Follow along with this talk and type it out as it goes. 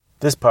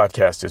This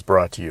podcast is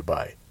brought to you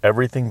by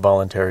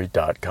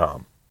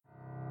everythingvoluntary.com.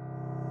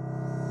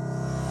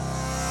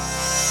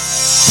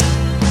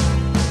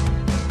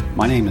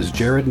 My name is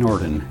Jared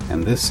Nordin,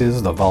 and this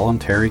is the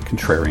Voluntary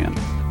Contrarian.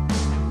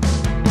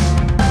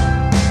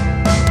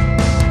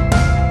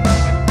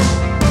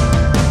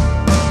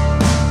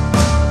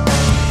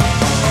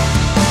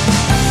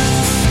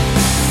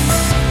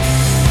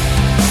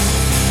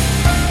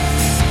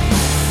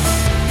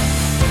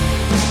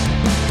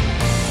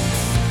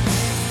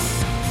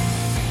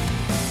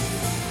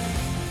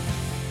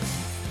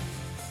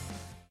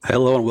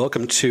 Hello and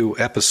welcome to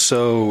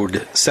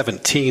episode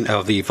 17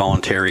 of the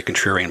Voluntary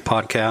Contrarian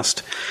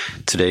podcast.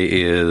 Today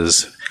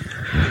is,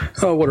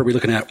 what are we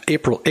looking at?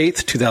 April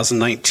 8th,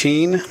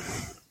 2019.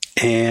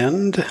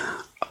 And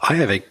I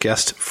have a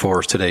guest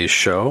for today's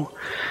show.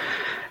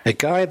 A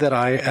guy that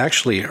I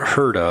actually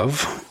heard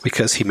of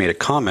because he made a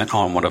comment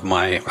on one of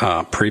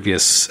my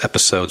previous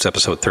episodes,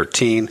 episode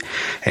 13.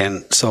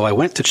 And so I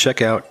went to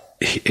check out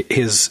he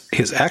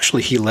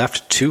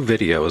left 2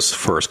 videos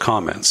for his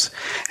comments,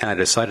 and I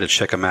decided to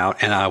check him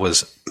out, and I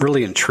was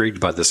really intrigued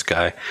by this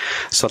guy.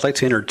 So I'd like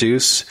to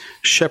introduce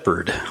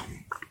Shepard. How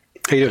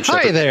you doing,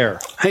 Shepard? Hi there.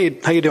 Hey,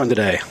 how you doing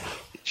today?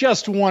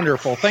 Just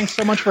wonderful. Thanks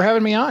so much for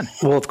having me on.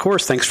 Well, of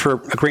course. Thanks for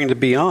agreeing to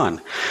be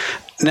on.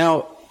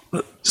 Now,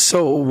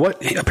 so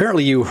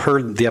apparently you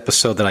heard the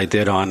episode that I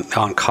did on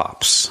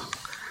cops.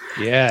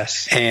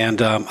 Yes.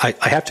 And I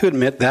have to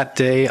admit, that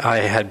day I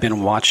had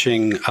been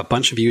watching a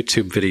bunch of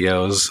YouTube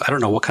videos. I don't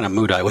know what kind of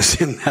mood I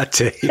was in that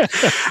day,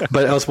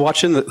 but I was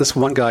watching this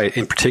one guy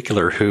in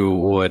particular who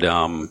would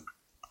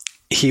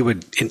he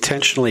would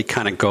intentionally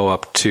kind of go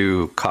up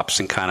to cops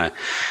and kind of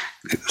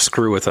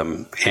screw with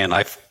them, and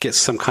I get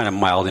some kind of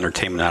mild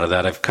entertainment out of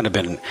that. I've kind of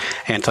been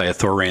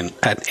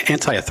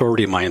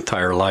anti-authority my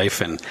entire life,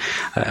 and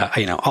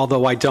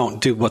although I don't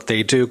do what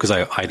they do because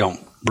I don't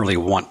really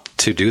want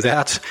to do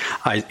that,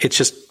 it's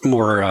just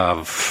more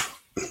of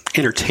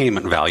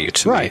entertainment value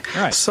to me.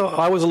 Right. So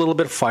I was a little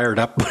bit fired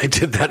up when I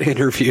did that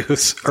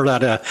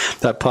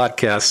that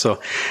podcast.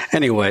 So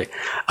anyway,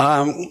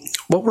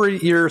 what were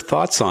your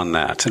thoughts on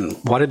that, and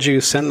why did you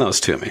send those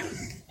to me?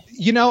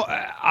 You know,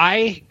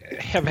 I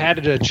have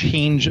had a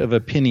change of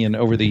opinion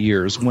over the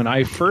years. When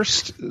I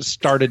first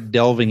started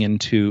delving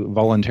into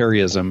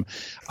voluntarism,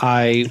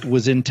 I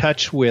was in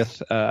touch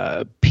with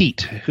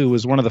Pete, who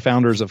was one of the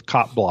founders of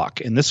Cop Block.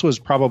 And this was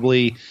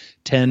probably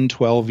 10,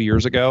 12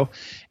 years ago.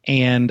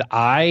 And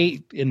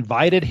I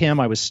invited him.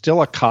 I was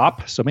still a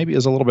cop, so maybe it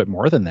was a little bit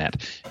more than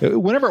that.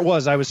 Whenever it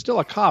was, I was still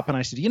a cop, and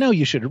I said,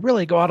 you should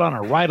really go out on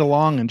a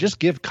ride-along and just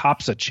give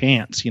cops a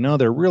chance.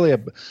 They're really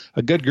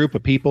a good group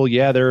of people.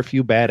 Yeah, there are a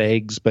few bad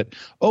eggs, but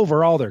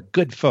overall, they're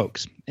good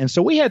folks. And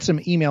so we had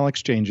some email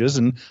exchanges,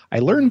 and I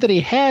learned that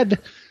he had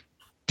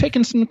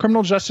taken some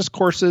criminal justice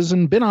courses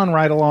and been on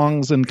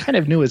ride-alongs and kind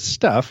of knew his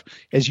stuff.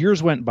 As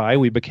years went by,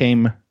 we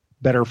became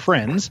better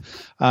friends,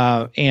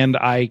 and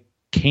I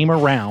came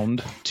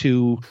around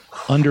to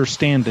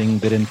understanding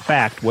that, in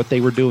fact, what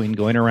they were doing,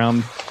 going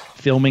around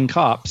filming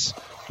cops,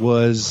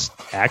 was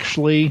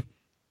actually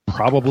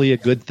probably a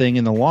good thing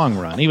in the long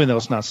run. Even though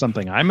it's not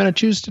something I'm going to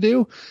choose to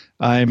do,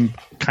 I'm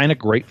kind of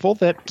grateful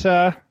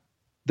that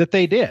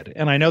they did.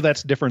 And I know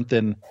that's different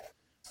than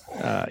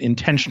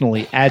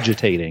intentionally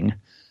agitating.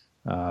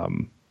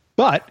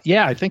 But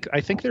yeah, I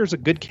think there's a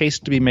good case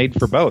to be made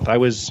for both. I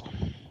was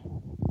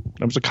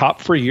a cop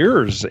for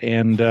years,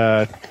 and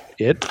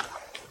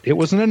it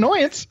was an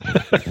annoyance.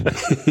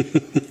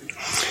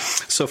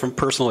 So from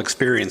personal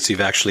experience,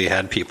 you've actually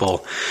had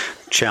people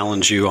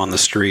challenge you on the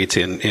street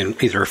in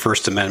either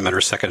First Amendment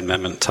or Second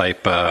Amendment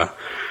type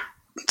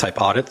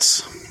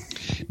audits?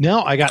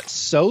 No, I got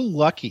so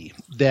lucky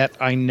that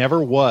I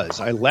never was.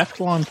 I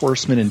left law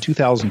enforcement in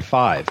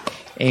 2005,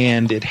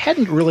 and it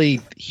hadn't really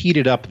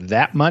heated up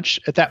that much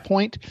at that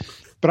point.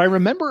 But I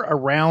remember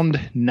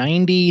around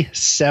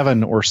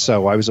 97 or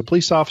so, I was a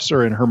police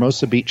officer in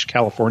Hermosa Beach,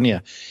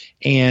 California,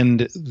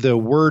 and the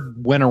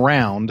word went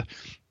around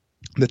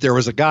that there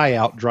was a guy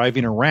out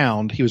driving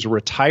around. He was a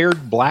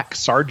retired black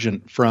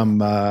sergeant from,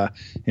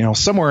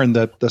 somewhere in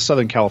the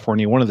Southern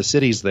California, one of the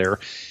cities there.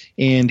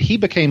 And he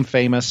became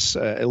famous,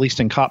 at least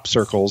in cop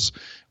circles,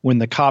 when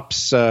the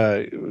cops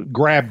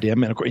grabbed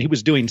him. And of course, he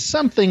was doing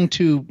something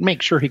to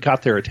make sure he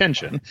caught their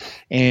attention.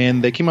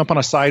 And they came up on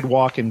a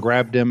sidewalk and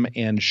grabbed him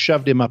and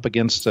shoved him up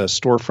against a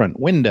storefront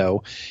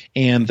window,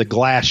 and the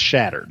glass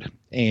shattered.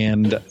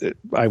 And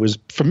I was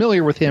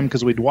familiar with him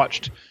because we'd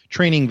watched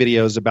training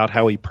videos about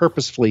how he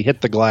purposefully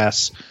hit the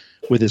glass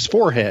with his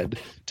forehead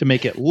to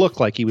make it look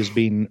like he was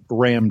being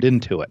rammed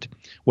into it.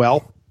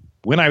 Well,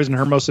 when I was in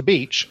Hermosa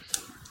Beach,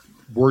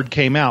 word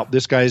came out,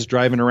 this guy's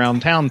driving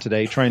around town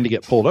today trying to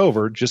get pulled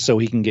over just so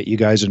he can get you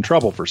guys in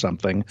trouble for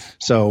something.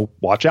 So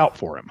watch out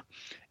for him.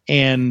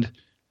 And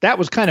that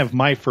was kind of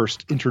my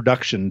first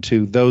introduction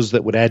to those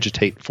that would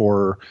agitate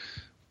for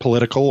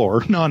political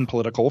or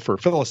non-political, for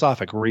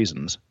philosophic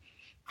reasons.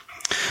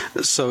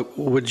 So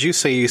would you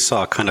say you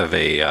saw kind of was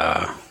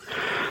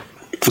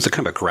it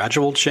kind of a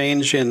gradual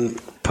change in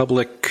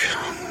public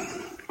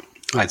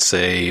I'd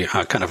say,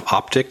 kind of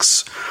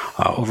optics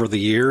over the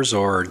years,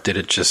 or did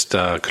it just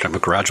kind of a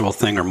gradual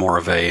thing, or more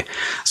of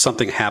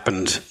something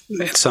happened,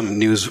 some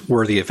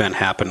newsworthy event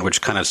happened,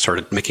 which kind of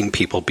started making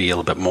people be a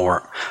little bit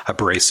more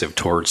abrasive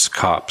towards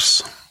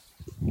cops?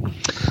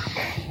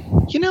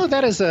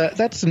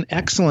 That's an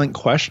excellent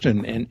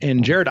question.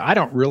 And Jared, I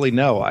don't really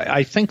know.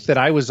 I think that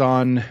I was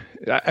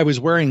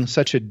wearing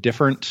such a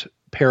different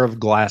pair of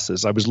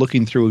glasses. I was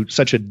looking through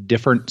such a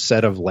different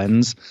set of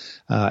lens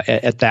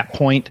at that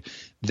point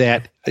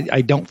that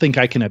I don't think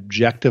I can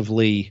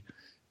objectively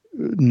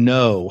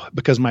know,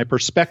 because my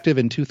perspective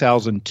in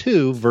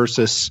 2002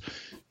 versus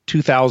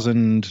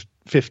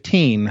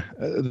 2015,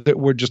 there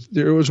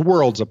was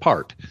worlds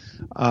apart.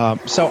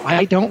 So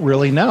I don't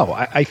really know.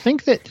 I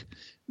think that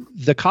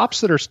the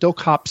cops that are still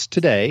cops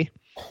today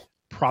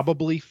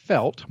probably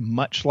felt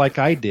much like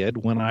I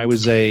did when I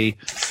was a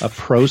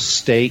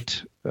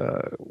pro-state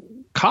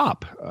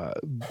cop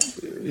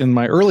in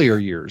my earlier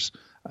years.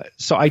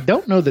 So I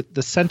don't know that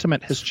the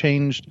sentiment has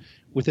changed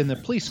within the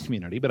police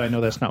community, but I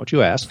know that's not what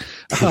you asked.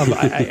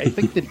 I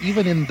think that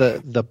even in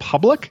the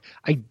public,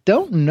 I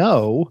don't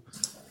know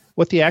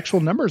what the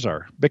actual numbers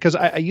are, because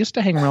I used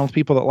to hang around with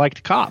people that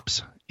liked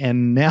cops,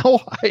 and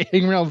now I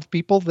hang around with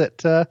people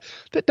that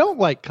don't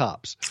like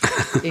cops.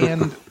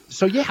 And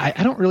so, yeah,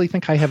 I don't really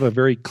think I have a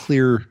very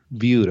clear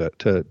view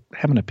to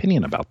have an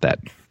opinion about that.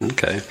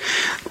 Okay.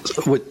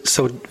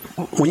 So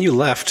when you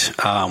left,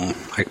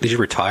 did you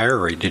retire,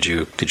 or did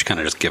you kind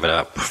of just give it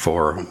up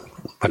for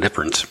a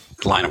different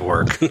line of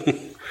work?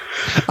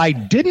 I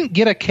didn't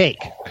get a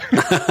cake.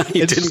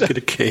 You didn't get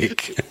a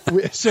cake.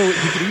 So you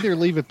could either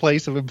leave a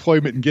place of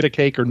employment and get a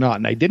cake or not.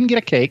 And I didn't get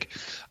a cake,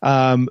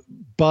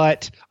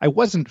 but I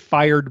wasn't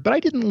fired, but I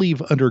didn't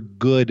leave under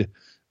good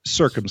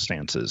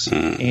circumstances.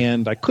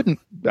 And I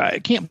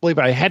can't believe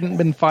I hadn't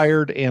been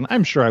fired, and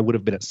I'm sure I would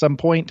have been at some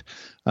point,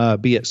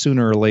 be it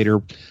sooner or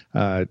later.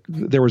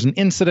 There was an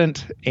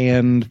incident,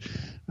 and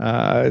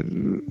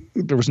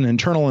there was an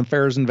internal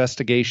affairs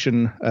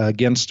investigation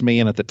against me,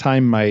 and at the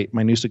time my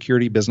new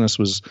security business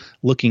was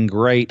looking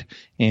great,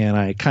 and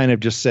I kind of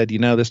just said,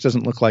 this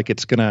doesn't look like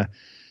it's gonna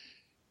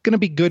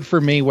be good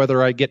for me,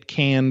 whether I get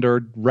canned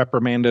or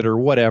reprimanded or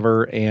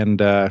whatever.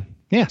 And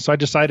so I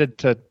decided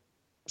to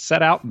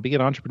set out and be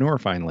an entrepreneur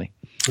finally.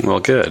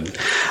 Well, good.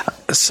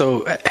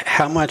 So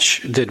how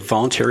much did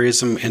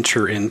voluntarism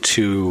enter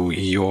into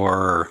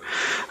your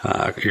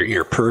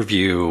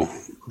purview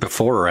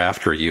before or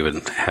after you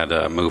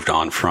had moved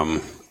on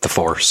from the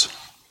force?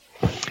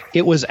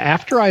 It was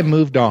after I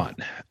moved on.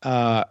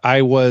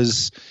 I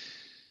was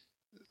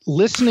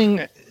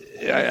listening.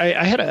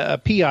 I had a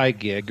PI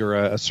gig, or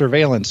a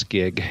surveillance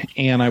gig,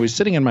 and I was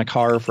sitting in my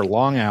car for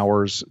long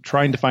hours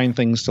trying to find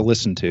things to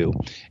listen to.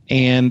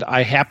 And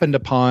I happened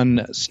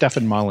upon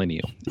Stefan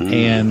Molyneux,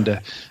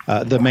 and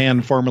the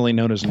man formerly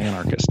known as an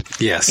anarchist.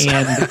 Yes.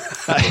 And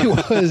I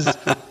was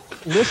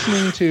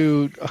listening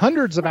to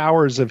hundreds of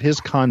hours of his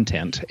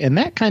content, and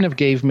that kind of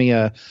gave me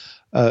a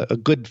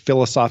good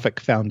philosophic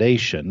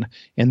foundation.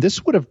 And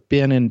this would have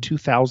been in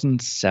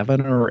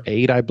 2007 or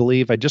 8, I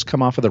believe. I'd just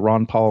come off of the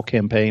Ron Paul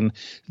campaign.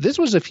 This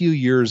was a few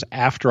years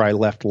after I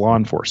left law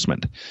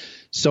enforcement.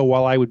 So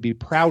while I would be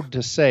proud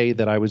to say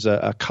that I was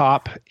a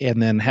cop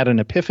and then had an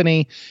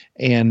epiphany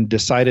and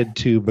decided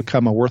to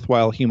become a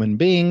worthwhile human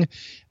being,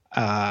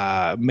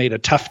 made a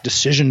tough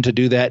decision to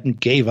do that and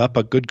gave up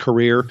a good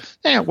career,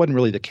 it wasn't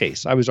really the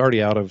case. I was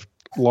already out of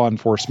law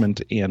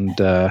enforcement, and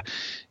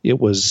it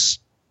was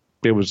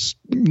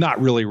not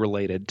really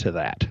related to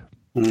that.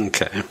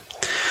 Okay.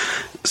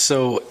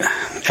 So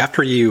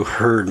after you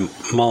heard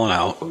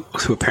Molyneux,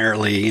 who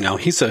apparently,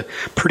 he's a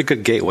pretty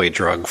good gateway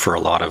drug for a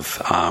lot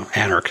of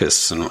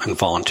anarchists and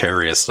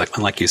voluntarists,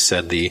 like you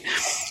said, the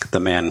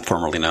man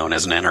formerly known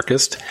as an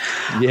anarchist.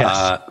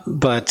 Yes.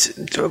 But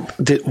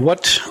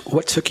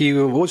what took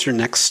you? What was your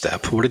next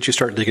step? What did you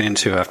start digging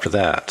into after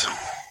that?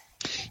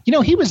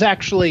 He was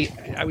actually,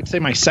 I would say,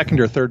 my second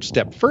or third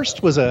step.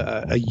 First was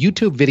a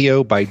YouTube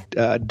video by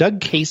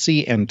Doug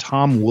Casey and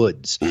Tom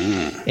Woods.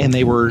 And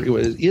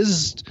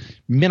is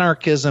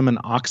minarchism an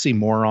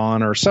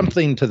oxymoron or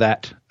something to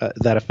that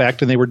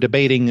effect? And they were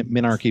debating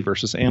minarchy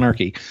versus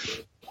anarchy.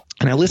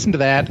 And I listened to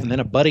that, and then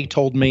a buddy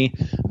told me,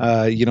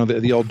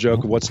 the old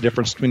joke of what's the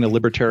difference between a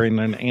libertarian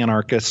and an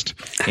anarchist.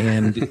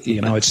 And,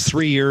 it's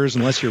 3 years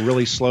unless you're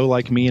really slow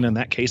like me, and in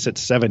that case,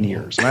 it's 7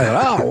 years. And I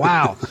thought, oh,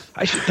 wow,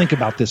 I should think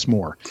about this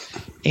more.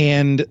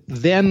 And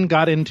then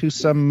got into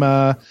some,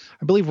 I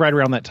believe right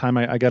around that time,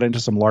 I got into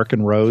some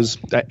Larkin Rose.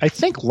 I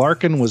think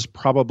Larkin was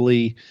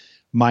probably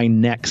my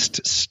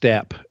next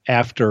step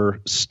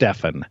after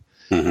Stefan.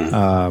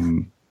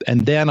 And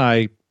then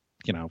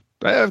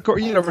of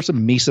course, there were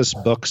some Mises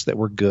books that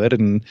were good,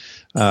 and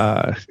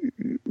I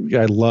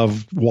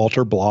love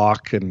Walter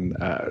Block, and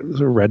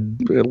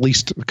read at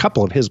least a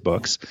couple of his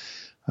books.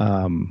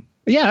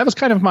 That was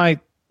kind of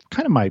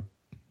my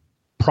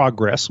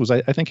progress.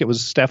 I think it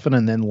was Stefan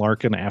and then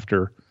Larkin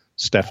after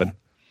Stefan.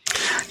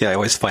 Yeah, I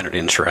always find it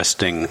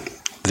interesting,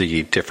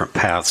 the different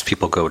paths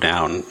people go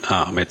down.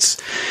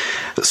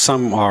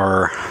 Some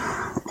are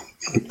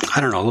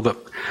I don't know, a little bit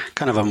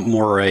kind of a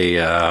more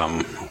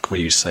what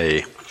do you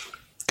say,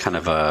 kind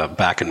of a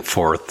back and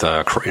forth,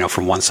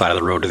 from one side of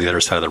the road to the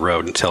other side of the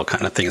road until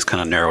kind of things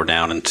kind of narrow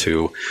down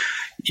into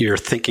your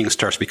thinking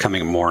starts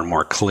becoming more and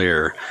more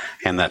clear,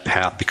 and that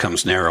path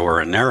becomes narrower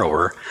and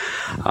narrower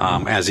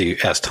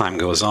as time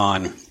goes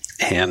on.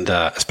 And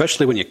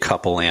especially when you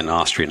couple in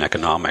Austrian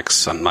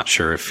economics. I'm not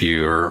sure if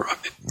you're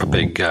a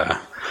big,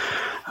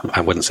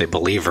 I wouldn't say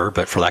believer,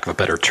 but for lack of a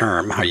better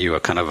term, are you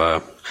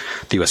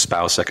do you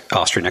espouse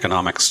Austrian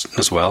economics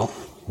as well?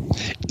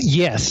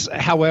 Yes.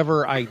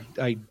 However, I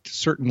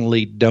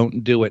certainly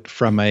don't do it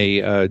from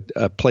a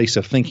place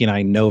of thinking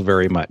I know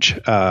very much.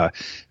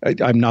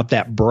 I'm not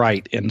that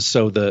bright, and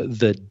so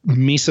the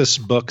Mises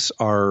books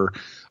are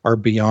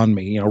beyond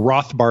me.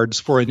 Rothbard's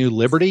For a New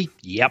Liberty.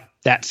 Yep,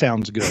 that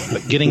sounds good.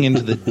 But getting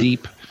into the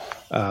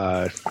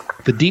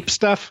deep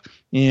stuff,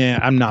 yeah,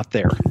 I'm not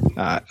there.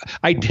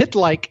 I did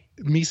like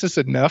Mises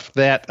enough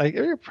that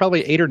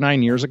probably 8 or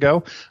 9 years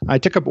ago, I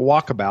took up a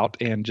walkabout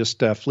and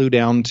just flew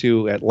down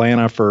to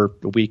Atlanta for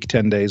a week,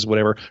 10 days,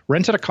 whatever,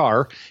 rented a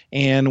car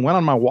and went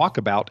on my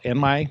walkabout, and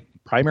my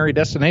primary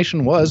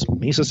destination was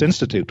Mises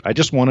Institute. I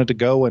just wanted to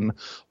go and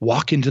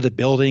walk into the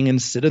building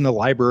and sit in the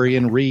library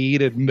and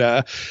read, and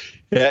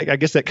I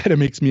guess that kind of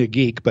makes me a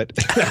geek, but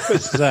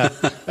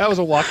that was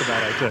a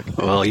walkabout I took.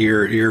 Well,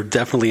 you're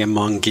definitely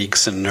among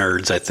geeks and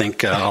nerds. I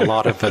think a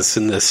lot of us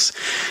in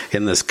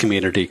this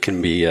community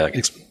can be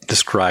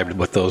described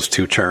with those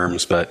two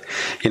terms. But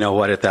you know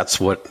what? If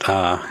that's what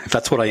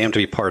I am to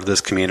be part of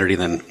this community,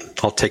 then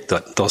I'll take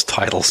those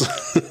titles.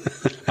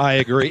 I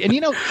agree, and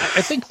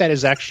I think that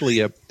is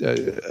actually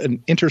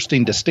an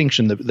interesting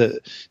distinction.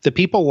 The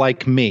people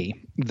like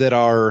me that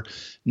are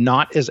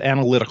not as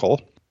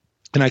analytical.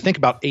 And I think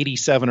about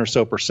 87% or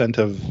so of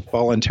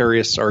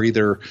voluntarists are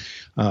either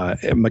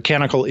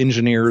mechanical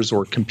engineers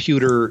or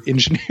computer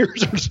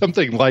engineers or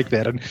something like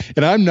that.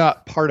 And I'm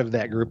not part of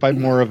that group.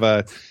 I'm more of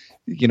a,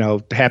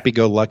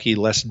 happy-go-lucky,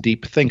 less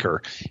deep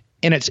thinker.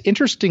 And it's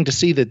interesting to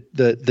see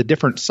the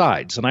different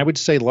sides. And I would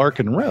say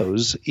Larkin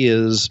Rose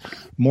is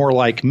more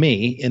like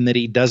me in that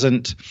he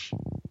doesn't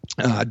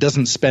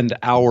spend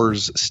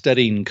hours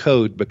studying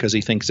code because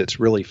he thinks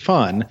it's really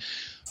fun.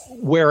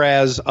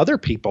 Whereas other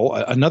people,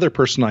 another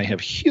person I have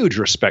huge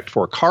respect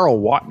for, Carl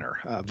Watner,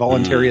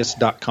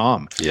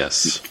 voluntarist.com.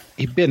 Yes.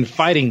 He's been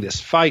fighting this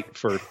fight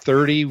for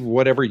 30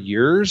 whatever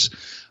years,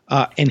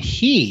 and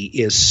he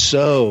is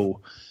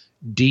so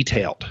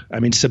detailed. I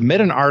mean,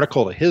 submit an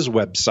article to his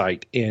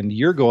website, and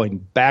you're going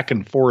back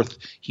and forth.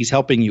 He's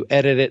helping you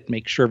edit it,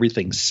 make sure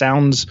everything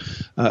sounds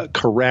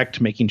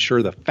correct, making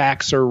sure the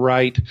facts are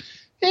right.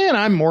 And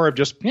I'm more of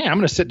just, I'm going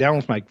to sit down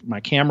with my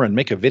camera and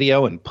make a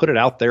video and put it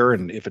out there.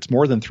 And if it's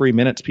more than 3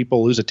 minutes,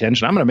 people lose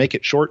attention. I'm going to make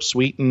it short,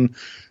 sweet, and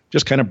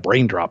just kind of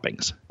brain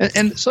droppings.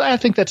 And so I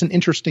think that's an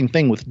interesting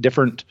thing with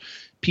different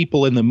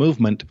people in the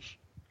movement,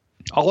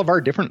 all of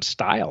our different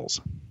styles.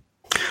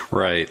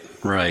 Right.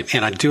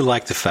 And I do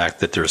like the fact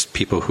that there's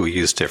people who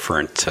use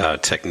different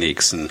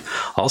techniques and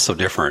also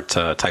different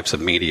types of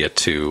media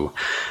to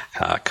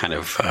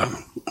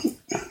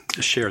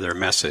share their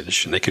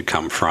message. And they could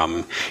come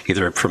from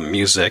either from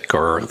music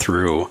or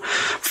through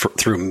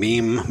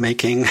meme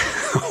making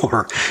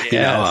or,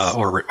 yes.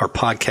 or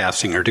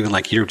podcasting or doing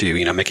like you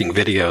do, making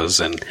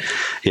videos and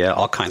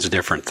all kinds of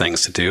different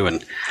things to do.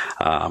 And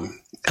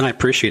I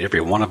appreciate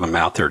every one of them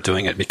out there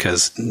doing it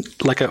because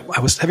I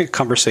was having a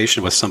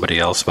conversation with somebody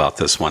else about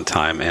this one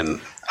time,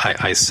 and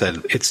I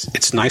said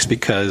it's nice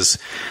because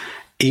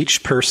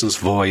each person's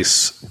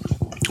voice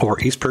or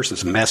each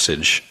person's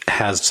message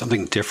has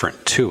something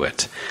different to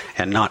it,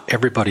 and not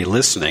everybody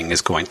listening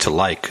is going to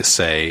like,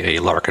 say,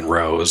 a Larkin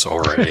Rose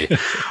or a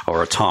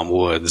or a Tom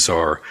Woods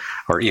or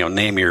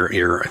name your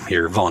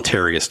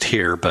voluntarist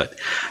here, but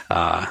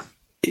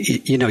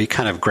you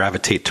kind of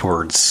gravitate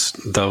towards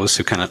those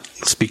who kind of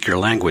speak your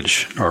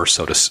language, or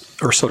so to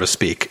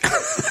speak.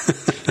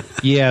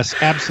 Yes,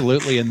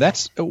 absolutely. And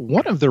that's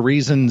one of the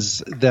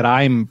reasons that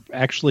I'm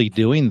actually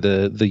doing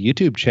the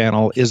YouTube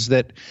channel is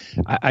that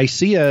I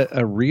see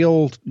a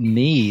real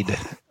need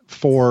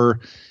for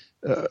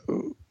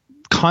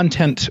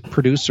content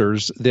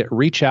producers that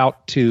reach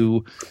out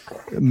to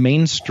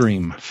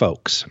mainstream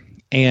folks.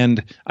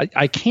 And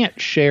I can't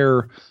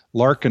share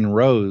Larkin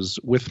Rose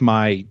with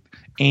my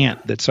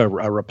aunt that's a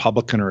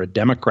Republican or a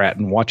Democrat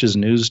and watches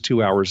news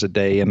 2 hours a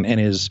day and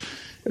is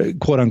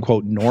quote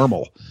unquote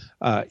normal.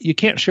 You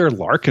can't share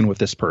Larkin with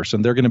this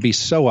person. They're going to be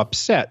so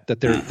upset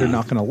that they're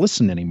not going to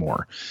listen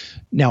anymore.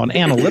 Now, an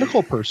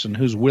analytical person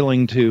who's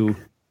willing to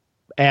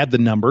add the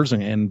numbers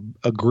and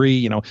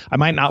agree, I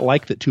might not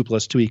like that 2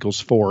 + 2 =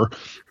 4.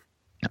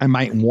 I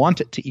might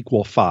want it to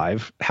equal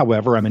 5.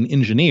 However, I'm an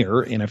engineer,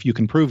 and if you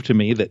can prove to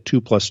me that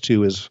 2 +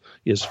 2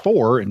 is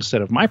 4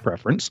 instead of my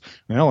preference,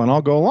 well, and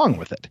I'll go along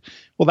with it.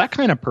 Well, that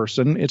kind of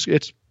person,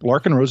 it's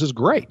Larkin Rose is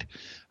great.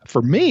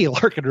 For me,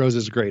 Larkin Rose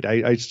is great.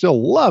 I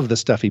still love the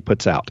stuff he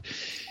puts out.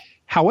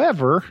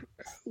 However,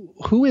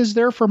 who is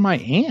there for my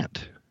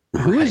aunt?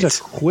 Who is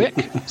a quick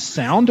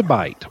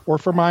soundbite? Or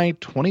for my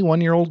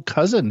 21-year-old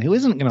cousin who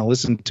isn't going to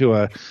listen to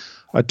a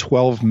a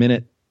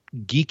 12-minute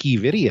geeky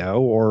video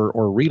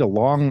or read a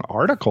long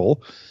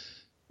article.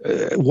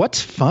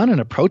 What's fun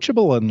and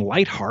approachable and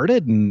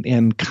lighthearted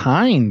and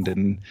kind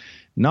and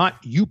not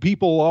you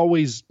people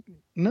always.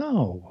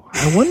 No,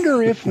 I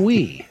wonder if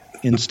we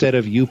instead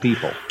of you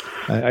people.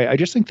 I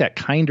just think that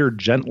kinder,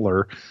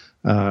 gentler.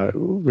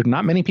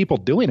 Not many people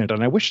doing it,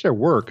 and I wish there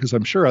were, because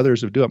I'm sure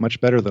others would do it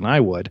much better than I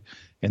would,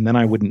 and then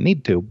I wouldn't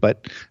need to.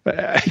 But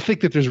I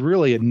think that there's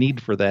really a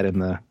need for that in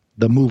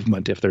the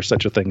movement, if there's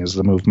such a thing as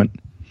the movement.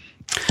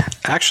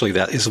 Actually,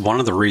 that is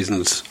one of the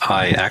reasons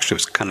I actually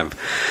was kind of,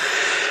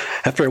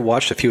 after I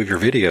watched a few of your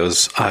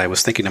videos, I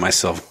was thinking to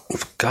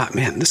myself, God,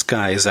 man, this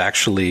guy is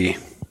actually,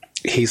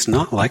 he's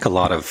not like a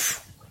lot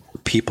of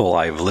people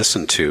I've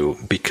listened to,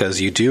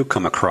 because you do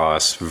come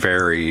across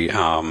very,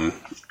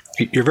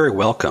 you're very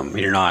welcome.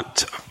 You're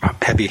not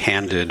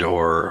heavy-handed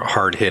or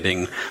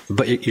hard-hitting,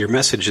 but your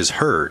message is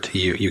heard.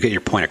 You get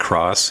your point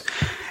across.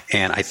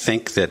 And I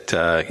think that,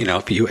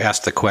 if you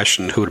ask the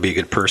question, who would be a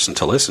good person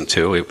to listen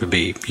to, it would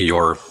be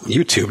your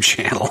YouTube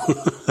channel.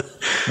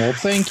 Well,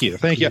 thank you.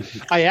 Thank you.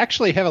 I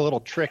actually have a little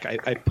trick.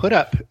 I put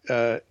up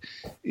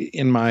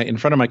in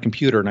front of my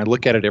computer, and I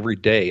look at it every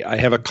day. I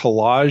have a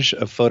collage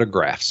of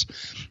photographs,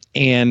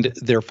 and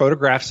they're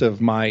photographs of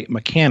my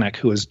mechanic,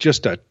 who is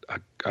just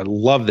I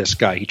love this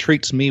guy. He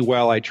treats me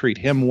well. I treat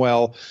him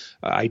well.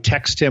 I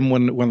text him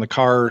when the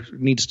car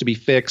needs to be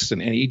fixed,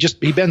 and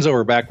he bends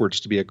over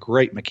backwards to be a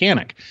great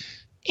mechanic.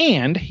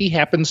 And he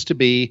happens to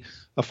be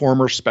a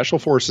former Special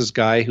Forces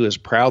guy who is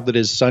proud that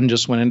his son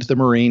just went into the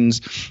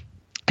Marines.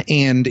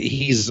 And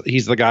he's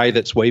the guy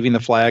that's waving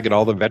the flag at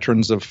all the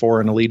veterans of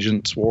foreign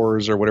allegiance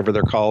wars or whatever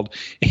they're called.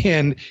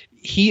 And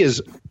he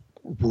is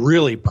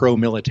really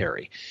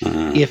pro-military.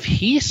 If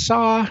he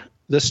saw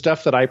the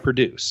stuff that I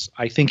produce,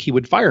 I think he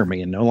would fire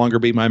me and no longer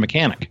be my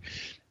mechanic.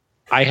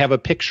 I have a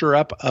picture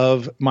up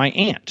of my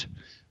aunt,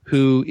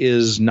 who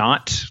is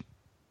not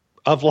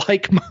of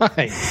like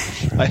mind.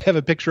 I have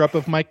a picture up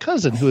of my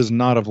cousin, who is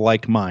not of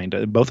like mind.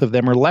 Both of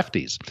them are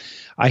lefties.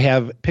 I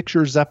have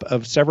pictures up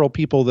of several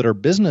people that are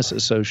business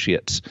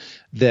associates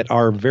that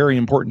are very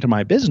important to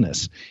my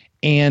business.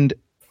 And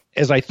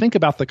as I think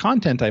about the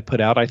content I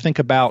put out, I think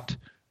about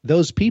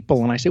those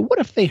people and I say, what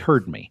if they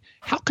heard me?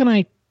 How can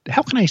I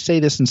say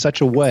this in such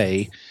a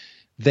way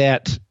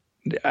that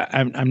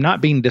I'm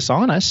not being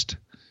dishonest,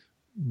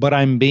 but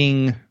I'm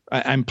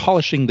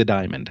polishing the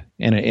diamond,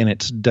 and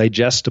it's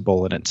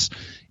digestible, and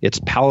it's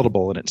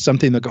palatable, and it's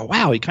something that go,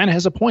 wow, he kind of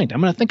has a point.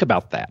 I'm going to think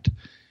about that.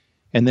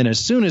 And then as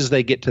soon as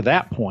they get to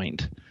that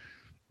point,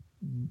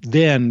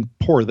 then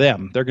poor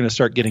them. They're going to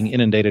start getting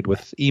inundated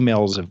with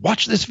emails of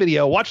watch this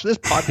video, watch this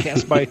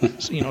podcast by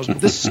this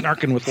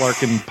Snarkin' with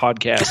Larkin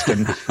podcast,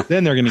 and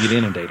then they're going to get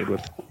inundated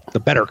with the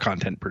better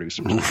content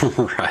producers.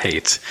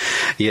 Right.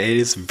 Yeah, it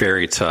is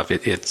very tough.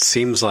 It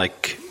seems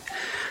like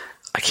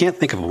I can't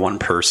think of one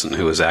person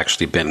who has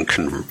actually been,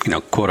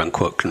 quote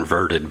unquote,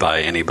 converted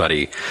by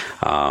anybody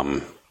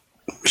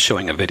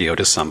showing a video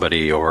to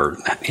somebody or,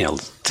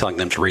 telling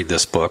them to read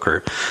this book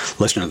or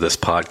listen to this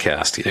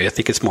podcast. I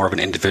think it's more of an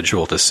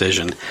individual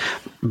decision.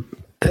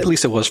 At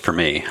least it was for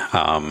me.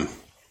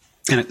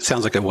 And it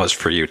sounds like it was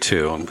for you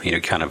too.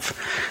 Kind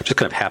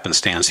of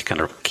happenstance. You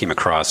kind of came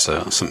across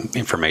some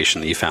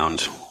information that you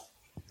found,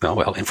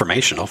 well,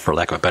 informational, for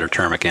lack of a better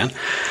term again.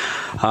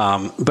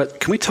 But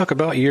can we talk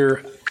about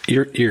your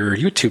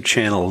YouTube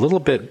channel a little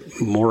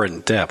bit more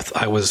in depth?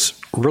 I was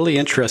really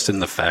interested in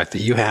the fact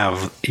that you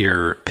have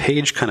your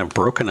page kind of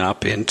broken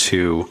up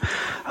into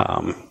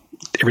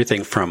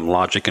everything from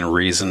logic and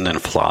reason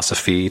and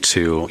philosophy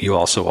to you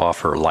also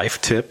offer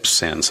life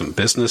tips and some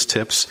business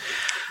tips.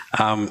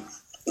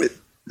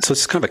 So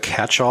it's kind of a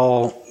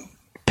catch-all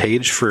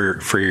page for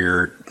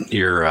your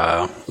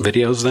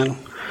videos then?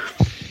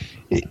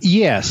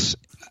 Yes.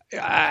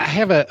 I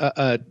have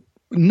a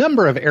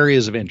number of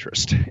areas of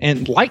interest.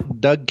 And like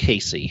Doug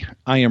Casey,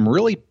 I am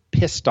really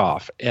pissed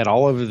off at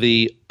all of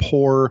the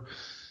poor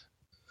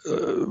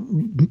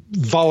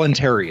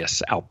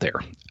voluntarists out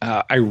there.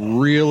 I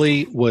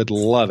really would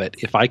love it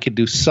if I could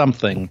do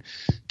something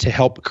to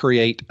help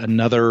create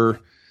another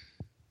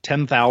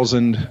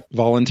 10,000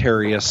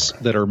 voluntarists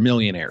that are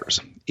millionaires.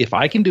 If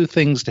I can do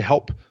things to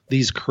help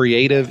these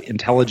creative,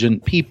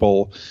 intelligent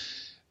people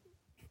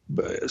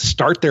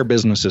start their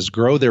businesses,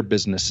 grow their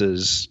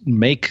businesses,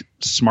 make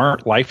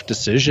smart life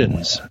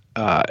decisions.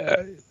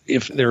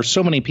 If there are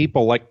so many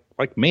people like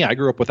me, I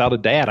grew up without a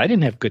dad. I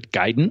didn't have good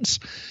guidance,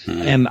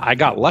 and I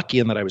got lucky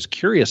in that I was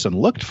curious and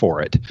looked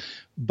for it.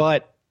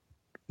 But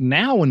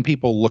now when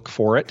people look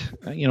for it,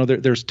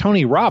 there's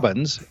Tony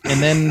Robbins,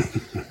 and then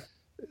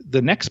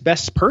the next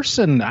best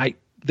person.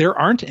 There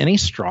aren't any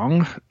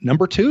strong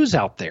number twos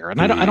out there.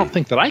 And I don't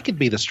think that I could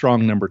be the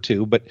strong number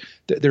two, but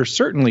there's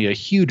certainly a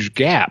huge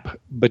gap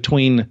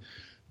between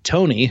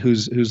Tony,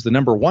 who's the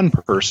number one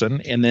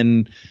person, and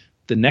then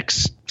the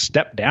next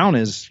step down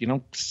is,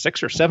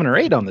 6 or 7 or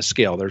 8 on the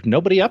scale. There's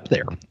nobody up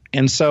there.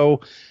 And so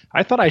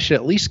I thought I should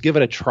at least give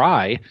it a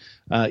try.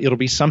 It'll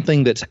be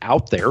something that's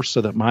out there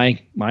so that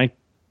my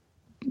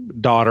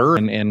daughter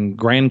and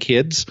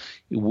grandkids,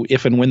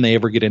 if and when they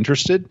ever get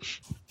interested,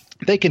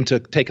 they can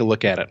take a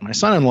look at it. My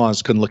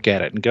son-in-laws can look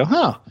at it and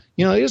go,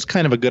 it is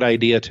kind of a good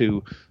idea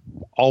to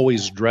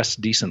always dress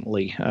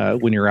decently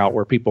when you're out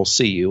where people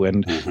see you.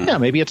 And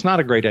maybe it's not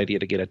a great idea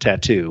to get a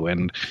tattoo.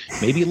 And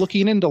maybe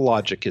looking into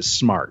logic is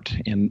smart.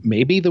 And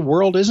maybe the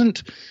world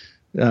isn't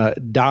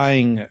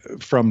dying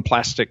from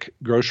plastic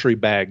grocery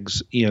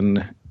bags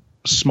in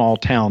small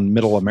town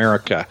middle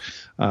America.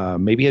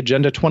 Maybe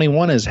Agenda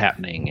 21 is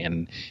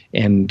happening.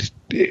 And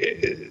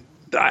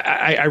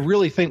I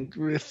really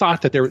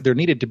thought that there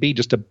needed to be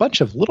just a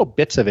bunch of little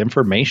bits of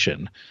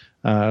information,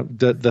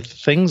 the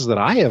things that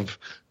I have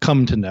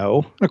come to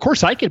know. And of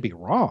course, I could be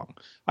wrong.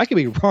 I could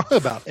be wrong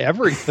about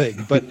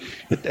everything,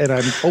 and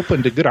I'm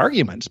open to good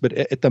arguments. But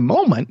at the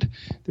moment,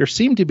 there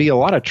seem to be a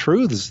lot of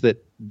truths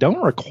that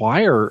don't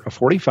require a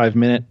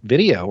 45-minute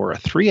video or a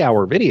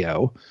 3-hour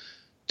video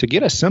to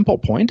get a simple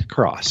point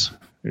across.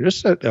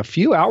 Just a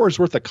few hours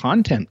worth of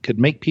content could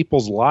make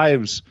people's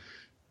lives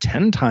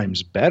 10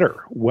 times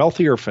better,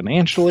 wealthier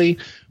financially,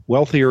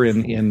 wealthier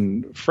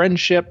in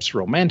friendships,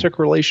 romantic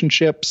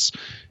relationships,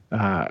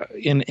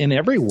 in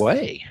every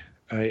way.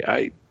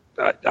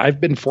 I've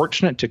been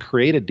fortunate to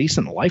create a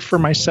decent life for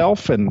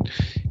myself, and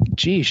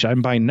geesh,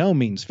 I'm by no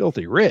means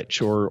filthy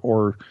rich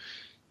or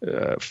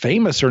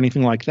famous or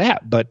anything like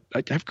that, but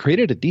I've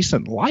created a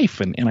decent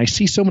life, and I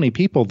see so many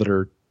people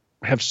that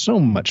have so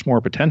much more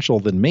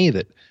potential than me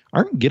that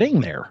aren't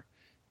getting there.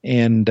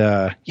 And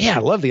I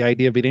love the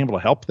idea of being able to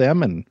help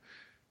them, and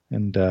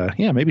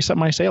maybe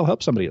something I say will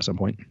help somebody at some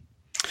point.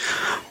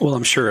 Well,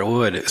 I'm sure it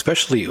would.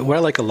 Especially what I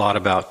like a lot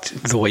about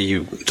the way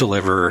you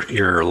deliver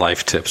your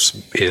life tips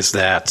is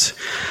that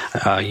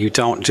you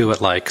don't do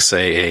it like,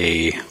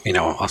 say,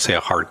 I'll say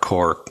a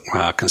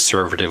hardcore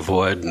conservative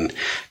would, and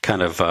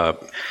kind of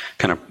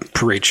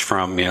preach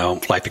from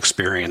life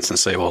experience and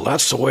say, well,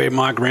 that's the way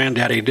my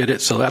granddaddy did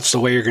it, so that's the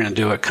way you're going to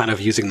do it. Kind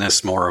of using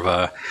this more of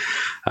a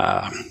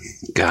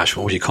what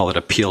would you call it?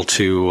 Appeal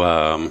to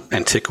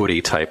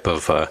antiquity type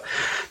of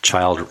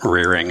child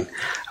rearing,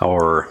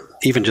 or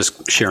even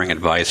just sharing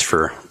advice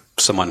for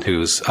someone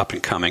who's up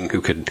and coming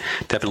who could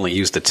definitely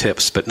use the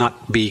tips, but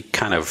not be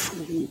kind of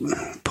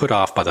put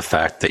off by the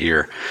fact that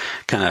you're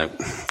kind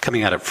of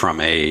coming at it from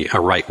a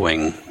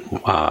right-wing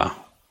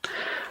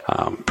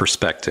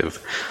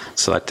perspective.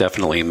 So that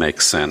definitely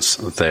makes sense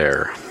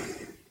there.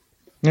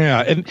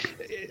 Yeah, and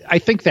I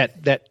think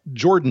that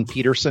Jordan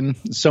Peterson,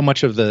 so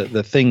much of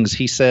the things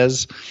he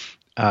says,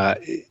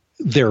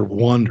 they're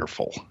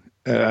wonderful.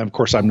 Of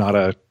course, I'm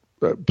not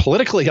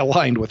politically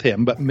aligned with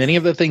him, but many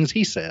of the things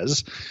he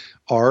says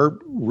are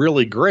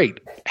really great.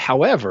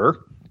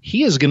 However,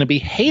 he is going to be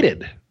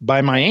hated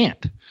by my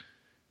aunt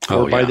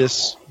or by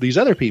these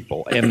other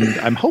people. And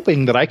I'm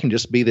hoping that I can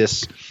just be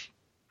this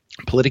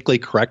politically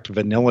correct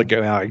vanilla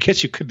guy. I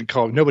guess you couldn't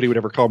nobody would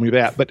ever call me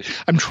that, but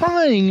I'm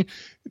trying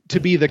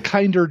to be the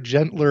kinder,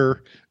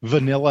 gentler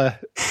vanilla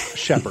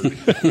Shepard.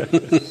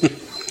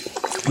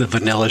 The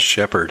vanilla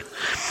Shepard.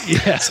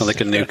 Yes. Sounds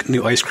like a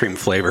new ice cream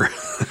flavor.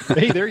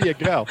 Hey, there you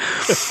go.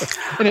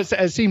 And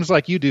it seems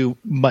like you do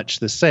much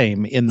the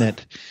same in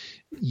that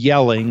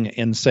yelling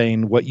and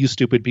saying what you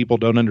stupid people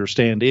don't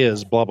understand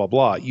is blah, blah,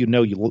 blah. You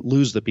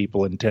lose the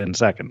people in 10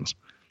 seconds.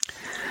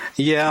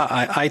 Yeah,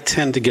 I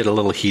tend to get a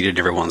little heated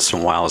every once in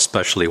a while,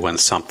 especially when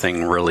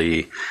something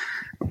really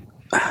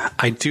 –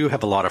 I do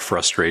have a lot of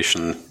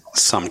frustration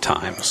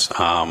sometimes,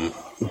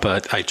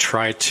 but I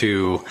try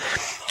to –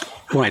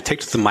 when I take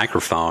to the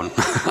microphone,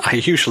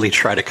 I usually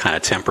try to kind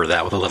of temper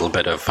that with a little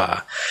bit of,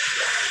 I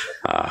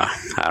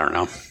don't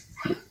know.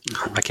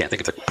 I can't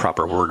think of the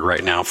proper word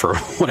right now for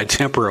what I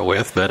temper it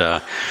with,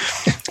 but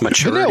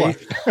maturity.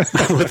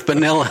 With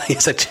vanilla.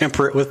 Yes, I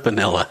temper it with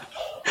vanilla.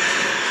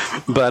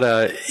 But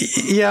I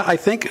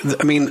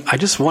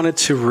just wanted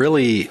to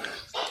really,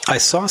 I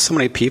saw so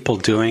many people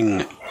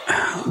doing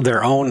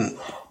their own,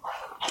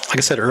 like I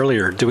said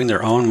earlier, doing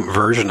their own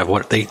version of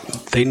what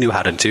they knew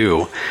how to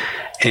do.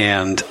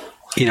 And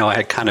I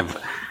had kind of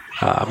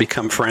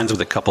become friends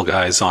with a couple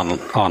guys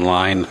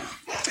online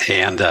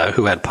and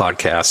who had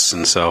podcasts,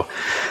 and so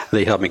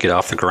they helped me get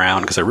off the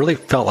ground because I really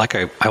felt like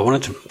I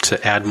wanted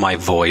to add my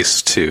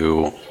voice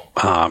to.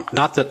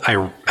 Not that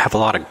I have a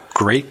lot of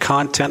great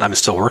content. I'm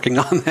still working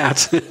on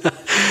that,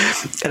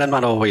 and I'm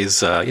not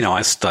always.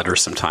 I stutter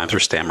sometimes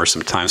or stammer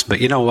sometimes. But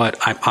you know what?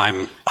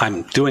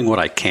 I'm doing what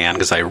I can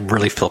because I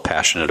really feel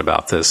passionate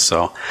about this.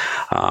 So.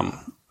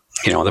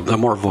 The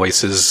more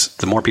voices,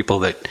 the more people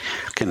that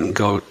can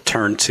go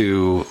turn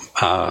to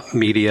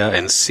media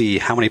and see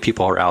how many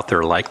people are out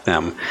there like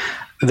them,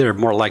 they're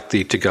more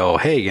likely to go,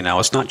 hey,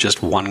 it's not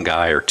just one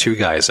guy or two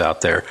guys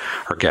out there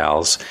or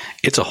gals.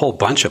 It's a whole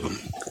bunch of them.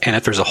 And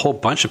if there's a whole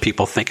bunch of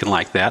people thinking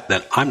like that,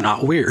 then I'm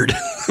not weird.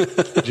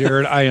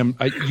 Jared,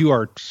 you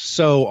are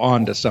so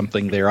on to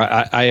something there.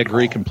 I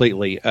agree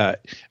completely.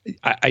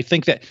 I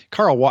think that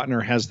Carl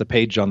Watner has the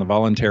page on the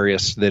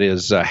Voluntarist that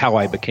is How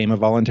I Became a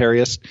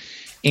Voluntarist.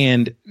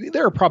 And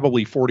there are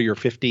probably 40 or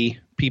 50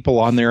 people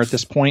on there at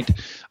this point.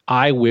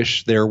 I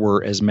wish there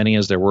were as many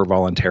as there were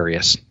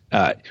voluntarists.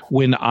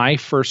 When I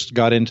first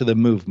got into the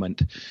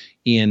movement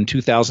in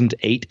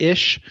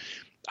 2008-ish,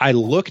 I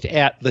looked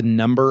at the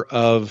number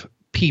of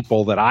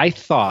people that I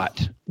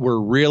thought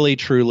were really,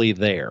 truly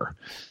there.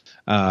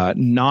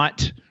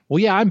 Well,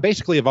 yeah, I'm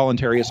basically a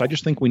voluntarist. I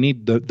just think we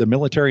need the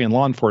military and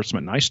law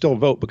enforcement. And I still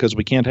vote because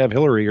we can't have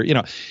Hillary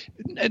or,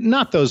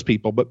 not those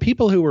people, but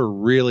people who were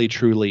really,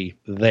 truly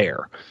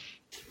there.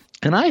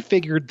 And I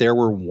figured there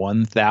were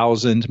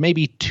 1,000,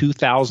 maybe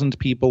 2,000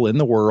 people in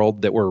the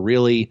world that were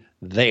really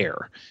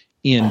there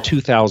in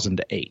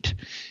 2008.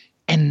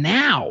 And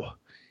now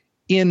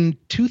in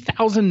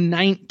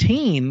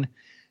 2019,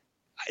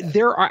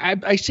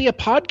 I see a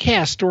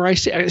podcast, or I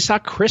saw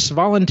Chris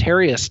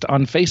Voluntarist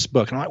on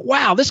Facebook, and I'm like,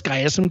 wow, this guy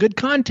has some good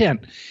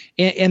content.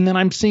 And then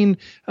I'm seeing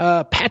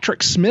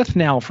Patrick Smith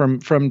now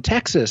from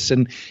Texas,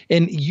 and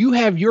you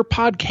have your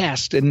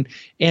podcast,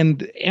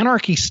 and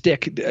Anarchy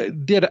Stick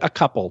did a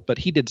couple, but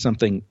he did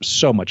something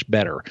so much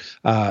better,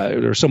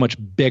 or so much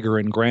bigger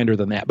and grander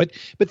than that. But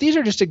these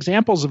are just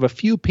examples of a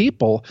few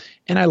people,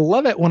 and I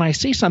love it when I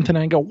see something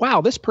and I go,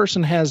 wow, this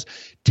person has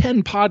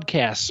 10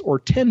 podcasts or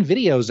 10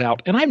 videos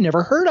out, and I've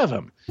never heard of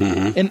them.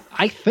 Mm-hmm. And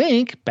I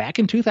think back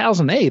in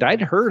 2008,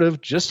 I'd heard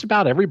of just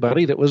about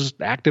everybody that was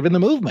active in the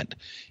movement.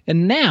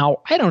 And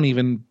now I don't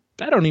even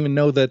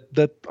know the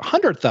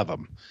 100th of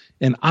them.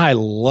 And I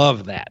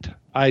love that.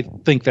 I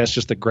think that's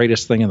just the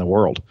greatest thing in the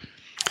world.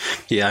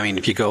 Yeah, I mean,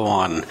 if you go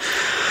on,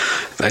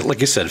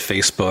 like you said,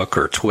 Facebook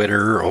or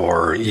Twitter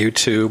or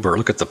YouTube, or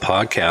look at the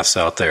podcasts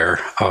out there,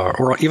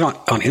 or even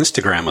on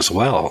Instagram as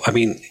well. I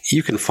mean,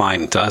 you can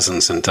find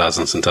dozens and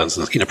dozens and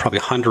dozens, probably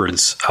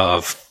hundreds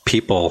of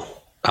people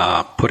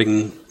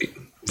putting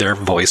their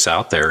voice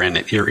out there.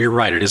 And you're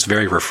right, it is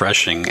very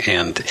refreshing.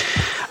 And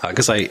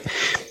because I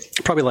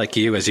probably, like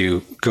you, as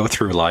you go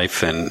through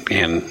life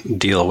and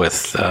deal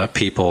with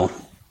people,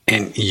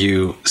 and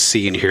you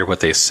see and hear what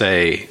they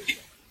say,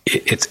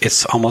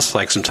 it's almost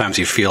like sometimes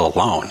you feel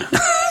alone.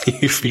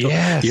 You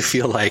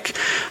feel like,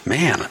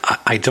 man,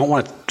 I don't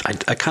want to.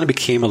 I kind of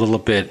became a little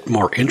bit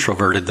more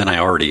introverted than I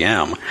already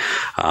am.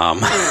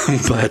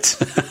 But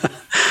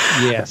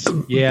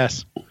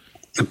yes.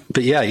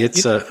 But yeah,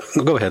 it's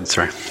go ahead.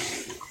 Sorry.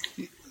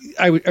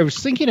 I was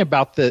thinking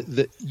about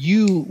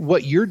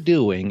what you're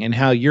doing and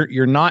how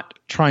you're not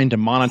trying to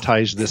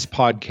monetize this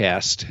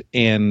podcast,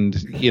 and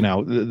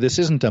this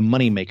isn't a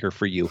moneymaker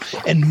for you.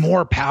 And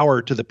more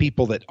power to the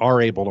people that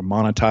are able to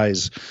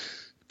monetize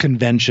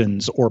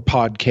conventions or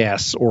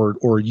podcasts or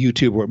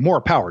YouTube. Or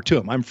more power to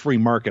them. I'm free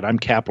market. I'm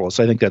capitalist.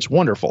 I think that's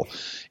wonderful.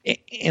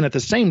 And at the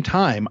same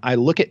time, I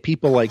look at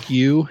people like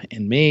you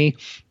and me,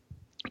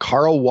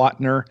 Carl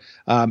Watner,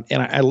 and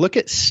I look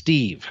at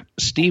Steve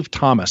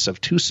Thomas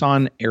of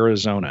Tucson,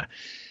 Arizona.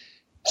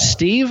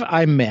 Steve,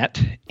 I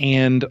met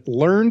and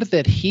learned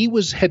that he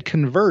had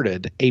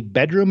converted a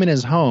bedroom in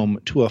his home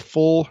to a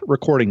full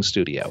recording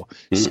studio.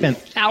 Spent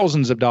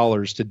thousands of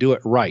dollars to do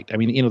it right. I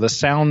mean, the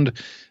sound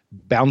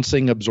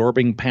bouncing,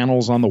 absorbing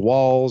panels on the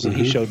walls. And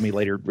he showed me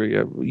later,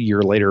 a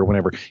year later or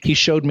whenever, he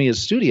showed me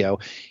his studio.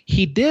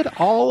 He did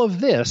all of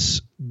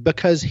this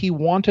because he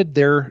wanted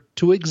there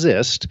to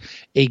exist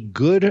a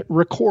good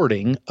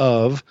recording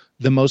of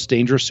The Most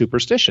Dangerous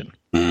Superstition.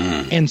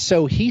 And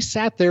so he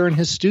sat there in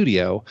his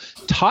studio,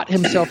 taught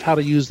himself how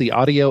to use the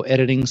audio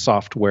editing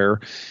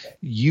software,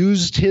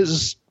 used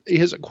his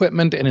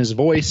equipment and his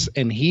voice,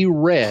 and he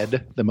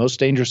read The Most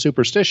Dangerous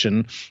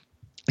Superstition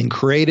and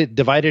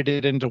divided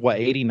it into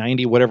 80,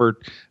 90, whatever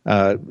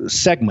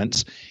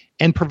segments,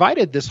 and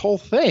provided this whole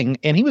thing.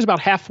 And he was about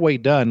halfway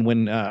done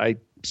when I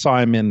saw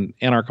him in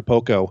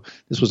Anarchapulco.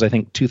 This was, I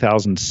think,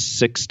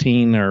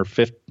 2016 or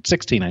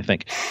 16, I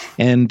think,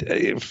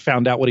 and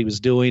found out what he was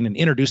doing and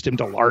introduced him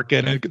to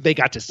Larkin. And they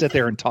got to sit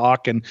there and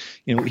talk, and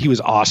he was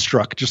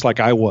awestruck, just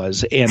like I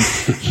was. And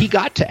he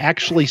got to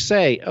actually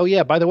say, "Oh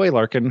yeah, by the way,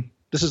 Larkin,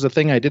 this is a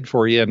thing I did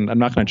for you, and I'm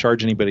not going to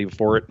charge anybody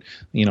for it.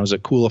 Is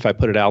it cool if I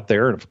put it out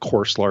there?" And of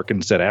course,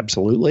 Larkin said,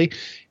 absolutely.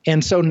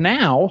 And so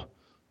now,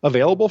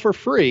 available for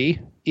free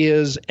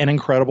is an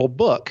incredible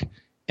book.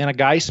 And a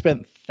guy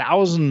spent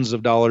thousands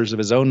of dollars of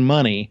his own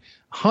money,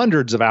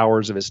 hundreds of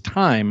hours of his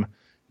time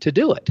to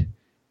do it.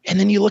 And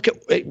then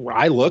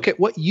I look at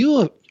what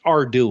you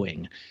are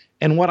doing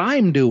and what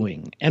I'm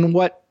doing and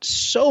what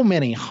so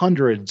many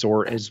hundreds,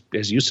 or as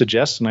you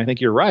suggest, and I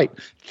think you're right,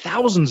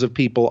 thousands of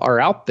people are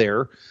out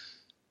there,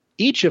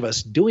 each of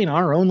us doing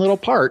our own little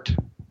part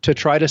to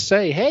try to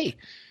say, hey,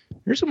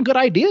 there's some good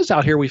ideas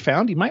out here we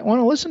found. You might want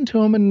to listen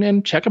to them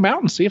and check them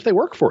out and see if they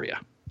work for you.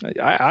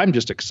 I'm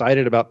just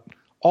excited about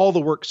all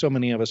the work so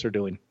many of us are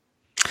doing.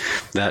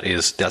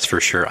 That's for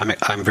sure.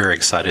 I'm very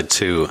excited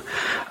too.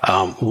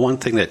 One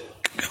thing that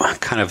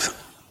kind of,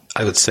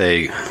 I would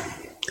say,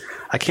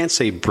 I can't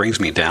say brings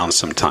me down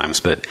sometimes,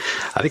 but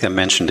I think I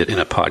mentioned it in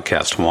a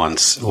podcast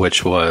once,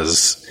 which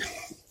was,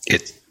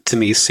 it to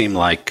me seemed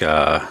like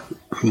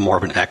more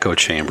of an echo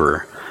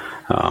chamber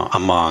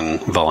among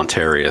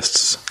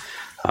voluntarists.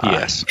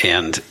 Yes.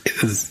 And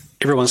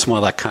every once in a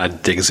while that kind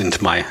of digs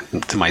into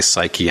my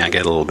psyche. I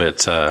get a little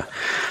bit,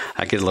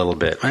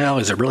 well,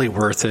 is it really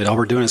worth it? All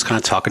we're doing is kind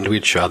of talking to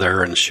each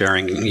other and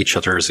sharing each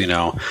other's,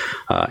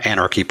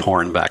 anarchy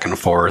porn back and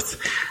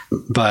forth.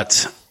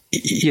 But,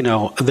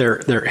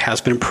 there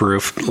has been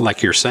proof,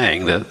 like you're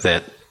saying,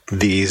 that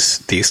these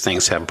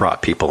things have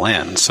brought people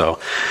in. So,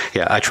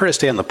 yeah, I try to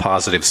stay on the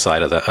positive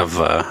side of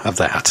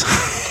that.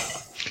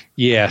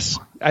 Yes,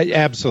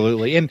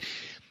 absolutely. And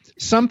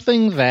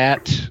something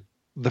that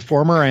the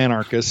former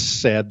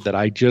anarchist said that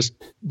I just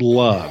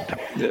loved,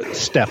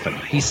 Stefan.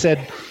 He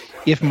said,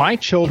 if my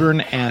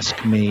children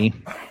ask me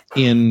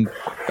in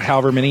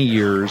however many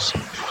years,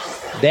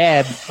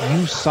 Dad,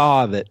 you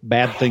saw that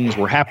bad things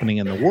were happening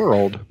in the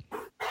world,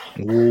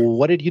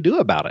 what did you do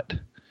about it?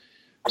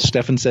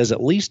 Stefan says,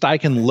 at least I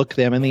can look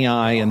them in the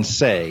eye and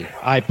say,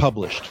 I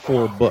published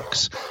 4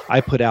 books.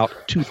 I put out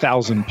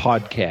 2,000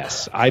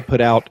 podcasts. I put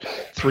out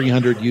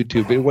 300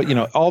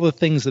 YouTube, all the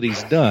things that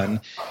he's done.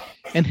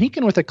 And he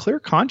can, with a clear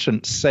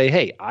conscience, say,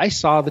 hey, I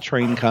saw the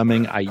train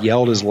coming. I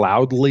yelled as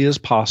loudly as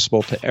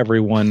possible to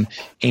everyone,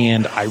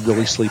 and I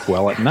really sleep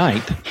well at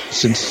night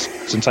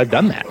since I've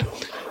done that.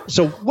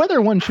 So whether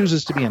one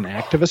chooses to be an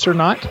activist or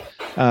not,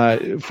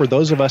 for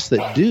those of us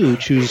that do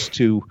choose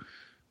to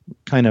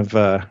kind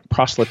of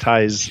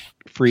proselytize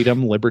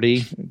freedom,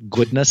 liberty,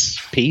 goodness,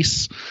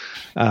 peace,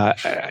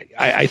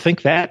 I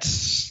think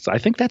that's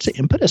the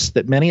impetus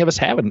that many of us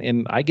have,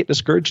 and I get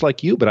discouraged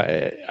like you, but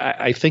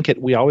I think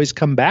we always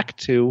come back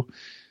to,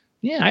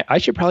 I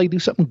should probably do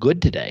something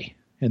good today,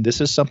 and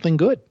this is something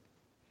good.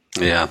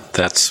 Yeah,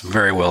 that's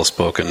very well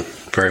spoken,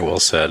 very well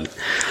said.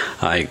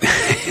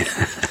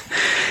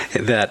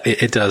 That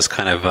it does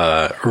kind of.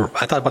 I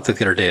thought about that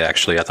the other day.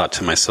 Actually, I thought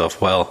to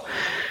myself, well,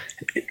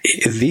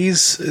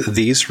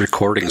 these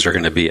recordings are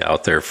going to be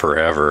out there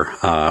forever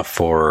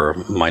for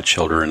my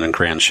children and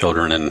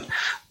grandchildren and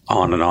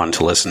on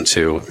to listen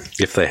to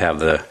if they have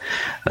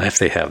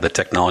the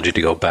technology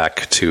to go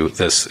back to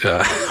this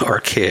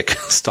archaic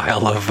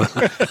style of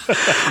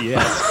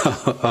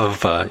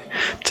of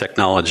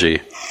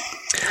technology.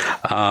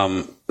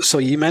 So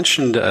you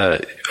mentioned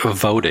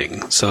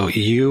voting. So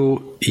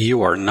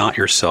you are not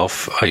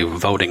yourself a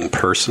voting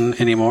person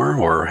anymore,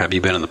 or have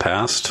you been in the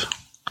past?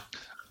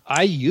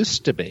 I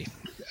used to be.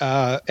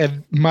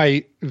 And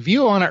my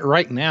view on it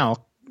right now,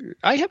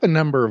 I have a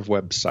number of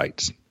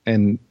websites,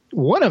 and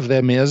one of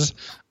them is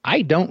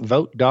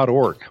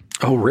idon'tvote.org.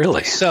 Oh,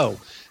 really? So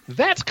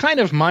that's kind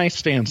of my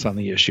stance on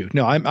the issue.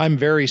 No, I'm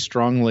very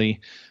strongly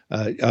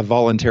a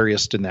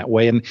voluntarist in that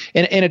way. And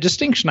a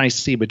distinction I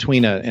see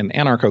between an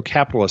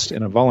anarcho-capitalist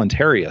and a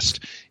voluntarist,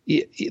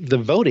 the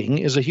voting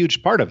is a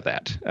huge part of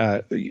that.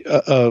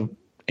 A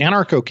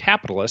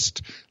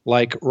anarcho-capitalist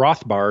like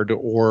Rothbard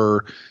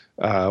or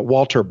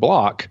Walter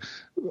Block,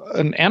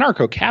 an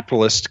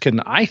anarcho-capitalist can,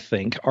 I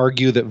think,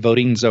 argue that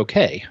voting's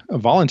okay. A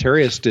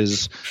voluntarist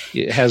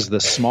has the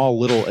small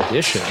little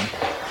addition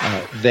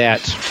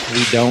that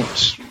we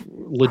don't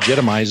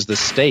legitimize the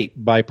state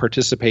by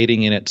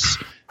participating in its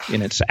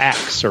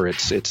acts or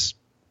its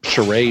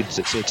charades,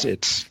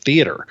 its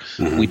theater.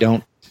 Mm-hmm.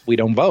 We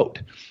don't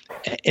vote,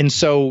 and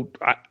so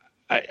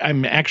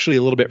I'm actually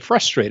a little bit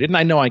frustrated. And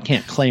I know I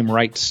can't claim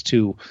rights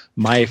to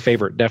my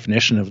favorite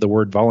definition of the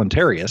word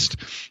voluntarist.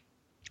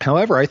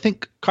 However, I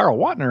think Karl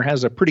Wattner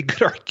has a pretty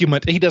good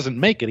argument. He doesn't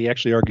make it. He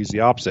actually argues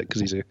the opposite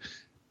because he's an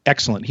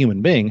excellent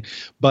human being.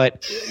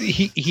 But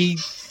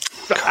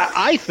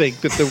I think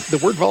that the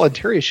word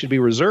voluntarist should be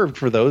reserved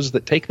for those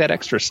that take that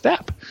extra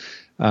step.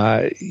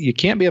 You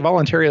can't be a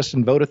voluntarist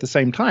and vote at the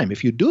same time.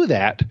 If you do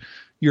that,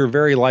 you're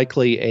very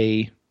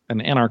likely an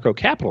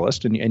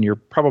anarcho-capitalist, and you're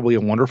probably a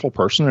wonderful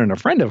person and a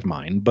friend of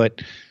mine.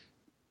 But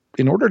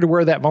in order to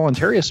wear that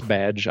voluntarist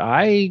badge,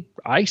 I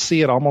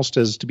see it almost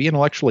as, to be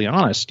intellectually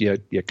honest, you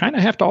kind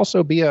of have to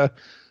also be a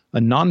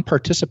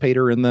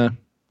non-participator in the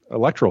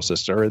electoral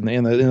system or in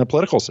the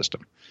political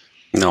system.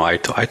 No, I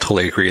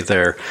totally agree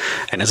there.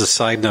 And as a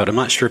side note, I'm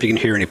not sure if you can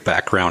hear any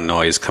background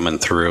noise coming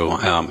through.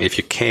 If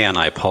you can,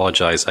 I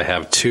apologize. I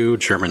have 2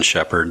 German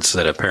Shepherds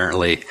that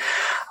apparently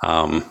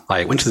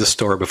I went to the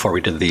store before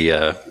we did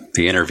the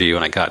interview,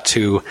 and I got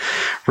 2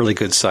 really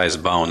good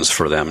sized bones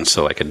for them,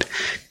 so I could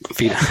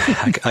feed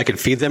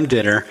them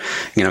dinner.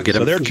 Get them.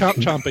 So they're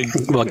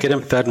chomping. Well, get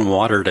them fed and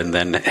watered, and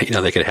then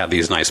they could have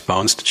these nice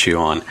bones to chew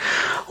on.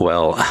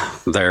 Well,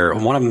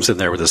 one of them's in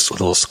there with this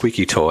little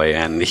squeaky toy,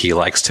 and he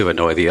likes to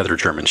annoy the other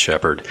German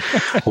Shepherd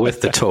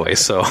with the toy.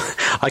 So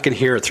I can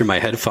hear it through my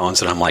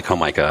headphones, and I'm like, oh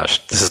my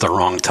gosh, this is the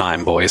wrong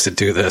time, boys, to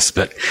do this.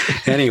 But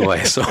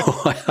anyway, so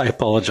I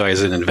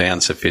apologize in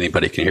advance if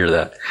anybody can hear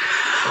that.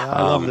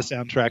 I love the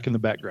soundtrack in the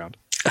background.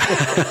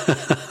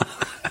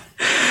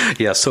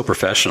 Yeah, so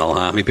professional,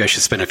 huh? Maybe I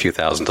should spend a few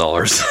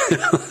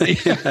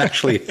 $1,000s.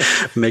 Actually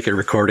make a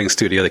recording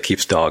studio that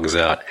keeps dogs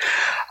out.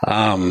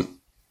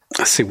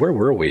 Let's see, where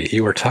were we?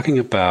 You were talking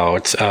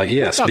about,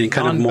 being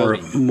kind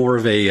of more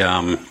of a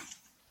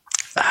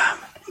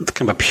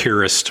kind of a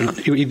purist.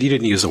 You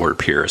didn't use the word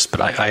purist,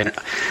 but I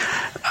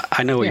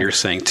know what you're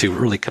saying. To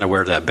really kind of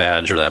wear that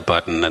badge or that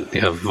button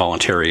of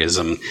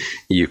voluntarism,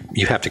 you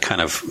have to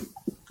kind of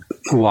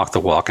walk the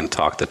walk and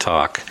talk the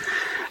talk.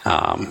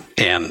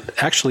 And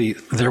actually,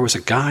 there was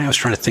a guy, I was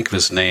trying to think of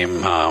his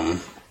name,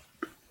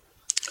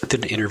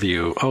 did an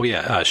interview. Oh,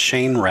 yeah,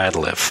 Shane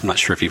Radliff. I'm not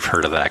sure if you've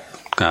heard of that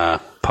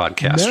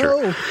podcaster.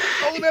 No.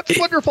 Oh, that's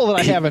wonderful that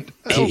I haven't.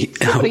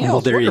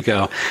 Well, there you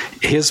go.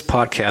 His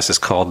podcast is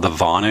called The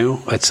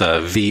Vonu. It's a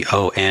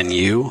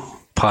VONU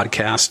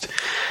podcast.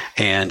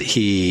 And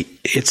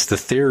it's the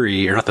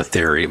theory, or not the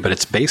theory, but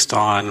it's based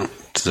on,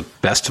 to the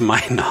best of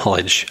my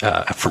knowledge,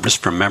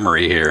 from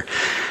memory here,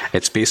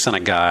 it's based on a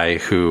guy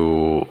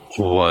who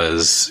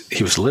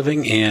was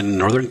living in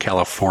Northern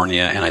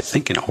California and I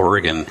think in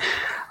Oregon.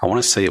 I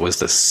want to say it was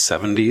the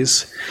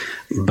 70s,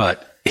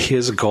 but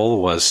his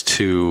goal was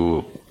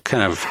to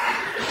kind of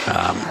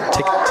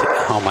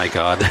oh my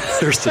God,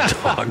 there's the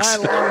dogs. I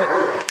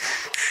love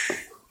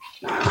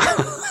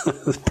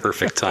it.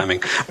 Perfect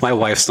timing. My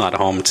wife's not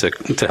home to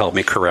help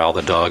me corral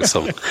the dogs.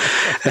 So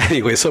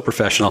anyway, so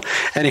professional.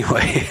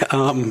 Anyway,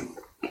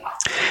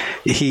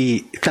 he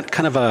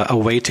kind of a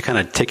way to kind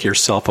of take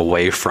yourself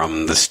away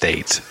from the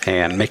state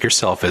and make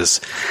yourself as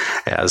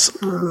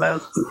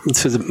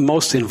to the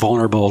most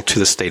invulnerable to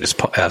the state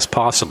as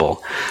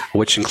possible,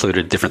 which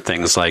included different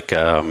things like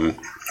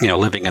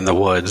living in the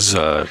woods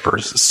or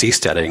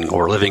seasteading,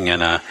 or living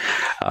in a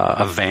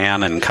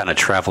van and kind of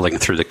traveling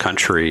through the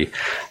country,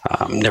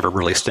 never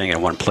really staying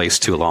in one place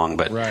too long.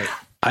 But right.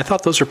 I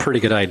thought those were pretty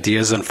good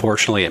ideas.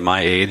 Unfortunately, at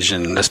my age,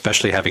 and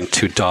especially having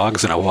 2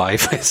 dogs and a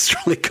wife, it's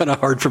really kind of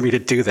hard for me to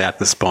do that at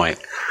this point.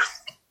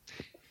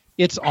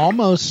 It's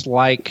almost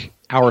like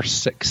our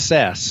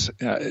success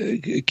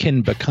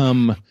can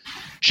become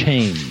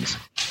chains.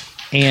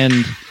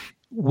 And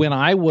when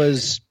I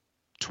was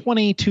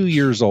 22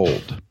 years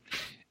old,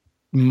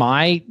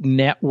 my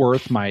net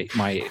worth,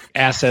 my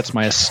assets,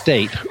 my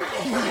estate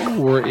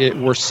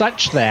were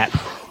such that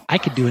I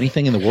could do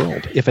anything in the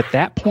world. If at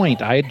that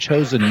point I had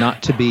chosen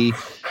not to be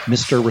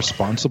Mr.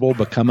 Responsible,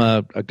 become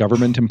a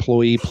government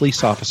employee,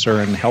 police officer,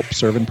 and help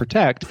serve and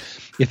protect,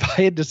 if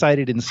I had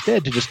decided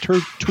instead to just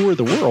tour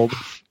the world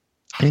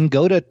and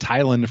go to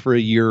Thailand for a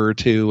year or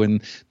two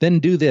and then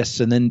do this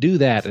and then do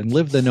that and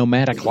live the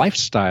nomadic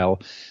lifestyle,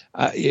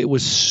 it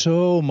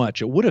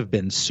would have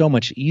been so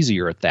much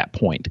easier at that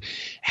point.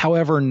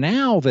 However,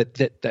 now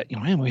that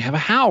we have a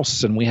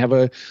house and we have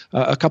a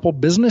couple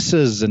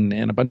businesses and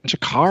a bunch of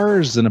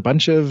cars and a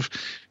bunch of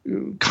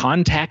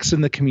contacts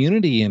in the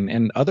community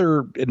and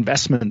other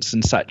investments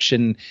and such,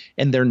 and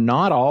they're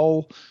not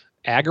all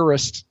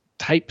agorist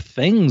type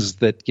things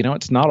that,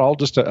 it's not all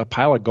just a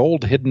pile of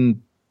gold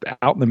hidden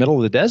out in the middle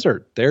of the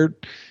desert. The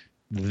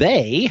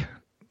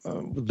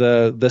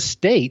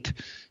state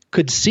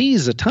could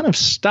seize a ton of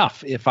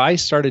stuff if I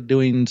started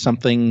doing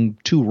something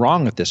too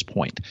wrong at this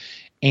point.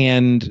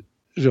 And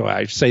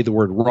I say the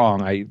word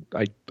wrong. I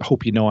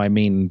hope I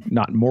mean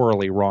not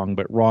morally wrong,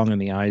 but wrong in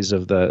the eyes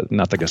of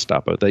not the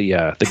Gestapo,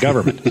 the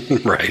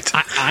government. Right.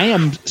 I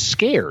am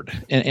scared,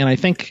 and I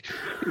think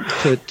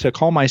to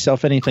call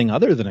myself anything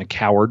other than a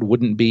coward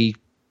wouldn't be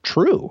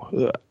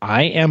true.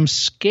 I am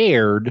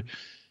scared.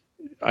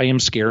 I am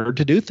scared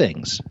to do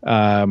things.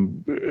 I've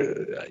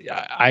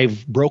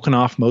broken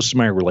off most of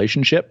my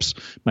relationships,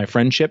 my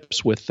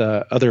friendships with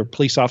other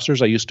police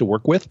officers I used to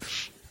work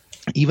with,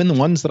 even the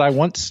ones that I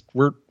once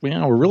were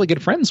really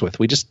good friends with.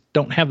 We just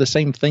don't have the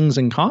same things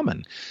in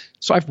common.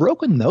 So I've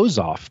broken those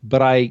off,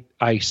 but I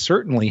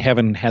certainly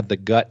haven't had the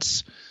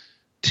guts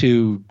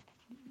to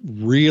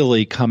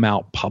really come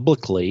out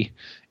publicly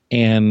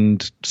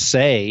and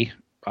say,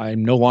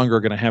 I'm no longer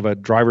going to have a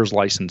driver's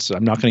license.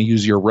 I'm not going to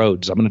use your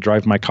roads. I'm going to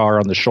drive my car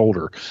on the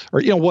shoulder,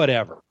 or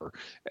whatever.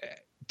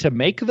 To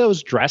make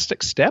those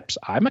drastic steps,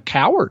 I'm a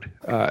coward,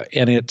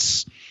 and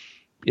it's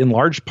in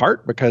large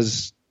part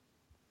because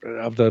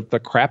of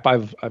the crap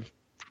I've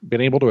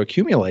been able to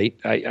accumulate.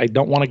 I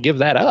don't want to give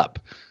that up.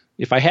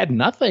 If I had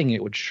nothing,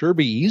 it would sure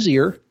be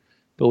easier.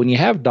 But when you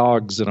have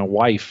dogs and a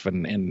wife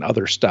and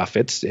other stuff,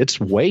 it's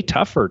way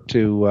tougher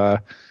to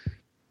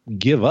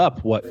give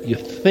up what you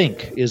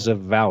think is of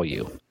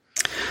value.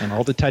 And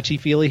all the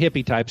touchy-feely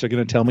hippie types are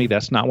going to tell me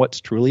that's not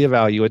what's truly of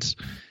value. It's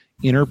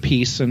inner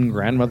peace and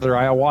grandmother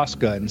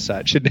ayahuasca and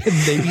such. And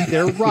maybe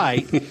they're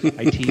right.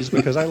 I tease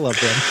because I love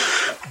them.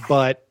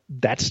 But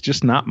that's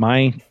just not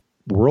my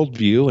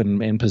worldview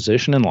and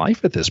position in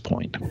life at this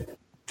point.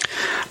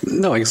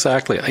 No,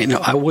 exactly.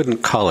 I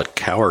wouldn't call it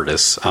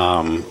cowardice.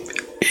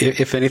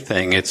 If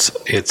anything,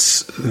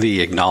 it's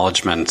the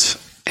acknowledgement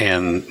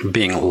and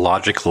being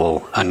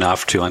logical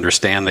enough to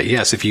understand that,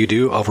 yes, if you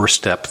do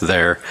overstep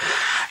the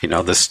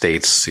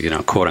state's,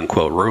 quote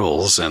unquote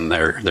rules and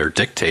their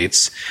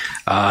dictates,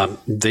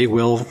 they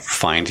will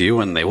find you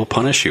and they will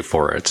punish you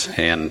for it.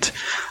 And,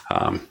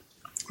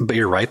 but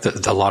you're right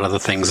that a lot of the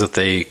things that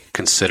they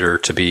consider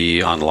to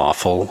be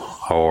unlawful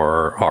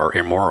or are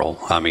immoral,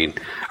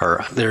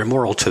 or they're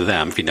immoral to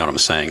them, if you know what I'm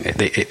saying.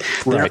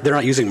 They're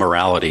not using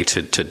morality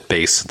to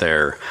base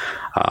their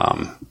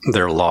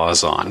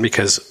laws on,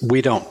 because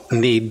we don't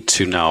need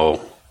to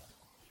know.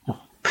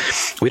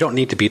 We don't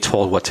need to be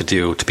told what to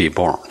do to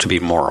be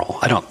moral.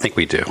 I don't think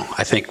we do.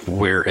 I think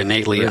we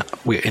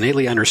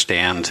innately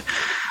understand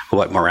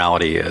what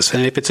morality is.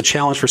 And if it's a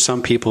challenge for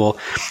some people,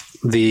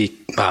 the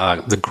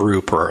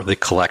group or the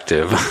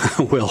collective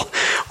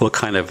will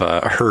kind of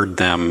herd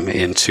them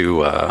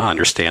into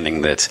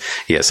understanding that,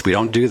 yes, we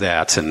don't do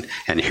that, and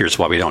here's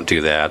why we don't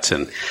do that,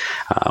 and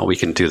we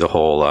can do the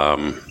whole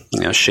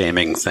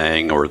shaming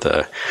thing or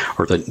the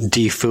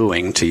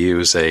defooing, to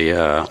use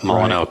a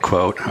Molyneux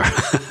quote.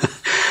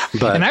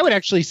 And I would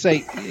actually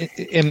say,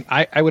 and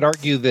I would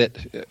argue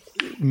that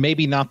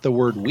maybe not the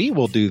word "we"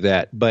 will do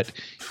that, but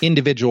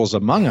individuals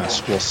among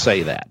us will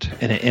say that,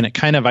 and it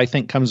kind of, I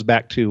think, comes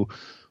back to,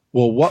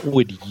 well, what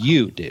would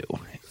you do?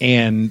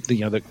 And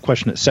the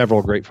question that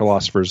several great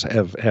philosophers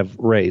have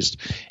raised.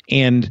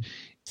 And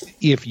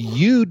if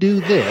you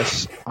do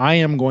this, I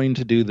am going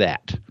to do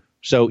that.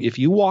 So if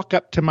you walk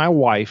up to my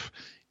wife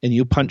and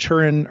you punch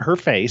her in her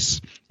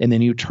face, and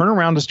then you turn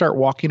around to start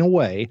walking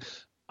away,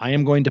 I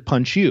am going to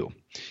punch you.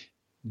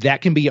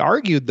 That can be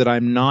argued that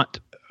I'm not.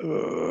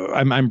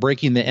 I'm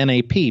breaking the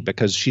NAP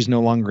because she's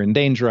no longer in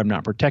danger. I'm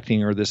not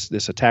protecting her.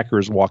 This attacker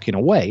is walking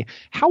away.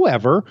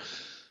 However,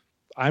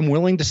 I'm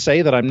willing to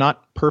say that I'm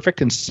not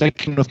perfect and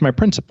sticking with my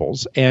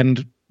principles,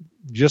 and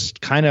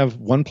just kind of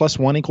 1 +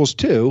 1 =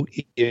 2.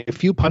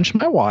 If you punch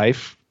my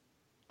wife,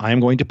 I'm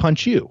going to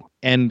punch you.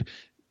 And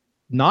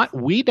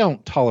we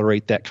don't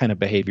tolerate that kind of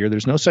behavior.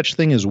 There's no such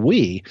thing as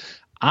we.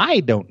 I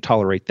don't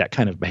tolerate that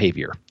kind of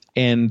behavior.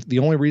 And the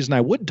only reason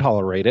I would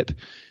tolerate it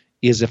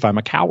is if I'm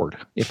a coward,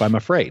 if I'm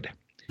afraid.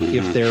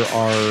 If there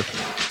are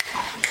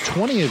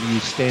 20 of you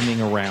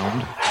standing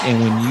around, and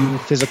when you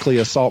physically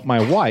assault my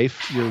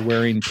wife, you're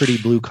wearing pretty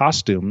blue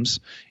costumes,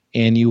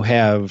 and you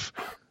have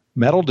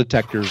metal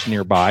detectors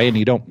nearby, and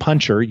you don't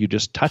punch her, you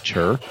just touch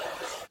her,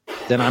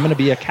 then I'm going to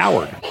be a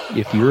coward.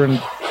 If you're in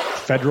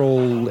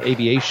Federal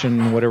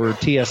Aviation, whatever,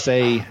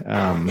 TSA,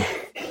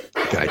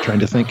 trying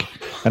to think.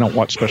 I don't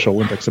watch Special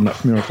Olympics. I'm not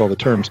familiar with all the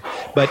terms.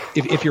 But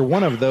if you're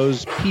one of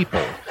those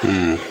people,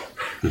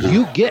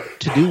 you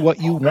get to do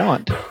what you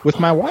want with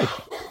my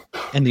wife.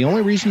 And the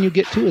only reason you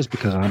get to is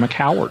because I'm a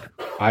coward.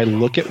 I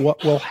look at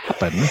what will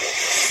happen,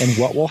 and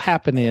what will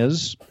happen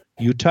is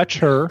you touch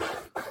her,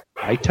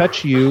 I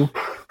touch you,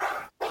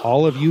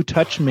 all of you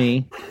touch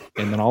me,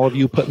 and then all of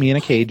you put me in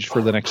a cage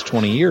for the next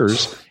 20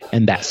 years,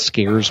 and that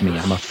scares me.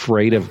 I'm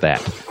afraid of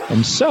that.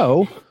 And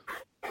so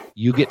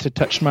you get to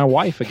touch my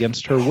wife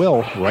against her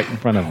will right in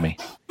front of me.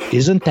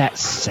 Isn't that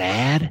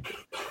sad?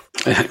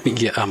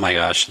 Yeah, oh my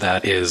gosh,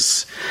 that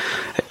is,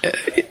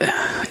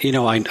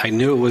 I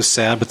knew it was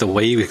sad, but the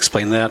way you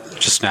explained that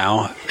just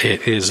now,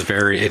 it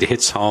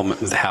hits home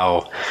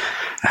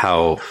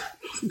how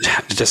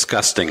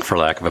disgusting, for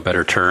lack of a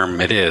better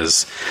term, it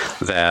is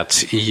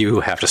that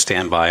you have to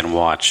stand by and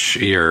watch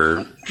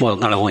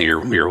not only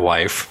your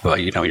wife,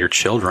 but your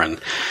children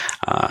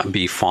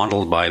be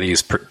fondled by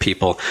these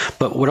people.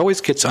 But what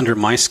always gets under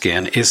my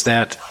skin is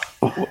that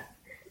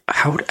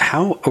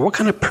what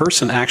kind of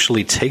person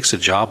actually takes a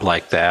job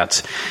like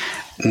that,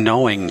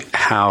 knowing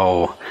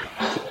how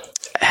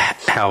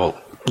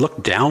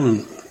looked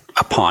down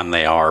upon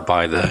they are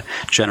by the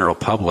general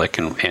public,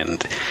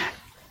 and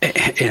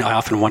I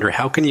often wonder,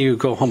 how can you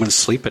go home and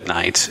sleep at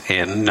night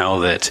and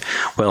know that,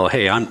 well,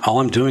 hey,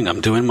 I'm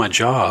doing my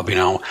job,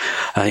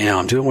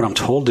 I'm doing what I'm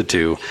told to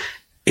do.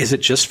 Is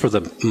it just for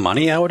the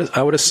money? I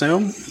would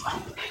assume.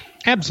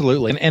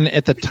 Absolutely. And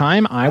at the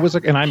time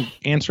and I'm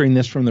answering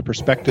this from the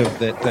perspective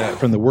that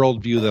from the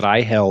worldview that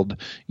I held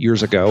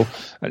years ago,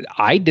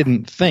 I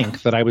didn't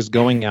think that I was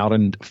going out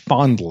and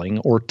fondling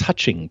or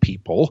touching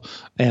people,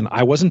 and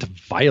I wasn't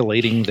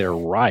violating their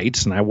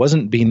rights, and I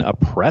wasn't being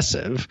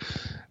oppressive.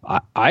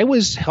 I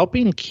was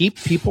helping keep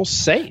people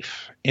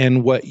safe.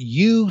 And what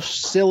you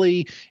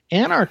silly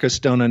anarchists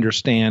don't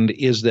understand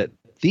is that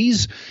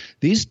these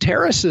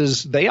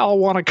terrorists, they all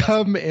want to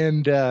come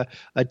and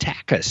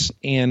attack us.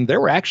 And there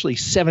were actually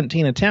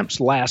 17 attempts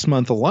last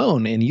month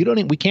alone, and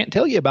we can't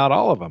tell you about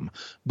all of them,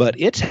 but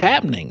it's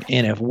happening.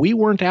 And if we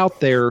weren't out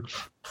there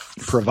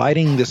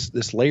providing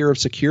this layer of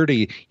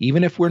security,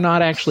 even if we're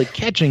not actually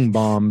catching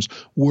bombs,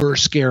 we're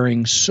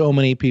scaring so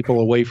many people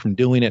away from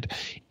doing it,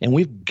 and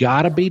we've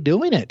got to be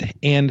doing it.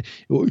 And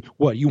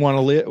what, you want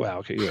to live? Well,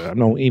 okay, I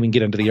don't even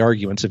get into the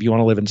arguments if you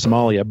want to live in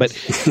Somalia, but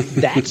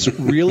that's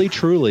really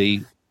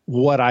truly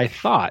what I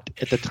thought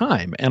at the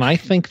time, and I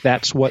think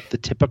that's what the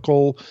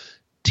typical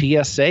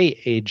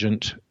TSA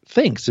agent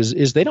thinks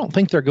is they don't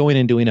think they're going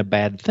and doing a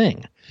bad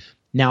thing.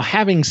 Now,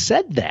 having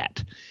said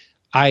that,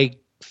 I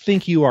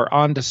think you are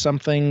onto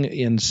something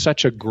in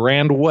such a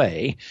grand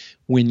way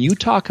when you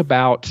talk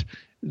about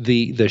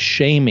the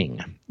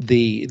shaming,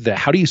 the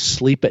how do you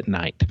sleep at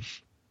night.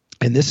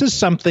 And this is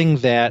something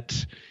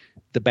that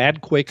the Bad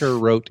Quaker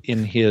wrote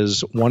in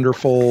his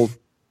wonderful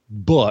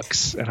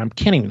books, and I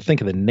can't even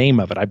think of the name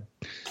of it. I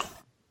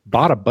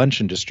bought a bunch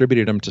and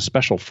distributed them to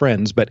special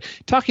friends, but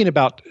talking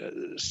about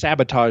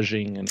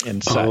sabotaging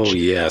and such. Oh,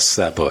 yes,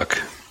 that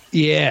book.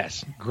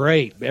 Yes,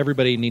 great.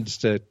 Everybody needs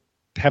to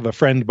have a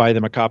friend buy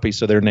them a copy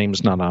so their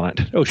name's not on it.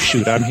 Oh,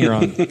 shoot, I'm here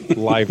on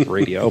live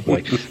radio. Oh,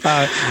 boy.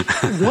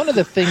 One of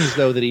the things,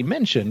 though, that he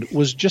mentioned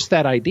was just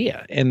that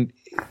idea. And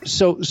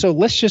so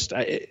let's just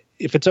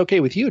if it's okay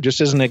with you,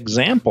 just as an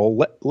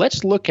example,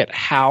 let's look at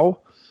how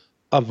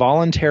a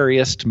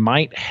voluntarist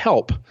might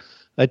help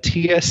a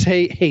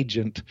TSA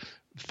agent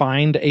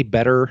find a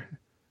better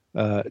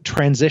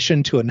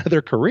transition to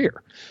another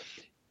career.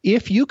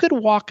 If you could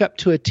walk up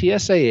to a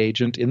TSA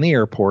agent in the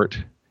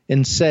airport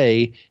and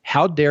say,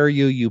 "How dare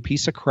you, you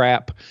piece of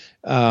crap.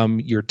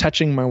 You're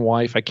touching my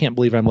wife. I can't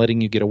believe I'm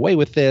letting you get away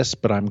with this,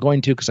 but I'm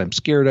going to because I'm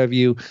scared of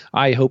you.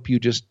 I hope you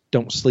just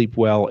don't sleep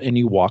well," and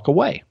you walk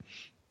away.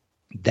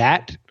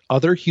 That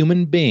other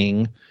human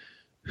being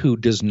who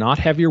does not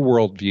have your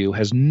worldview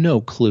has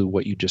no clue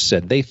what you just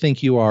said. They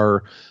think you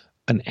are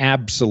an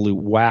absolute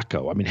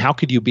wacko. I mean, how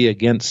could you be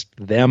against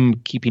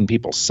them keeping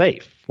people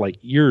safe? Like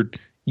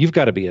you've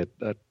got to be a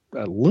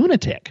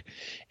lunatic.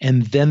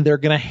 And then they're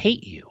going to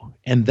hate you.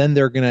 And then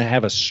they're going to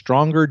have a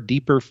stronger,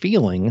 deeper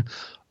feeling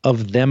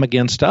of them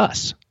against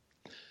us.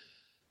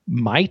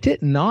 Might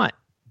it not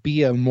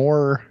be a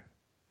more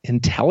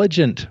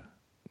intelligent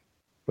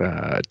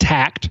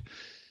tact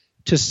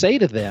to say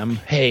to them,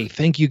 "Hey,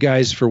 thank you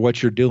guys for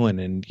what you're doing.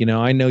 And,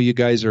 I know you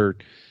guys are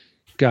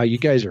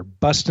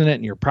busting it,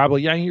 and you're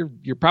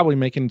probably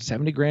making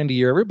 70 grand a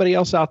year. Everybody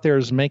else out there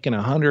is making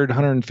 100,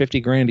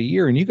 150 grand a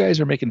year, and you guys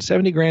are making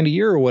 70 grand a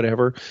year or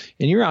whatever,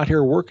 and you're out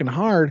here working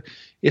hard.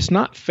 It's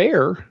not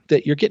fair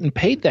that you're getting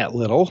paid that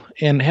little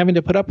and having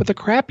to put up with the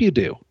crap you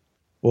do."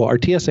 Well, are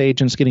TSA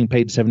agents getting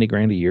paid 70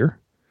 grand a year?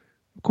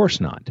 Of course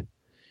not.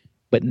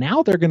 But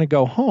now they're going to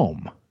go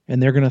home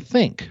and they're going to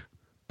think,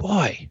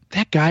 "Boy,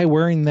 that guy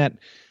wearing that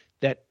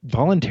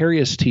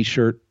voluntarist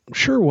t-shirt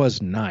sure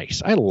was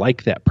nice. I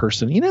like that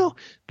person.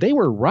 They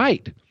were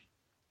right.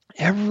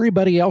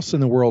 Everybody else in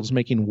the world is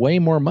making way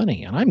more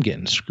money, and I'm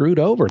getting screwed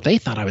over. They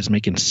thought I was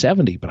making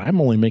 70, but I'm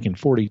only making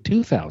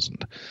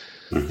 42,000.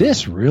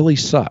 This really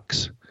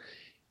sucks."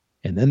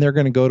 And then they're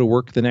going to go to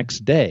work the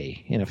next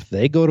day. And if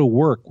they go to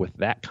work with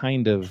that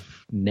kind of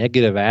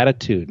negative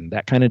attitude and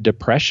that kind of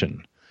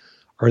depression,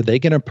 are they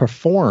going to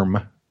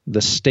perform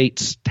the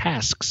state's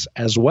tasks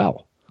as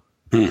well?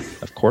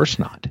 Of course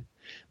not.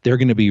 They're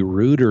going to be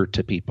ruder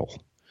to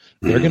people.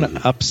 They're going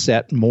to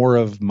upset more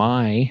of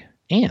my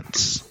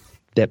aunts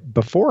that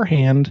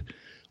beforehand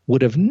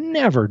would have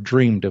never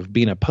dreamed of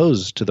being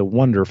opposed to the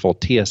wonderful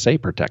TSA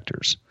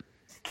protectors.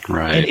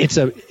 Right. And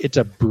it's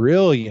a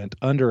brilliant,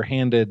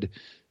 underhanded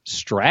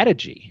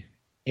strategy.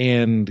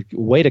 And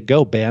way to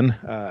go, Ben.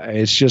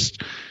 It's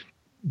just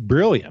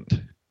brilliant.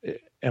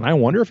 And I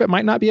wonder if it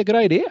might not be a good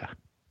idea.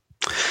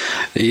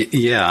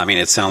 Yeah, I mean,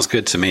 it sounds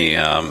good to me.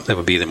 That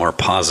would be the more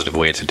positive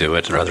way to do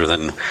it, rather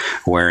than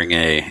wearing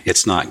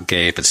 "it's not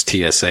gay if it's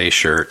TSA"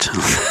 shirt.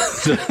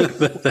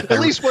 At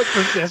least one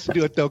person has to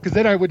do it, though, because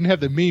then I wouldn't have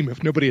the meme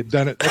if nobody had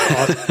done it. That's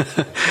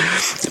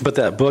awesome. But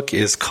that book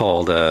is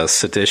called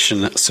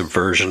Sedition,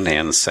 Subversion,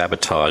 and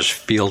Sabotage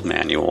Field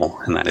Manual,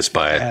 and that is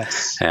by,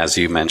 as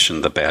you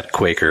mentioned, the Bad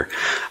Quaker.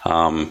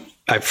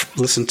 I've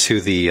listened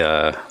to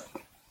the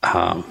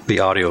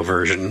audio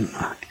version.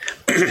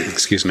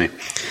 Excuse me.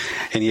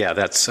 And yeah,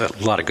 that's a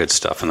lot of good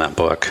stuff in that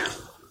book.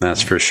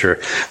 That's for sure.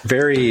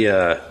 Very,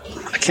 I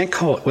can't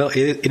call it, well,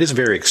 it is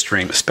very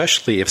extreme,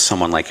 especially if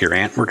someone like your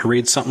aunt were to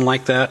read something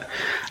like that.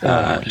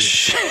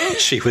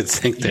 She would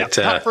think that,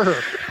 not for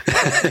her.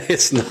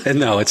 It's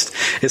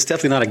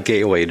definitely not a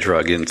gateway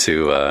drug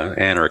into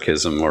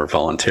anarchism or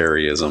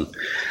voluntarism.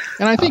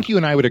 And I think you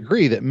and I would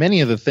agree that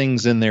many of the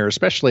things in there,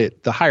 especially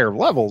at the higher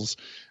levels,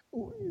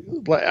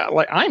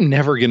 like I'm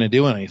never going to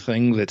do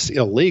anything that's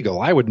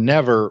illegal. I would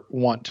never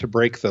want to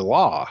break the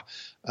law.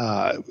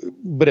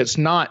 But it's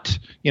not,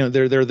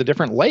 they're the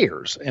different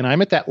layers. And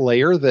I'm at that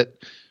layer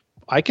that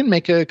I can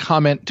make a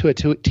comment to a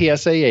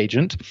TSA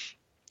agent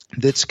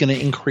that's going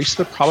to increase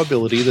the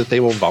probability that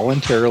they will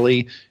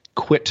voluntarily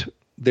quit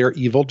their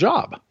evil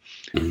job.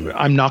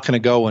 I'm not going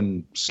to go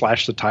and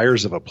slash the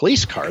tires of a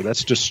police car.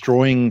 That's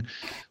destroying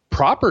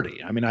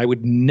property. I mean, I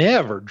would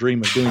never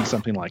dream of doing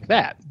something like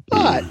that.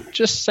 But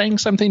just saying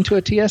something to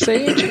a TSA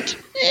agent,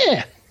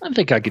 I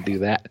think I could do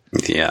that.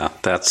 Yeah,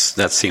 that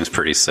seems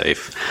pretty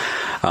safe.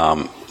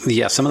 Some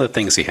of the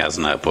things he has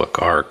in that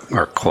book are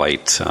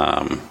quite,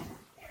 I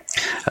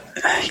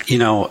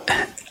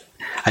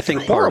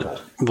think horrible.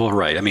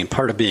 Right. I mean,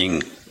 part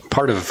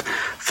of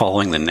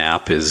following the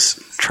NAP is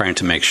trying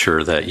to make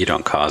sure that you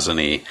don't cause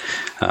any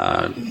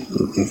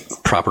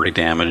property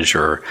damage,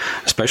 or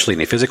especially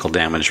any physical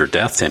damage or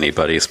death to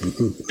anybody.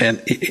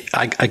 And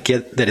I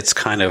get that it's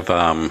kind of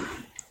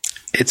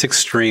it's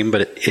extreme,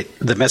 but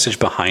the message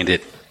behind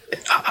it,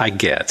 I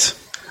get.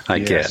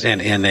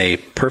 And in a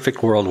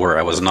perfect world where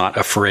I was not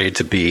afraid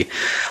to be,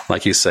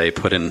 like you say,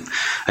 put in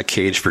a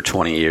cage for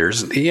 20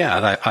 years,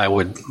 I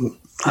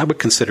would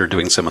consider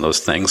doing some of those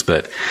things.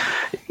 But,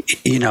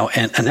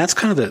 and that's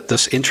kind of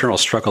this internal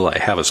struggle I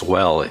have as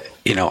well.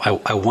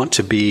 I want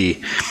to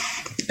be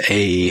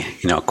a,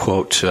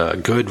 quote,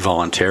 good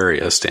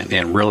voluntarist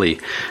and really,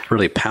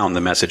 really pound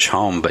the message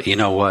home. But you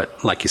know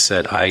what? Like you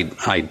said,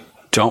 I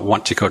don't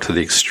want to go to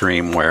the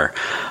extreme where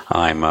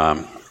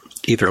I'm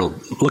either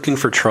looking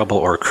for trouble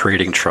or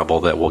creating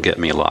trouble that will get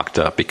me locked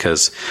up,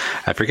 because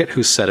I forget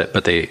who said it,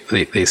 but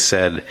they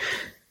said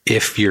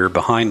if you're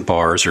behind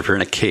bars or if you're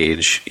in a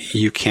cage,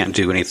 you can't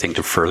do anything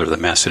to further the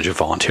message of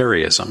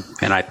voluntarism.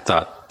 And I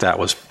thought that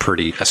was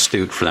pretty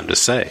astute for them to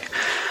say.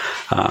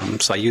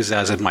 So I use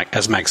that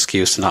as my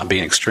excuse to not be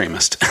an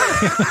extremist.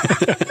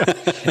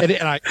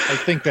 and I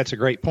think that's a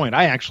great point.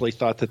 I actually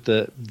thought that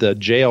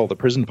the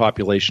prison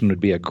population would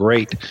be a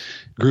great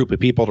group of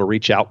people to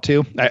reach out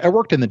to. I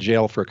worked in the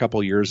jail for a couple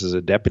of years as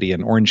a deputy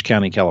in Orange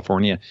County,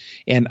 California.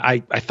 And I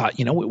thought,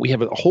 we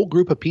have a whole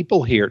group of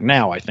people here.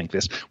 Now I think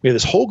we have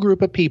this whole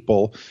group of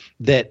people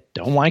that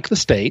don't like the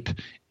state.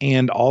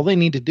 And all we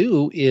need to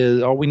do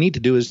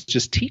is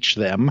just teach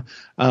them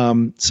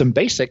some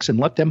basics and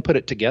let them put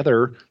it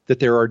together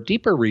that there are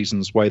deeper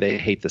reasons why they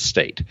hate the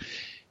state.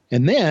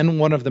 And then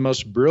one of the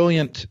most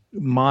brilliant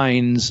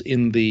minds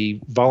in the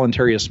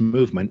voluntarist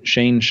movement,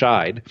 Shane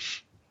Scheid,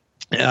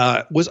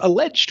 was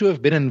alleged to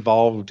have been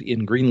involved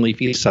in green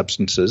leafy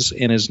substances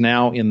and is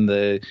now in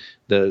the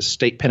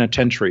state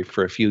penitentiary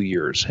for a few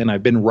years. And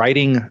I've been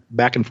writing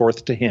back and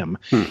forth to him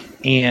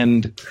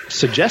and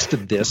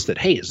suggested that,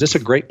 hey, is this a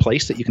great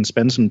place that you can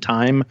spend some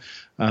time,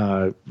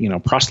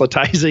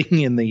 proselytizing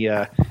in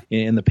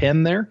the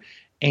pen there?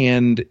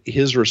 And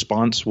his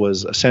response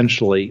was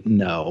essentially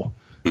no.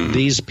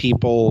 These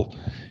people,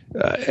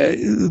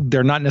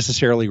 they're not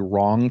necessarily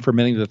wrong for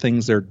many of the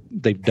things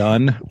they've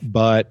done,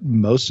 but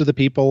most of the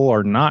people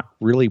are not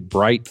really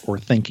bright or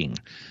thinking.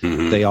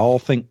 Mm-hmm. They all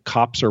think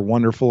cops are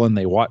wonderful, and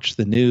they watch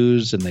the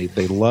news, and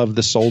they love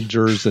the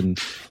soldiers, and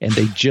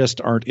they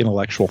just aren't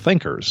intellectual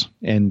thinkers.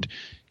 And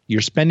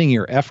you're spending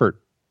your effort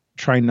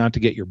trying not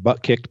to get your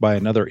butt kicked by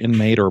another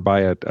inmate or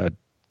by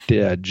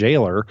a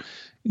jailer.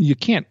 You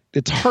can't.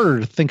 It's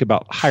harder to think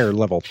about higher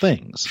level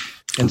things.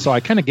 And so I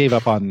kind of gave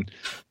up on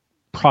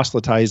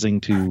proselytizing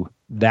to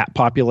that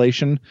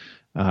population.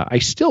 I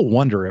still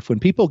wonder if when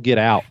people get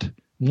out,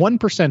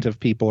 1% of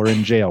people are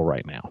in jail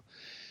right now.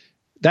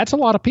 That's a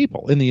lot of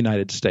people in the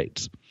United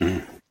States.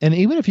 And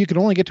even if you could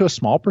only get to a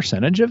small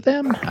percentage of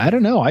them, I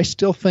don't know. I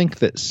still think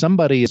that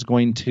somebody's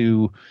going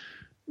to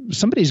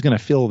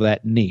fill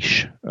that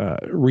niche,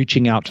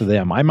 reaching out to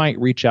them. I might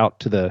reach out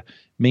to the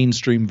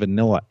mainstream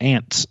vanilla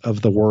ants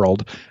of the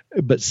world,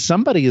 but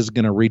somebody is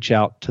going to reach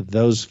out to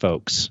those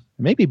folks.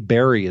 Maybe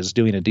Barry is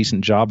doing a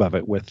decent job of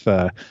it with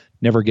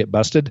Never Get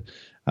Busted.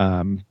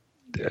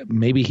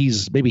 Maybe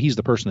he's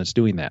the person that's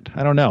doing that.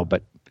 I don't know,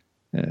 but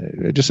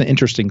just an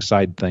interesting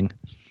side thing.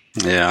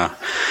 Yeah.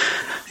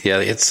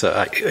 It's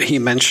he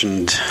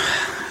mentioned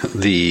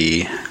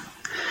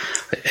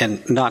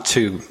and not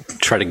to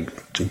try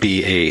to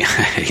be a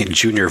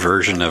junior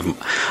version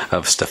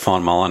of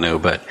Stefan Molyneux,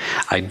 but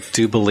I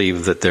do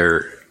believe that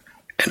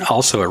and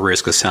also at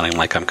risk of sounding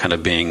like I'm kind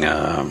of being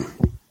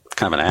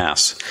kind of an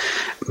ass,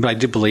 but I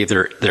do believe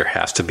there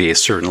has to be a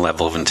certain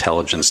level of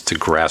intelligence to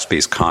grasp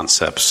these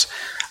concepts,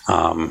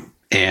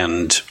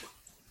 and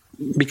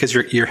because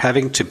you're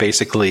having to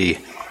basically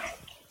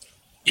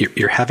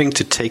you're having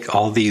to take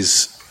all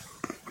these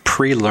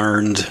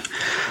pre-learned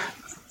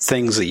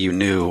things that you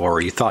knew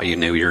or you thought you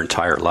knew your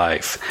entire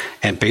life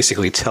and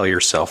basically tell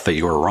yourself that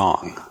you were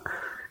wrong,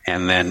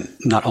 and then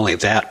not only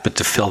that, but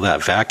to fill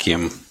that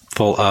vacuum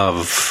full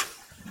of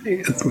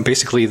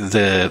basically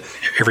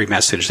every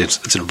message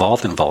that's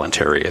involved in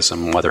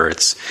voluntarism, whether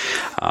it's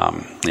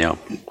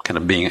kind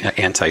of being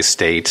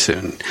anti-state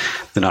and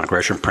the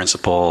non-aggression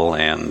principle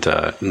and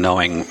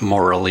knowing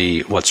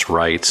morally what's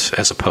right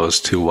as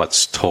opposed to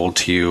what's told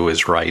to you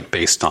is right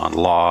based on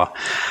law.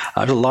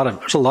 There's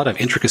a lot of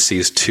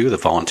intricacies to the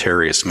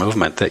voluntarist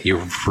movement that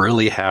you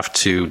really have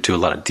to do a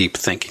lot of deep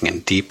thinking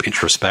and deep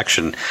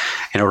introspection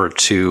in order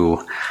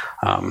to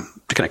kind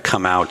of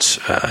come out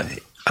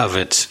of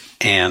it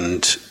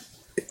and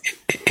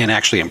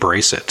actually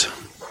embrace it.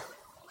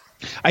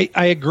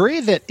 I agree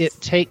that it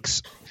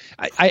takes.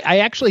 I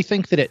actually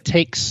think that it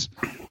takes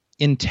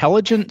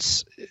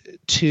intelligence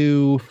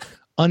to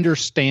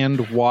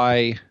understand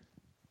why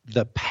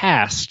the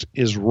past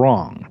is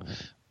wrong,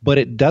 but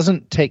it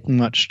doesn't take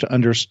much to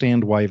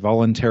understand why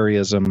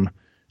voluntarism,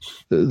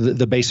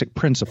 the basic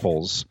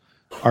principles,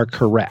 are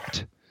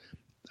correct.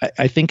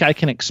 I think I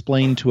can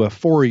explain to a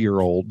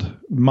 4-year-old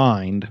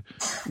mind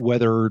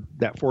whether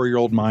that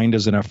 4-year-old mind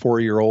is in a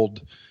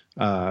 4-year-old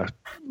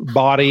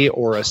body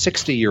or a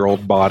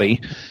 60-year-old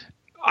body.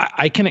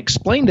 I can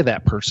explain to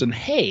that person,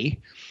 hey,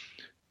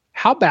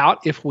 how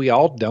about if we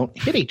all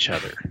don't hit each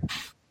other?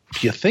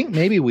 Do you think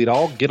maybe we'd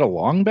all get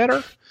along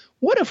better?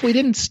 What if we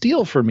didn't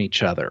steal from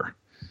each other?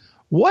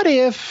 What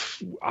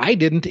if I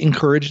didn't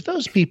encourage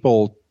those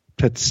people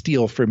to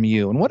steal from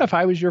you? And what if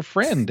I was your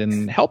friend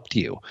and helped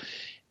you?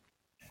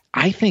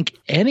 I think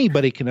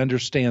anybody can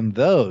understand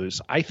those.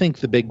 I think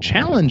the big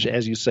challenge,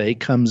 as you say,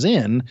 comes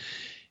in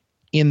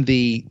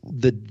the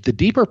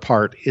deeper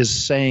part is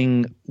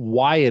saying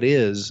why it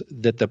is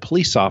that the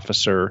police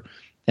officer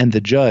and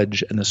the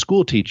judge and the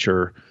school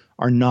teacher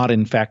are not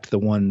in fact the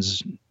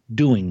ones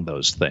doing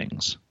those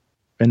things,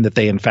 and that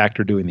they in fact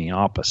are doing the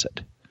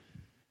opposite.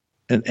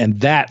 And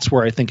that's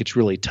where I think it's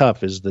really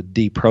tough, is the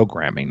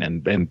deprogramming.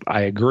 And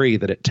I agree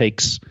that it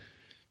takes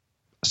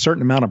a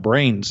certain amount of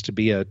brains to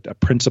be a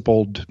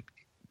principled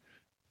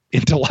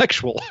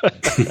intellectual.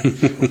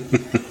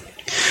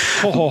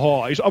 I'm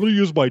going to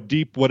use my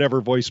deep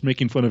whatever voice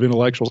making fun of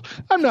intellectuals.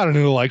 I'm not an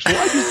intellectual.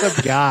 I'm just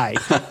a guy.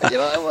 I'm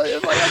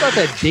not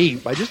that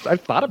deep.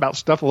 I've thought about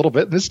stuff a little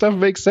bit, and this stuff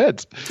makes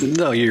sense.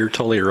 No, you're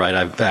totally right.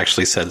 I've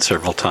actually said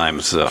several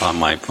times on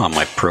my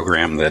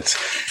program that,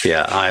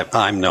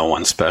 I'm no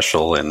one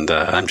special, and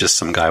I'm just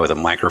some guy with a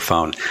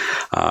microphone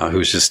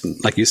who's just,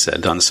 like you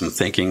said, done some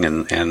thinking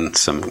and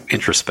some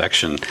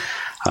introspection.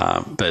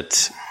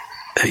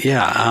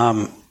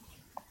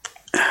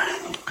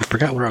 I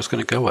forgot where I was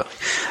going to go with.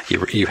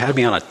 You had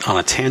me on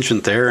a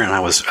tangent there, and I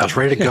was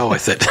ready to go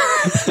with it.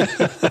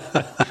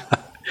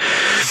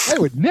 I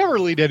would never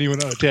lead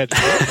anyone on a tangent.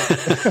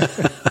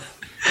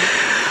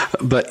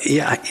 But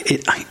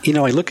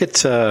I look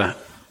at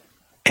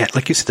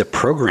like you said, the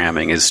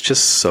programming is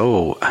just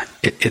so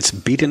it's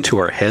beat into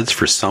our heads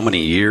for so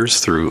many years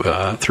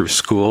through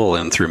school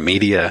and through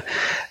media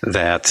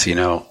that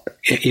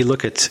you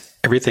look at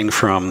everything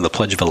from the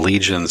Pledge of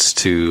Allegiance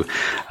to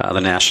the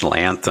national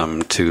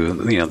anthem to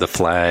the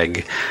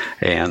flag,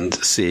 and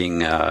seeing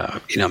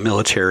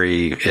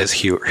military as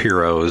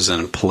heroes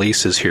and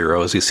police as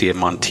heroes. You see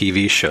them on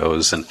TV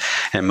shows and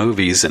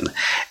movies, and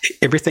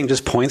everything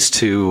just points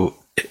to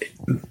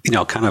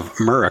kind of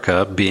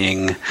America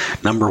being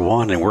number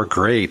one, and we're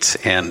great.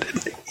 And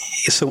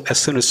so as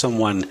soon as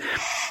someone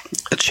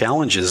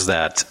challenges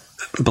that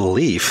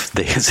belief,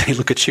 they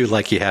look at you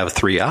like you have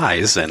three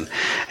eyes and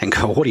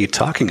go, what are you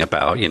talking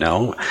about?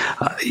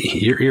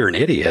 You're an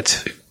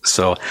idiot.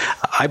 So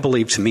I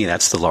believe, to me,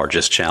 that's the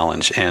largest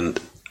challenge. And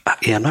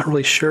I'm not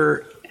really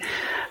sure.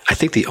 I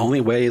think the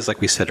only way is,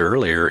 like we said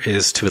earlier,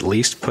 is to at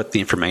least put the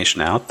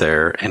information out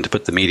there and to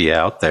put the media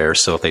out there.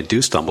 So if they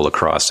do stumble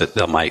across it,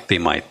 they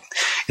might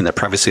in the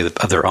privacy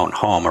of their own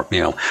home, or,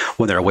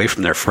 when they're away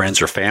from their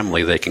friends or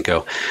family, they can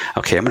go,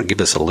 okay, I'm going to give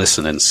this a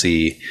listen and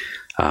see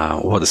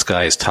what this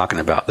guy is talking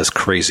about, this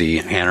crazy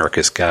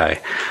anarchist guy.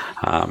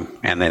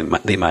 And then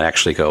they might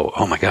actually go,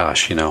 oh my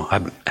gosh,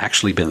 I've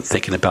actually been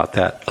thinking about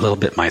that a little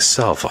bit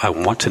myself. I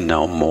want to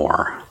know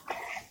more.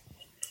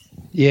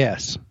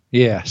 Yes.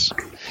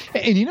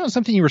 And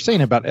something you were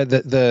saying about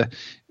the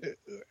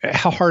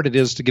how hard it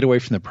is to get away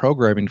from the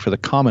programming for the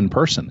common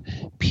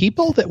person.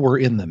 People that were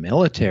in the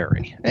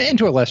military, and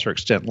to a lesser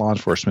extent law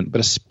enforcement,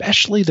 but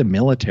especially the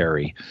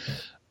military,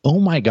 oh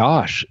my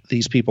gosh,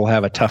 these people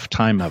have a tough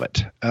time of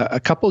it. A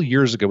couple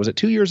years ago, was it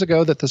 2 years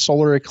ago that the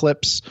solar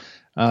eclipse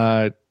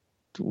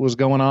was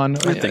going on?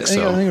 I think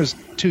so. I think it was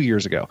 2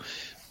 years ago.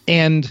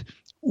 And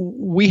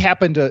we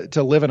happened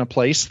to live in a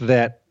place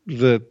that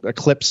the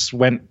eclipse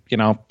went,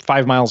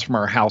 5 miles from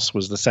our house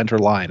was the center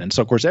line. And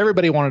so, of course,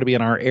 everybody wanted to be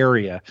in our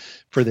area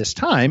for this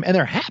time. And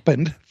there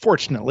happened,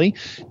 fortunately,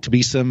 to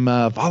be some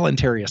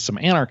voluntarists, some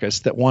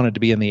anarchists that wanted to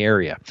be in the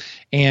area.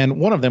 And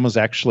one of them was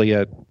actually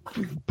a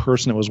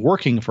person that was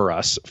working for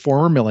us,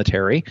 former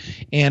military.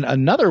 And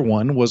another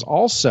one was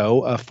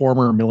also a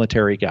former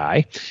military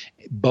guy.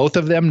 Both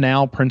of them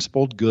now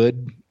principled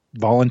good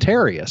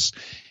voluntarists.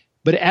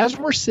 But as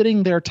we're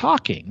sitting there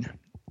talking,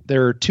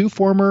 there are two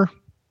former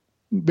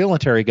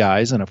military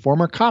guys and a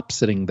former cop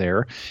sitting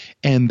there,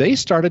 and they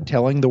started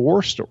telling the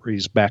war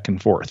stories back and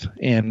forth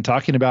and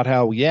talking about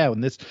how,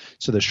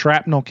 so the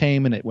shrapnel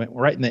came and it went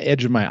right in the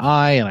edge of my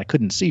eye and I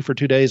couldn't see for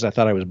 2 days. I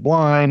thought I was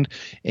blind.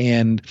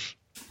 And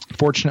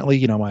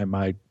fortunately,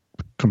 my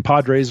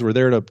compadres were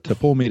there to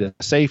pull me to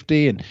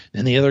safety. And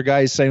then the other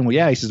guy's saying,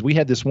 he says, we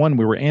had this one,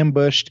 we were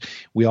ambushed.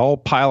 We all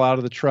pile out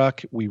of the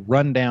truck. We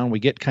run down. We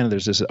get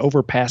there's this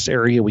overpass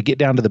area. We get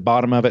down to the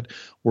bottom of it.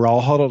 We're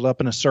all huddled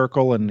up in a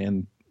circle,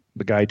 and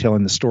the guy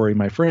telling the story,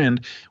 my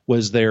friend,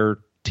 was their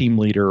team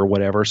leader or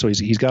whatever. So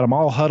he's got them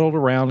all huddled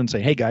around and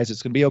say, hey guys,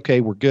 it's going to be okay.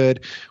 We're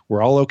good.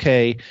 We're all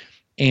okay.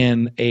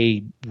 And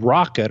a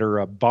rocket or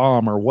a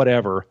bomb or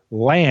whatever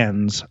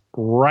lands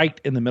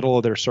right in the middle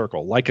of their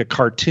circle, like a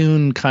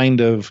cartoon kind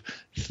of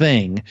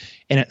thing.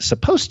 And it's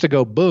supposed to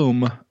go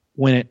boom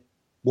when it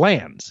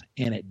lands,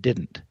 and it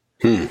didn't.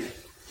 And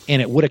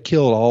it would have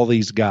killed all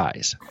these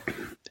guys.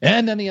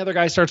 And then the other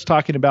guy starts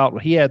talking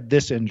about, he had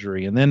this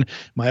injury. And then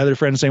my other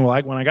friend saying,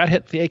 when I got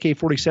hit with the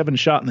AK-47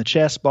 shot in the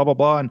chest, blah, blah,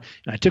 blah. And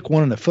I took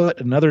one in the foot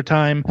another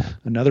time,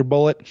 another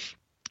bullet.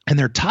 And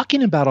they're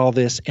talking about all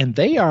this, and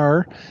they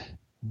are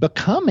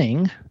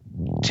becoming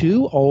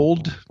two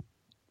old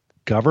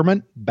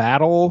government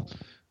battle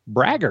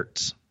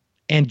braggarts.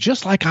 And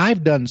just like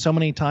I've done so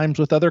many times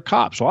with other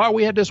cops.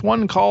 We had this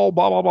one call,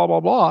 blah, blah, blah, blah,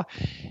 blah.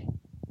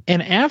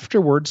 And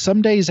afterward,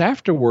 some days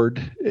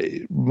afterward,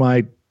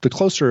 the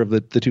closer of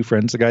the two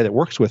friends, the guy that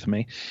works with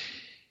me,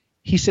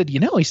 he said,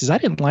 he says, I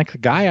didn't like the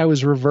guy I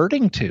was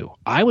reverting to.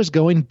 I was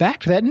going back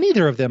to that.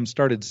 Neither of them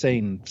started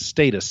saying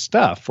status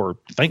stuff or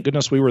thank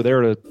goodness we were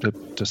there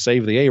to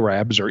save the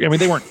Arabs, or,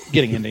 they weren't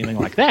getting into anything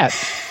like that,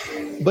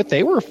 but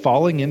they were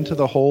falling into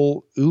the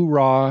whole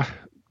oorah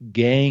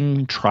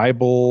gang,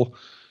 tribal,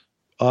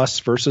 us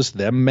versus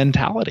them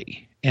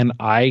mentality. And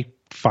I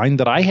find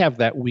that I have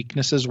that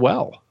weakness as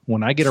well.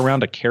 When I get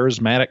around a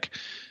charismatic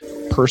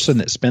person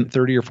that spent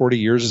 30 or 40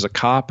 years as a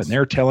cop and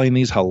they're telling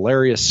these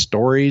hilarious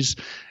stories,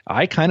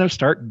 I kind of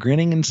start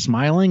grinning and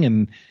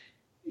smiling,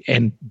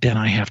 and then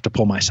I have to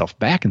pull myself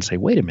back and say,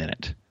 wait a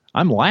minute,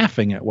 I'm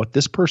laughing at what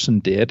this person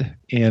did,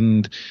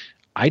 and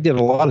I did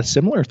a lot of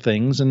similar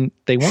things, and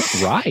they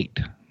weren't right.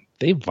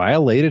 They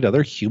violated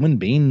other human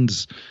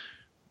beings'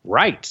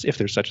 rights, if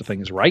there's such a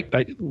thing as right.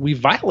 We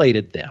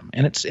violated them,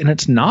 and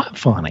it's not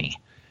funny.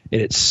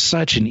 It's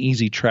such an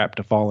easy trap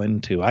to fall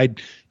into. I'd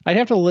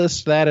have to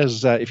list that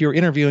as if you're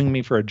interviewing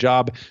me for a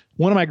job,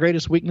 one of my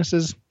greatest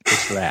weaknesses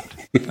is that.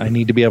 I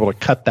need to be able to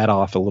cut that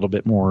off a little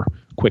bit more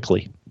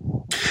quickly.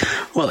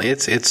 Well,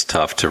 it's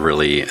tough to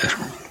really,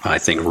 I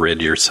think,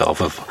 rid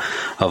yourself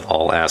of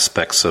all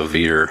aspects of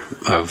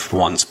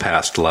one's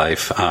past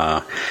life.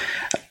 There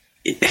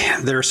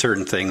are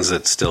certain things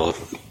that still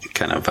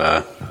kind of,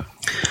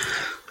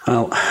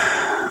 I'll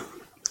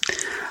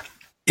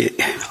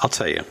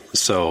tell you.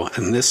 So,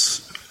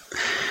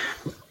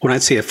 when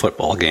I'd see a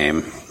football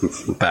game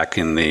back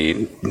in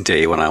the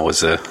day when I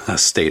was a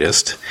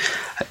statist,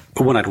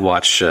 when I'd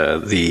watch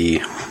if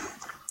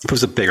it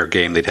was a bigger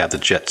game, they'd have the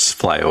jets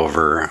fly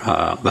over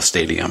the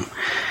stadium.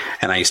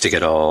 And I used to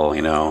get all,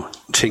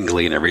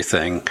 tingly and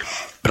everything.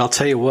 But I'll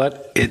tell you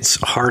what, it's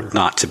hard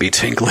not to be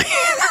tingly.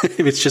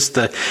 It's just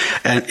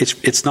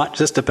it's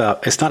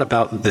not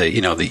about the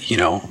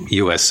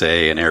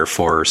USA and Air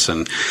Force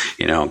and,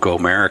 go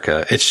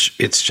America.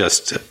 It's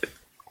just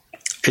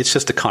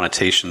a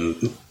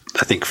connotation,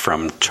 I think,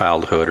 from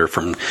childhood or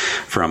from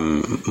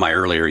my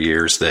earlier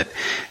years, that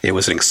it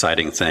was an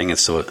exciting thing. And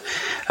so,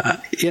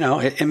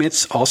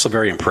 it's also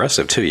very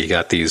impressive too. You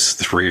got these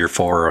 3 or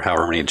 4 or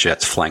however many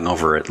jets flying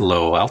over at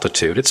low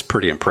altitude. It's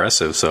pretty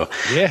impressive. So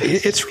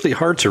it's really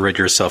hard to rid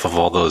yourself of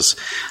all those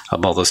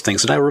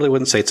things. And I really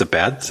wouldn't say it's a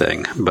bad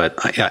thing, but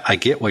I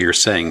get what you're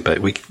saying. But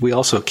we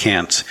also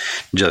can't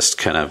just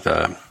kind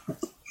of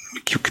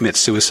commit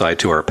suicide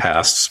to our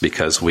pasts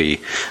because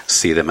we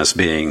see them as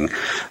being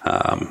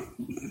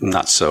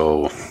not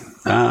so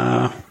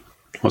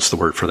what's the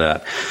word for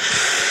that,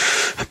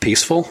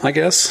 peaceful, I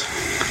guess.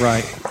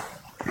 Right.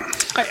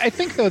 I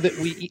think, though,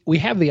 that we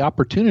have the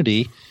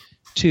opportunity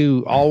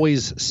to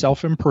always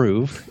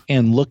self-improve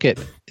and look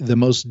at the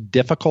most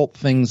difficult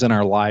things in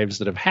our lives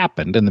that have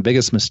happened and the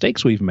biggest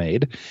mistakes we've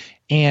made,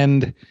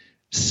 and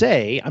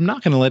say, I'm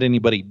not going to let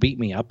anybody beat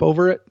me up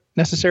over it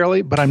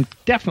necessarily, but I'm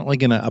definitely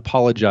going to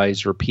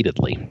apologize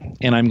repeatedly.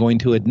 And I'm going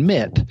to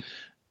admit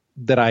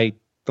that I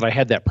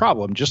had that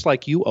problem, just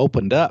like you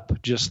opened up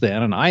just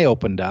then and I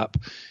opened up.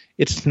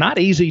 It's not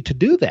easy to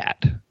do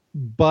that.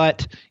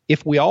 But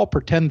if we all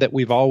pretend that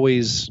we've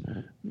always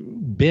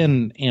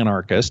been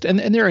anarchist, and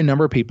there are a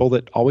number of people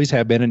that always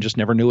have been and just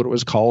never knew what it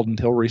was called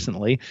until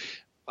recently,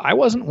 I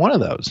wasn't one of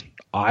those.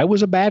 I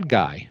was a bad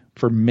guy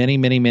for many,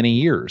 many, many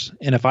years.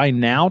 And if I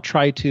now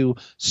try to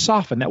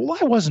soften that, well,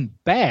 I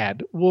wasn't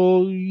bad.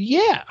 Well,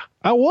 yeah,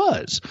 I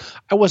was.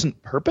 I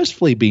wasn't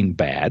purposefully being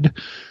bad,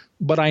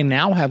 but I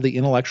now have the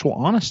intellectual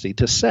honesty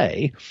to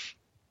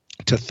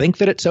think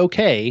that it's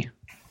okay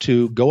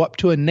to go up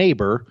to a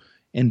neighbor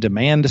and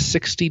demand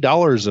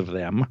 $60 of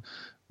them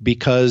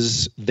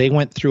because they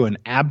went through an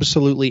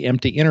absolutely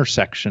empty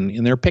intersection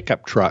in their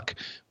pickup truck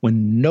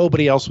when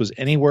nobody else was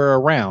anywhere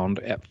around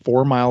at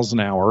 4 miles an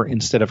hour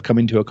instead of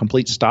coming to a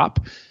complete stop.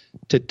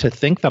 To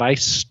think that I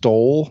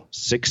stole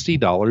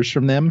 $60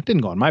 from them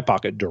didn't go in my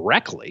pocket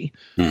directly,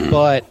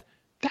 but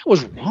that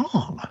was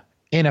wrong.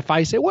 And if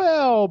I say,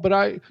 well,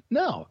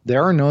 no,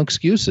 there are no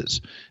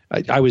excuses.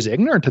 I was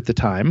ignorant at the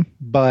time,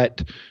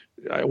 but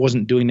I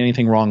wasn't doing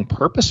anything wrong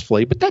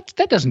purposefully, but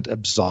that doesn't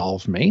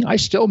absolve me. I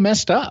still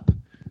messed up.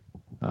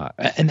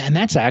 And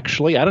that's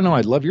actually, I don't know,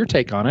 I'd love your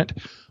take on it.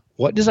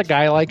 What does a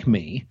guy like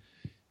me,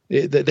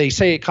 they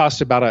say it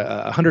costs about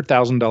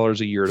 $100,000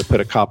 a year to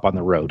put a cop on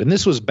the road. And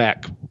this was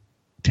back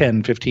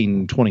 10,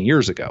 15, 20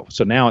 years ago.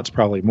 So now it's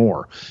probably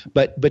more.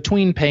 But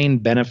between paying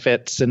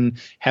benefits and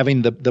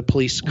having the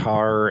police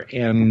car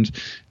and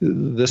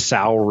the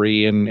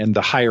salary and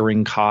the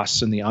hiring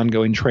costs and the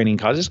ongoing training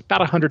costs, it's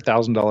about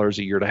 $100,000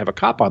 a year to have a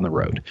cop on the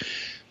road.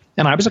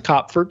 And I was a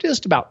cop for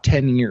just about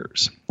 10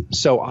 years.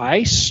 So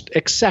I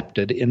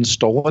accepted in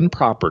stolen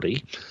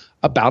property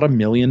about $1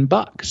 million.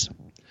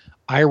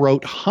 I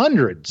wrote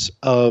hundreds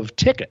of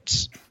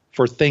tickets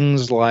for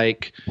things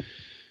like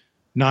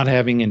not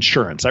having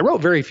insurance. I wrote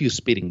very few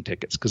speeding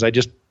tickets because I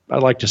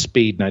like to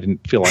speed and I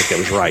didn't feel like that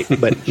was right.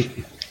 But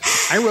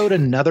I wrote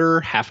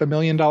another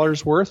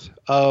 $500,000 worth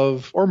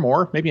of, or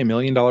more, maybe $1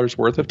 million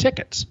worth of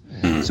tickets.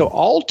 So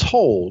all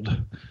told,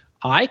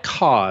 I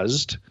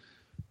caused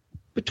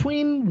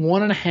between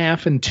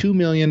 $1.5 and $2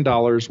 million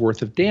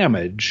worth of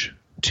damage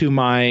to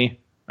I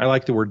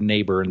like the word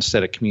neighbor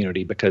instead of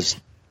community because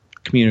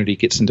community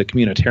gets into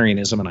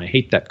communitarianism and I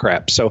hate that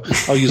crap. So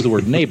I'll use the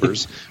word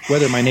neighbors,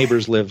 whether my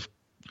neighbors live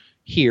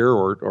here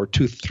or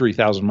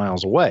 2,000-3,000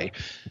 miles away.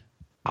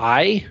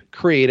 I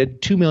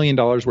created $2 million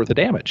worth of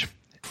damage.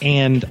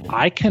 And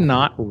I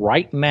cannot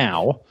right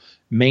now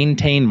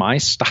maintain my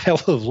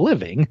style of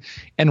living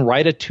and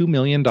write a $2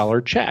 million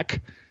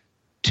check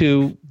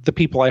to the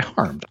people I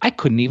harmed. I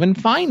couldn't even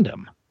find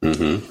them.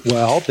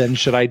 Well, then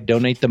should I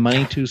donate the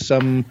money to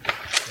some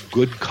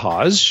good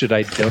cause? Should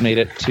I donate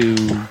it to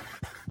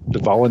the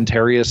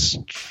Voluntarist,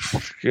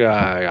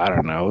 I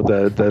don't know,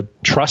 the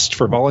Trust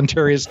for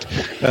Voluntarist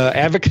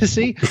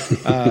Advocacy,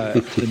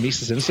 the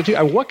Mises Institute?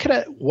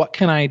 What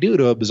can I do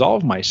to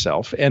absolve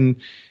myself? And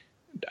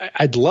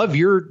I'd love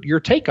your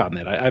take on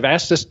that. I've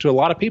asked this to a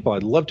lot of people.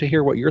 I'd love to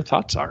hear what your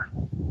thoughts are.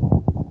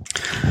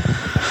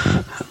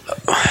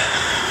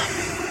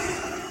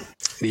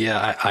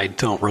 Yeah, I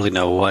don't really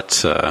know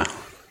what, I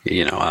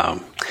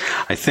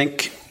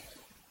think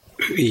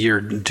you're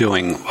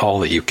doing all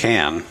that you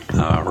can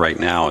right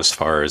now as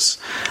far as,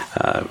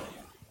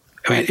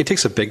 it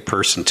takes a big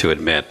person to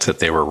admit that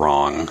they were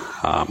wrong.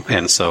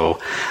 And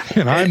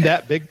I'm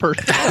that big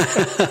person.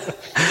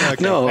 Okay.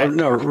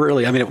 No,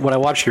 really. I mean, when I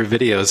watch your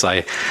videos,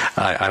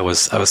 I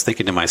was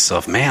thinking to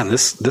myself, man,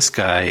 this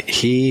guy,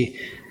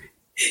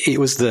 it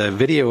was the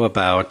video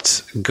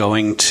about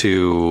going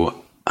to,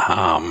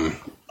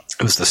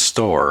 it was the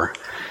store,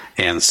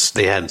 and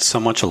they had so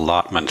much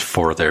allotment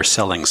for their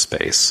selling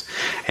space,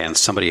 and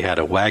somebody had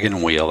a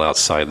wagon wheel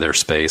outside their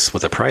space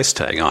with a price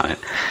tag on it,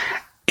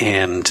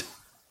 and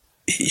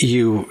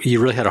you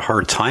really had a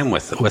hard time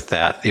with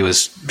that. It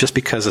was just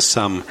because of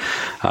some,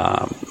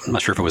 I'm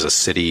not sure if it was a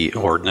city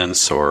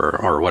ordinance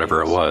or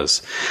whatever it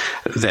was,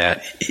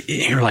 that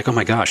you're like, oh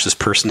my gosh, this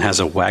person has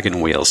a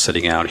wagon wheel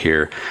sitting out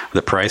here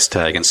with a price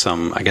tag, and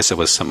I guess it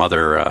was some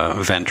other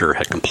vendor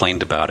had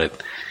complained about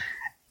it.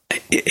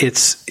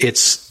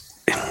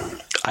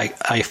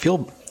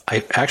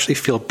 I actually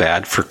feel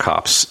bad for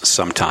cops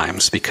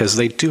sometimes, because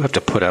they do have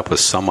to put up with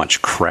so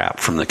much crap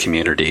from the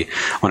community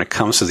when it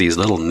comes to these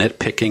little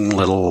nitpicking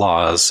little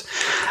laws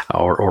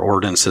or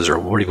ordinances, or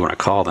what do you want to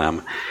call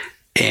them.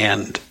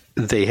 And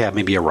they have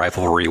maybe a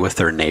rivalry with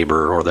their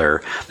neighbor or their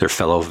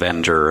fellow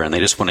vendor, and they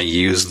just want to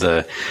use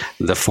the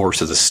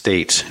force of the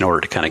state in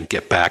order to kind of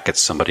get back at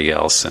somebody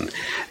else.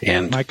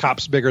 And my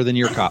cop's bigger than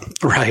your cop,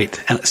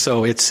 right? And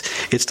so it's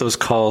those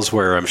calls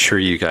where I'm sure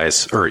you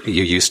guys, or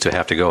you used to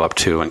have to go up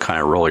to and kind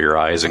of roll your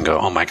eyes and go,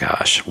 "Oh my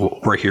gosh,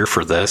 we're here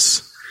for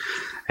this,"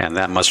 and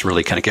that must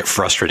really kind of get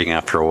frustrating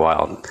after a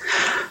while.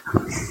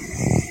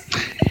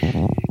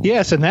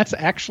 Yes, and that's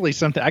actually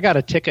something. I got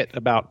a ticket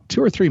about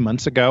 2 or 3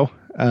 months ago.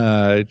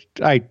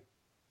 I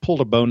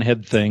pulled a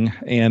bonehead thing,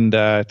 and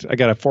I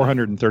got a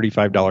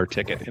 $435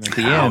 ticket. And at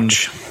the end,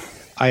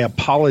 I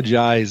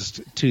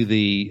apologized to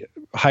the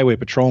highway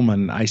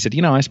patrolman. I said,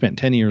 I spent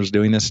 10 years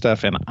doing this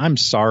stuff, and I'm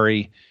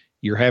sorry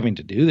you're having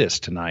to do this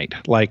tonight.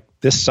 Like,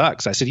 this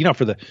sucks. I said,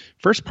 for the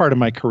first part of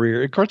my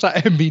career, of course,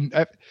 I've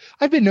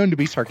been known to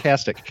be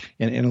sarcastic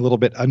and a little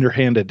bit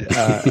underhanded,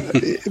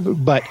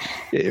 but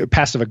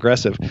passive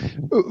aggressive.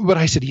 But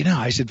I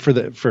said,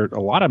 for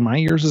a lot of my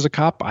years as a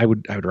cop, I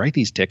would write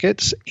these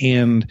tickets,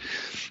 and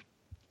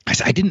I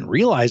said, I didn't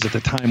realize at the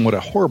time what a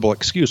horrible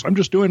excuse. I'm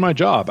just doing my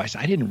job. I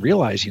said, I didn't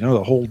realize,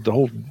 the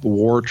whole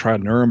war trial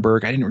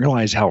Nuremberg. I didn't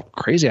realize how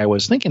crazy I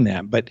was thinking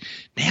that. But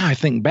now I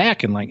think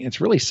back, and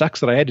it really sucks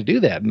that I had to do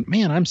that. And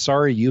man, I'm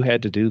sorry you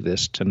had to do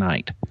this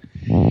tonight.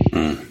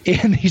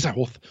 And he's like,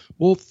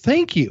 well,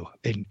 thank you.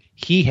 And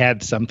he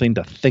had something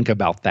to think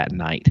about that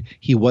night.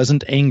 He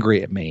wasn't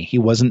angry at me. He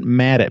wasn't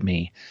mad at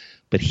me,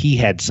 but he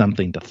had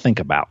something to think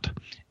about.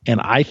 And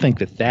I think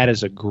that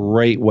is a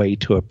great way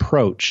to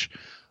approach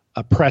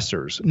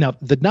oppressors. Now,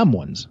 the dumb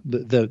ones,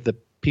 the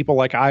people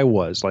like I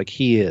was, like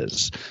he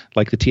is,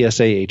 like the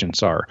TSA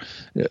agents are,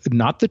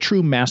 not the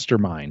true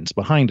masterminds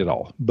behind it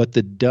all, but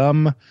the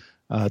dumb,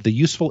 the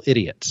useful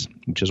idiots,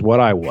 which is what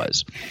I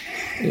was.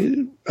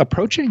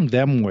 Approaching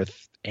them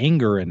with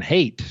anger and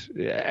hate,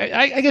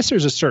 I guess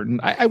there's a certain,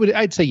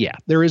 I'd say, yeah,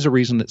 there is a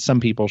reason that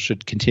some people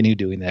should continue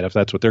doing that if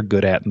that's what they're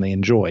good at and they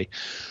enjoy.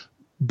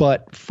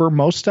 But for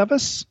most of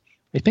us,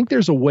 I think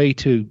there's a way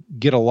to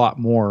get a lot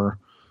more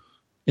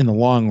in the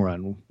long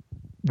run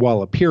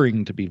while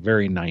appearing to be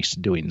very nice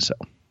doing so.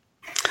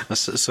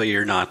 So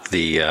you're not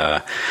the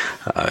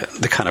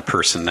kind of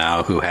person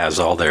now who has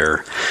all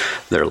their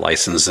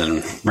license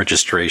and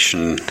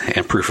registration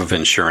and proof of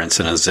insurance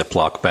in a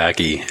Ziploc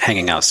baggie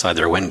hanging outside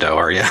their window,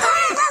 are you?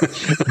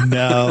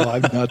 No,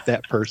 I'm not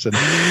that person.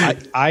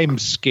 I'm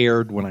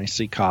scared when I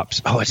see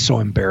cops. Oh, it's so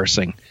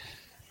embarrassing.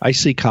 I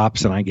see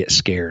cops and I get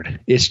scared.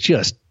 It's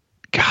just,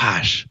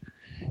 gosh.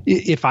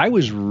 If I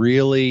was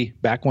really,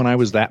 back when I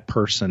was that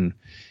person,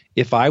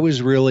 if I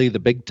was really the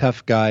big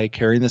tough guy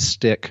carrying the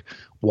stick,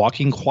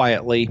 walking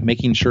quietly,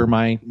 making sure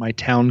my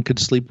town could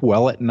sleep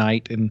well at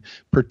night and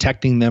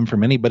protecting them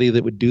from anybody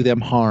that would do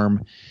them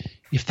harm,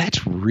 if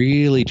that's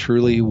really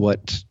truly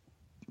what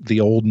the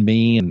old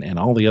me and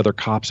all the other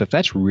cops, if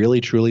that's really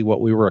truly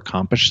what we were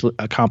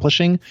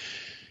accomplishing,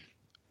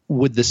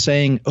 would the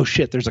saying, oh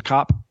shit, there's a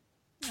cop,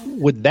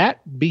 would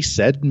that be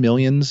said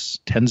millions,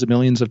 tens of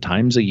millions of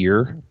times a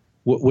year?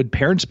 Would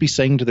parents be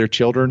saying to their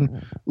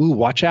children, ooh,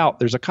 watch out,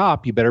 there's a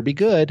cop, you better be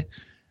good?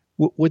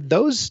 Would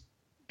those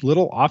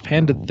little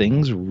offhanded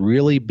things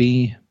really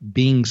be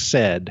being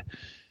said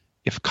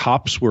if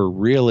cops were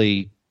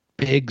really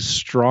big,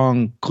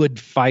 strong, good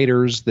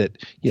fighters that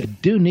you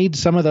do need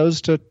some of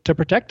those to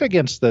protect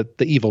against the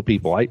evil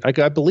people.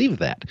 I believe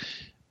that.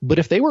 But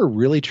if they were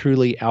really,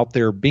 truly out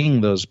there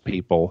being those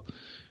people,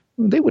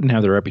 they wouldn't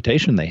have the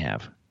reputation they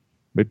have.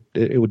 But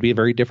it would be a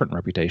very different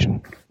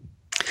reputation.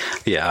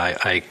 Yeah,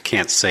 I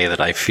can't say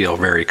that I feel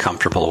very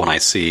comfortable when I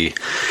see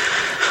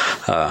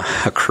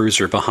a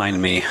cruiser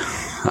behind me.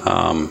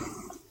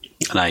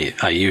 And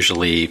I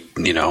usually,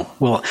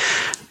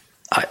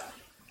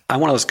 I'm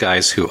one of those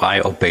guys who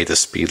I obey the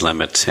speed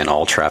limit in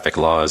all traffic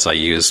laws. I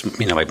use,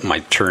 my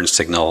turn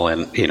signal,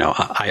 and,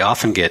 I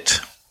often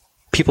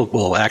people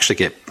will actually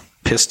get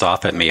pissed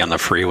off at me on the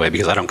freeway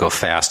because I don't go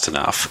fast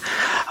enough.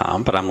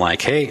 But I'm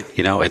like, hey,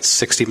 it's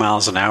 60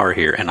 miles an hour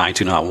here, and I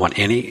do not want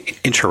any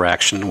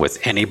interaction with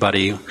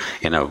anybody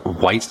in a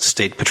white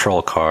state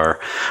patrol car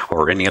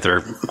or any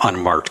other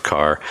unmarked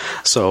car.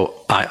 So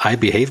I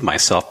behave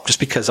myself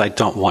just because I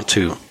don't want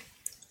to.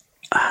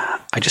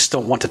 I just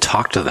don't want to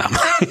talk to them.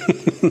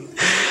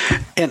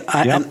 and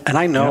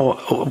I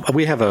know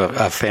we have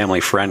a family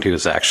friend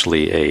who's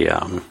actually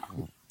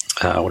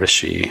what is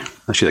she?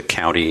 She's a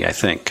county, I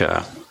think,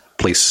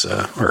 police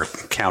or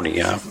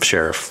county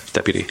sheriff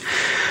deputy.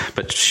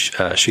 But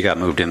she got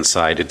moved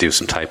inside to do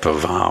some type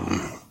of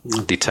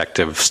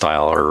detective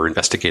style or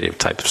investigative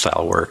type of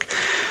style work.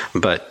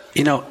 But,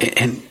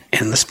 and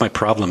this is my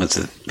problem, is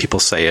that people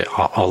say it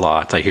a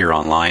lot. I hear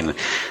online.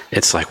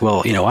 It's like,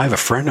 well, I have a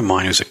friend of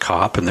mine who's a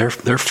cop, and they're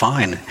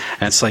fine.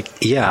 And it's like,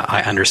 yeah,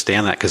 I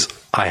understand that because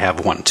I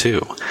have one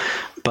too.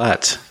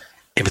 But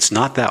if it's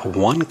not that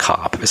one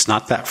cop, if it's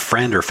not that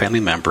friend or family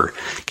member,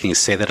 can you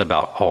say that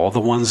about all the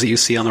ones that you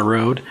see on the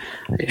road?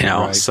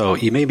 Right. So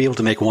you may be able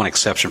to make one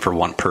exception for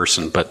one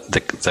person, but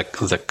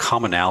the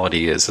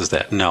commonality is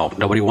that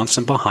nobody wants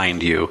them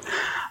behind you.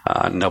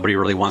 Nobody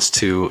really wants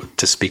to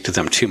speak to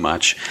them too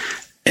much,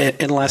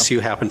 unless you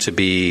happen to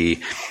be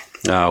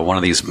one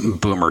of these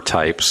boomer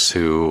types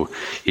who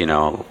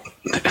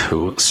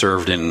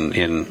served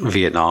in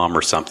Vietnam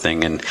or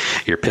something, and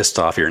you're pissed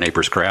off your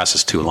neighbor's grass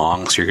is too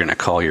long, so you're going to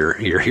call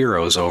your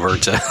heroes over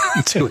to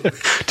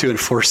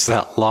enforce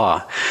that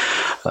law.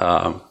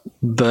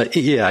 But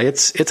yeah,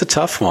 it's a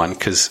tough one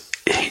because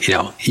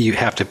you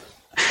have to.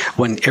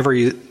 Whenever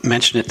you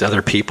mention it to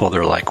other people,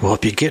 they're like, well,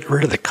 if you get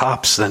rid of the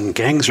cops, then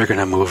gangs are going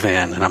to move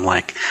in. And I'm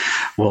like,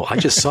 well, I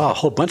just saw a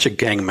whole bunch of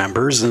gang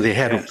members, and they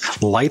had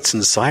lights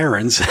and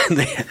sirens. And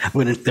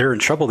when they're in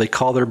trouble, they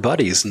call their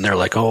buddies, and they're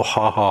like, oh,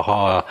 ha, ha,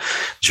 ha,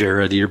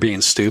 Jared, you're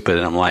being stupid.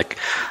 And I'm like,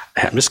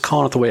 I'm just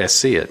calling it the way I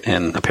see it.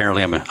 And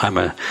apparently I'm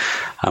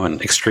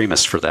an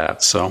extremist for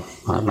that. So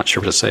I'm not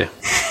sure what to say.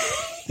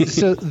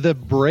 So the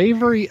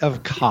bravery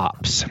of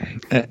cops,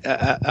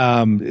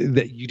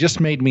 that you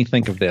just made me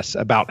think of this,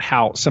 about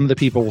how some of the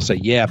people will say,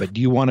 yeah, but do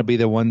you want to be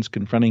the ones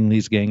confronting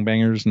these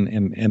gangbangers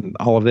and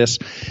all of this?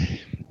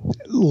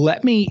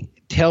 Let me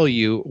tell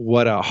you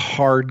what a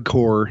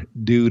hardcore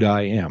dude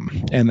I am.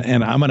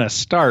 And I'm going to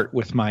start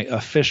with my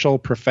official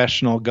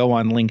professional go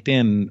on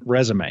LinkedIn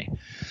resume.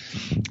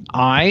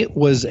 I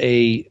was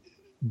a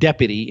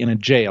deputy in a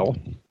jail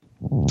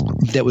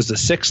that was the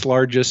sixth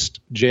largest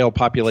jail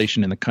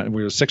population in the country.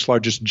 We were the sixth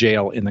largest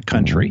jail in the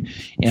country.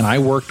 And I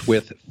worked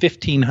with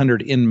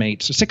 1,500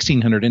 inmates,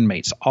 1,600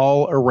 inmates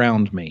all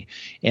around me.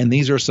 And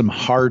these are some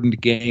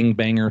hardened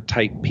gangbanger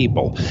type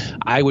people.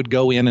 I would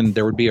go in and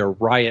there would be a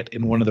riot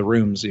in one of the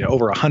rooms,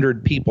 over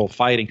 100 people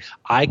fighting.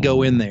 I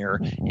go in there,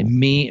 and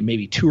me and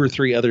maybe 2 or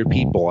 3 other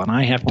people, and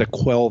I have to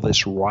quell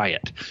this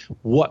riot.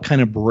 What kind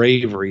of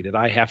bravery did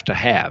I have to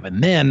have?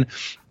 And then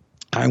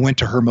I went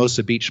to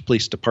Hermosa Beach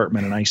Police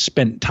Department, and I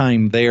spent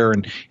time there,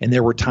 and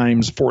there were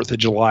times, 4th of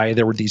July,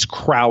 there were these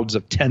crowds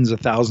of tens of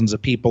thousands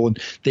of people, and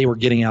they were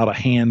getting out of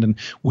hand, and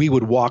we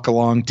would walk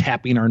along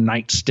tapping our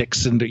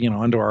nightsticks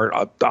into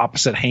our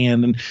opposite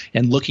hand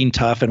and looking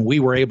tough, and we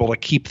were able to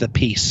keep the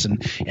peace.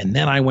 And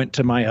then I went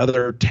to my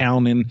other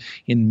town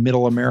in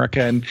Middle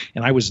America, and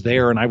I was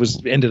there, and I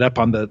ended up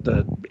on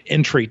the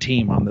entry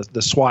team, on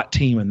the SWAT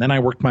team, and then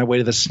I worked my way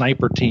to the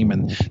sniper team,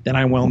 and then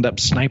I wound up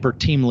sniper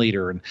team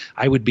leader, and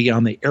I would be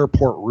on the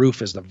airport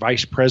roof as the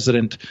vice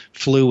president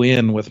flew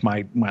in with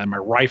my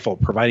rifle,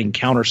 providing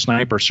counter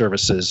sniper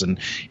services, and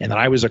then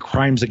I was a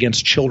crimes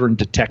against children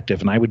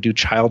detective, and I would do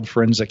child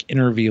forensic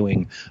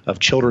interviewing of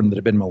children that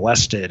had been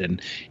molested,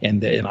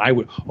 and I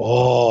would,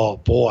 oh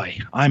boy,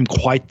 I'm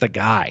quite the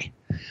guy.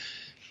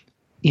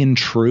 In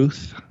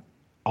truth,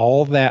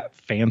 all that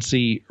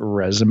fancy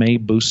resume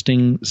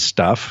boosting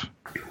stuff,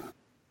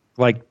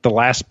 like the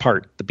last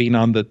part, the being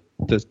on the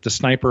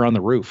sniper on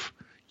the roof.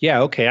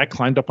 Yeah, okay, I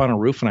climbed up on a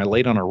roof and I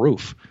laid on a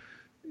roof.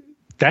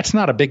 That's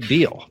not a big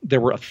deal.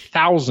 There were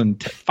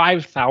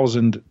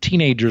 5,000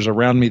 teenagers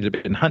around me that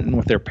had been hunting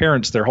with their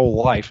parents their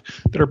whole life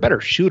that are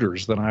better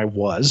shooters than I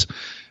was.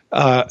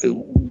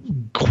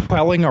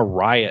 Quelling a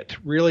riot,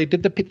 really?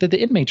 Did the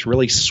inmates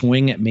really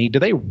swing at me? Do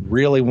they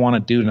really want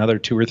to do another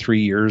 2 or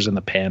 3 years in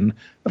the pen?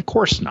 Of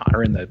course not,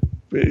 or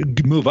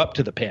move up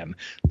to the pen.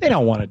 They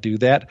don't want to do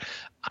that.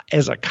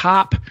 As a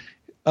cop,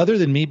 other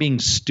than me being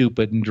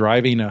stupid and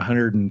driving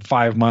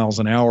 105 miles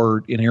an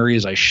hour in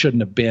areas I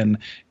shouldn't have been,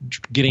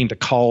 getting to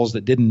calls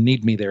that didn't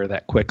need me there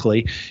that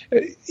quickly,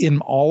 in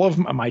all of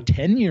my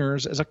 10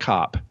 years as a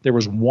cop, there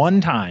was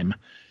one time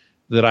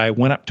that I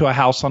went up to a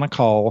house on a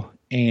call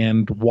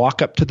and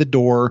walk up to the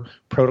door.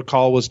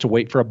 Protocol was to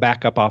wait for a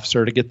backup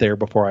officer to get there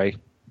before I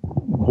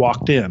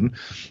walked in.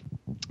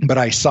 But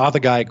I saw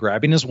the guy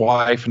grabbing his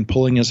wife and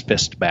pulling his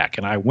fist back.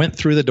 And I went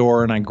through the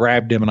door and I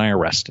grabbed him and I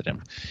arrested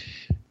him.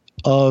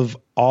 Of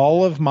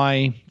all of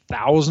my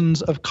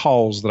thousands of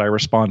calls that I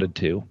responded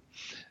to,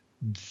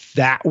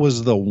 that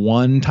was the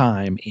one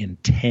time in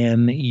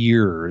 10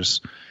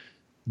 years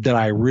that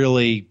I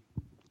really,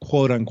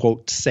 quote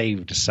unquote,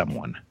 saved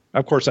someone.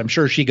 Of course, I'm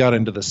sure she got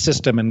into the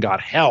system and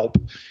got help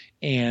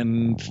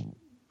and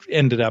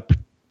ended up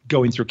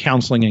going through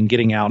counseling and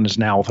getting out and is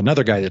now with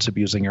another guy that's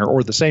abusing her,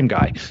 or the same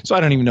guy. So I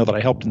don't even know that I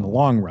helped in the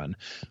long run.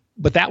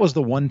 But that was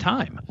the one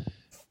time.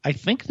 I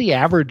think the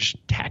average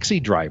taxi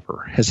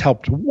driver has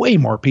helped way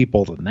more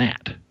people than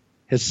that,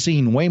 has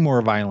seen way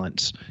more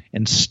violence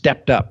and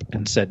stepped up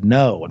and said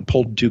no and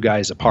pulled two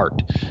guys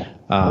apart.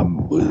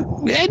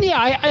 And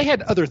yeah, I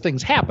had other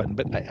things happen,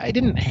 but I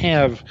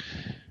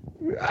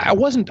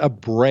wasn't a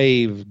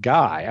brave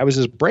guy. I was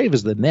as brave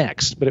as the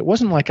next, but it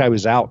wasn't like I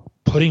was out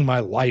putting my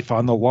life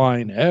on the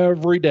line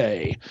every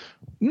day.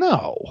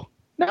 No,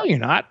 you're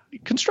not.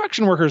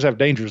 Construction workers have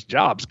dangerous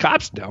jobs.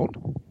 Cops don't.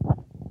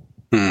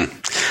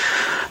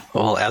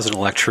 Well, as an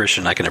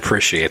electrician, I can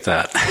appreciate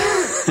that.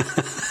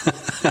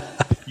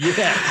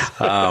 Yes.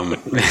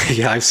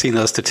 Yeah, I've seen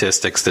those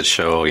statistics that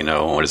show,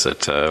 what is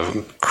it,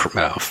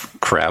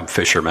 crab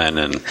fishermen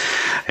and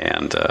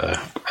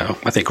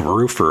I think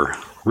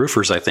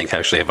roofers, I think,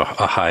 actually have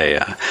a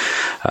high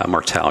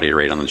mortality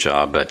rate on the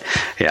job. But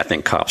yeah, I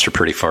think cops are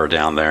pretty far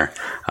down there.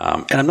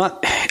 And I'm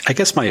not, I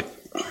guess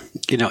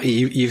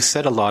you've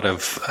said a lot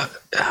of,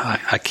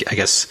 I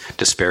guess,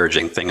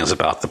 disparaging things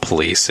about the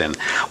police, and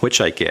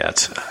which I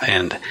get.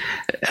 And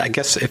I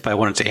guess if I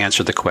wanted to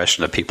answer the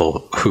question of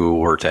people who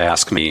were to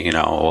ask me,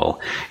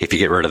 well, if you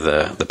get rid of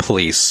the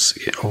police,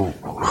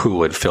 who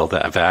would fill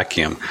that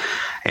vacuum?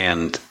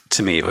 And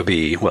to me, it would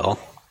be, well,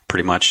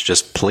 pretty much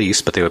just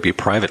police, but they would be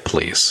private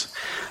police.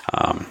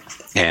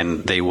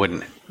 And they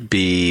wouldn't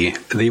be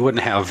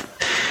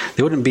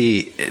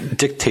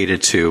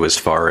dictated to as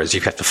far as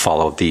you have to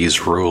follow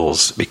these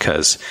rules,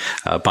 because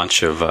a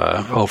bunch of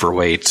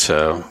overweight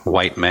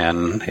white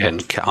men in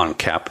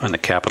the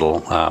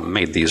Capitol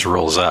made these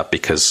rules up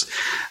because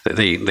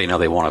they know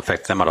they won't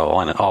affect them at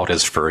all, and all it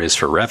is for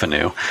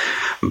revenue.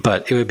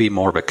 But it would be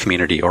more of a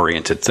community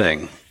oriented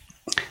thing,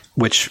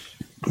 which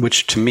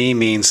to me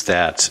means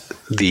that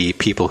the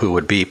people who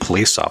would be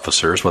police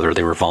officers, whether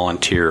they were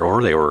volunteer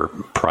or they were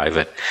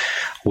private,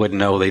 would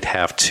know they'd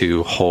have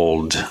to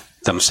hold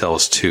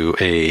themselves to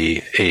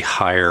a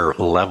higher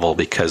level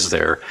because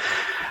they're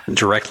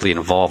directly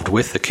involved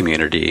with the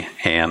community.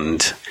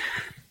 And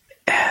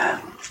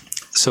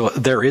so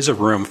there is a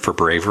room for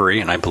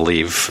bravery, and I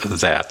believe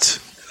that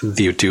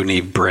you do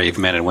need brave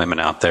men and women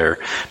out there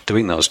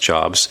doing those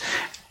jobs.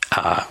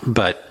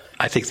 But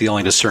I think the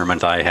only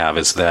discernment I have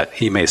is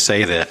that you may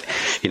say that,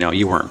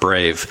 you weren't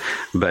brave,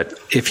 but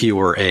if you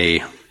were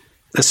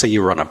let's say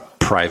you were on a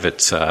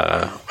private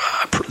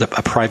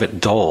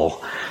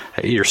dole,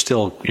 you're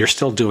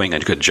still doing a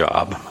good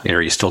job,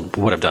 or you still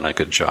would have done a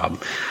good job.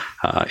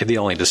 The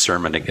only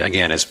discernment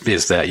again is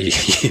that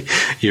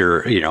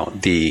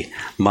the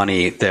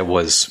money that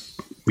was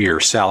your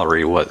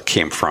salary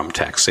came from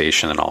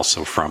taxation, and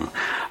also from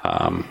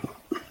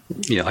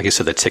like I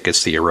said, the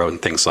tickets that you wrote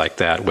and things like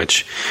that,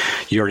 which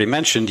you already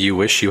mentioned. You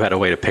wish you had a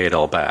way to pay it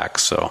all back.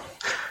 So,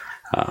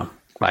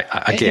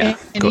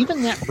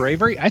 even that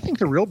bravery, I think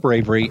the real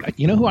bravery,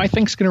 who I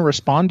think is going to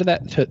respond to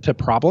that, to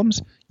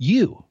problems?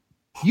 You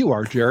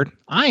are, Jared.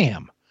 I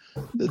am.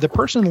 The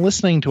person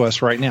listening to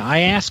us right now, I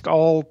ask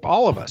all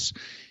of us,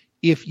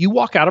 if you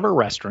walk out of a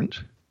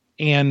restaurant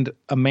and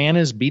a man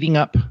is beating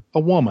up a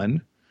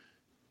woman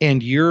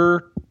and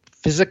you're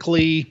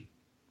physically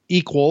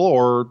equal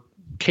or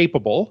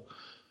capable,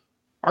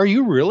 are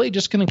you really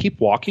just going to keep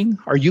walking?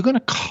 Are you going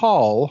to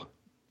call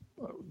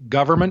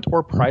government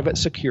or private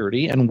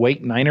security and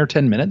wait 9 or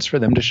 10 minutes for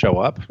them to show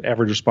up,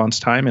 average response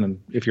time,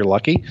 and if you're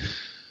lucky?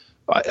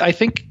 I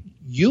think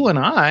you and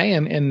I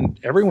and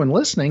everyone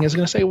listening is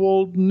going to say,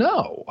 well,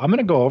 no, I'm going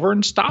to go over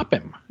and stop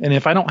him. And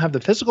if I don't have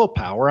the physical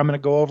power, I'm going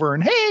to go over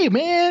and, hey,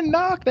 man,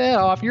 knock that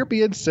off. You're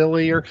being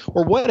silly, or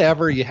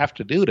whatever you have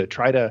to do to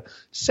try to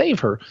save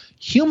her.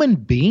 Human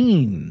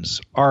beings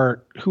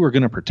are who are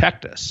going to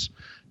protect us,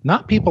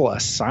 not people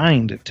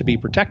assigned to be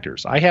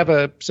protectors. I have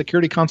a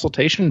security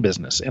consultation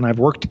business, and I've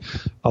worked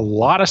a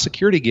lot of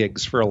security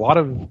gigs for a lot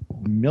of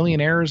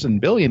millionaires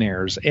and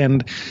billionaires,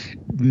 and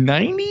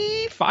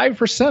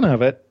 95%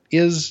 of it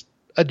is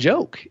a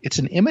joke. It's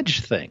an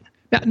image thing.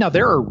 Now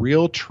there are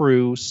real,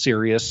 true,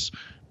 serious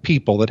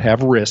people that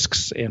have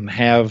risks and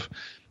have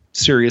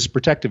serious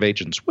protective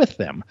agents with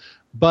them,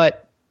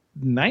 but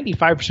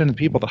 95% of the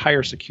people that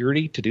hire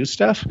security to do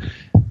stuff,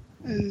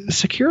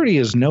 security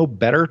is no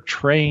better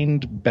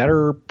trained,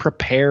 better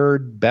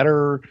prepared,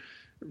 better,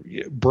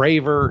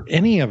 braver,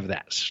 any of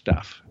that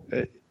stuff.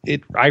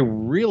 I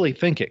really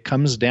think it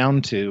comes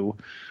down to,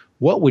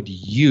 what would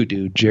you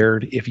do,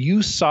 Jared, if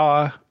you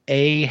saw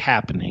A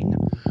happening?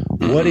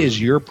 What is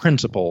your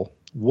principle?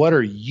 What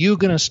are you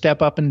going to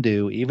step up and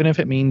do, even if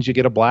it means you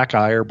get a black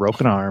eye or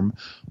broken arm?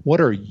 What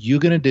are you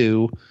going to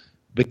do?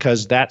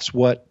 Because that's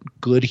what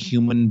good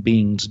human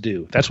beings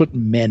do. That's what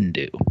men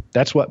do.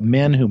 That's what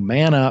men who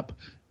man up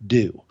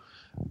do.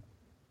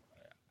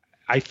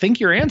 I think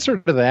your answer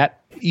to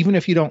that, even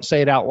if you don't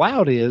say it out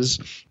loud, is,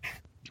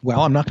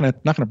 well, I'm not going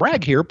to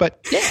brag here, but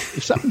yeah,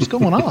 if something's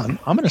going on,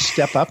 I'm going to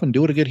step up and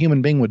do what a good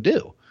human being would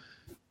do.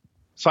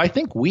 So I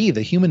think we,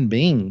 the human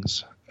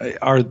beings,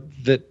 are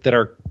that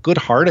are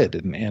good-hearted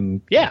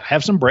and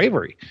have some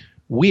bravery.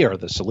 We are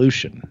the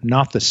solution,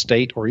 not the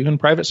state or even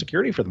private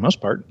security for the most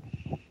part.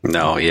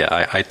 No,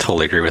 yeah, I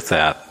totally agree with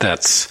that.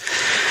 That's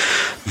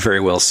very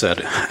well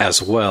said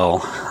as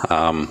well.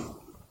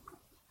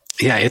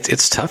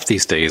 It's tough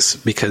these days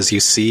because you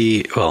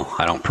see, well,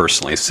 I don't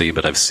personally see,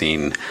 but I've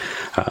seen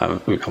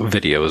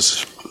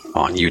videos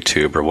on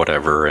YouTube or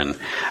whatever, and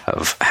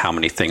of how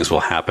many things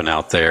will happen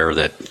out there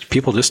that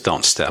people just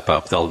don't step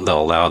up. They'll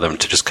allow them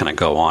to just kind of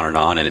go on,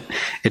 and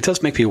it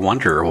does make me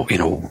wonder,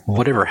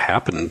 whatever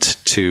happened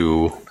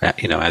to,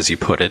 as you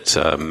put it,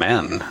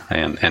 men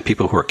and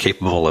people who are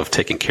capable of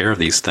taking care of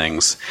these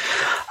things.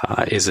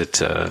 Is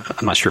it?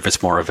 I'm not sure if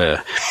it's more of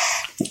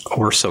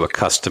we're so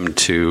accustomed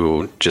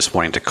to just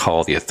wanting to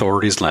call the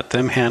authorities and let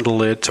them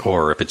handle it,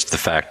 or if it's the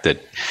fact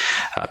that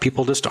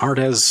people just aren't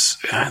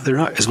they're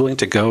not as willing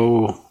to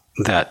go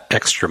that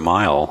extra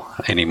mile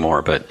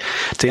anymore. But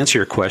to answer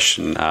your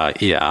question, I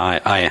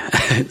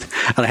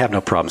have no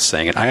problem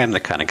saying it. I am the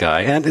kind of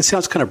guy, and it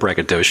sounds kind of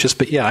braggadocious,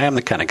 but I am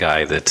the kind of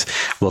guy that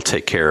will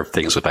take care of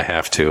things if I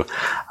have to.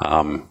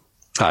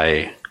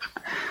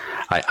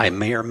 I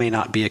may or may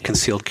not be a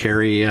concealed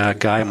carry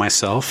guy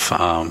myself.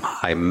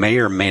 I may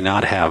or may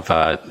not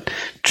have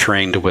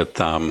trained with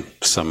some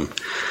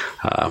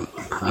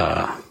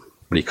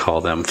what do you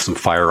call them? Some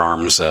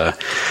firearms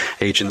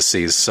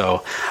agencies.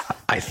 So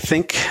I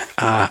think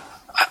I'm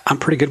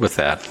pretty good with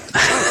that.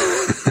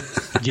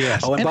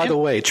 Yes. Oh, and by the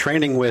way,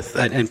 training with,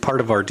 and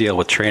part of our deal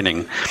with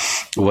training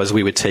was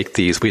we'd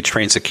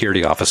train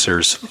security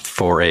officers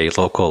for a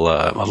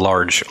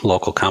large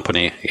local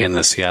company in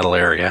the Seattle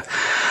area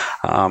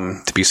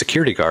to be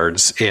security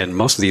guards. And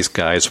most of these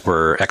guys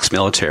were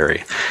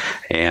ex-military.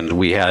 And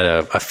we had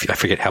I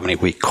forget how many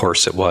week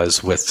course it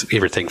was, with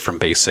everything from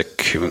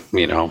basic,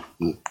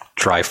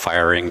 dry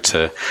firing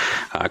to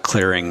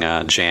clearing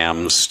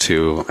jams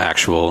to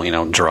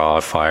actual, draw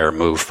fire,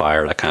 move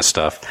fire, that kind of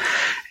stuff.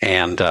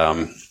 And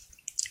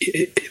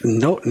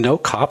no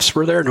cops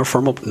were there, no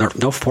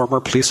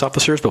former police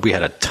officers, but we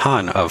had a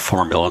ton of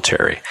former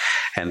military.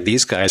 And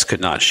these guys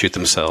could not shoot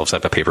themselves out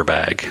of a paper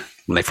bag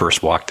when they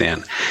first walked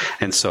in.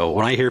 And so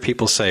when I hear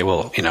people say,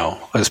 well,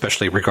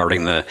 especially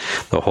regarding the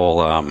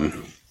whole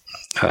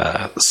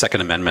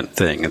Second Amendment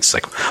thing, it's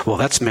like, well,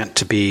 that's meant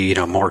to be,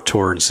 more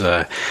towards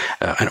an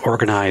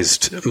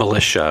organized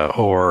militia,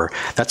 or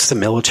that's the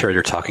military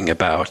you're talking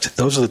about.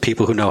 Those are the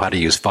people who know how to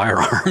use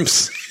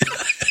firearms.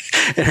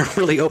 And it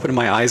really opened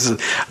my eyes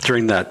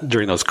during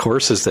those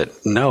courses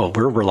that no,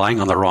 we're relying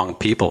on the wrong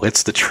people.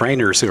 It's the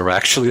trainers who are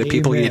actually the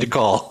people you need to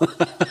call.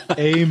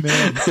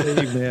 Amen.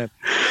 Amen.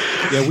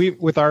 Yeah,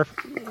 with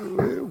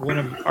one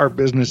of our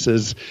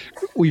businesses,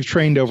 we've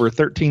trained over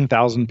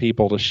 13,000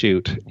 people to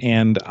shoot,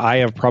 and I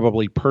have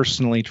probably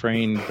personally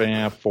trained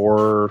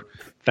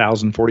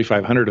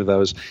 4,500 of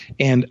those.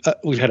 And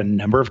we've had a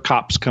number of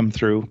cops come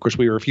through. Of course,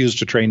 we refuse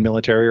to train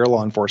military or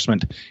law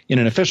enforcement in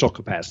an official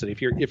capacity.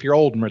 If you're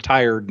old and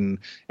retired and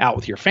out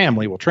with your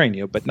family, we'll train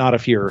you, but not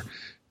if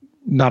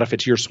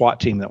it's your SWAT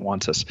team that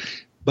wants us.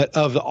 But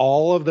of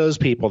all of those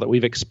people that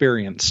we've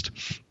experienced,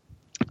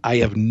 I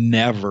have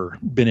never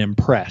been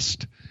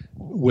impressed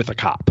with a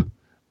cop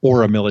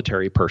or a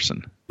military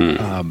person.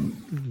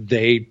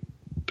 They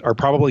are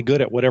probably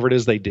good at whatever it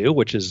is they do,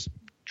 which is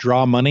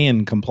draw money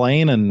and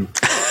complain and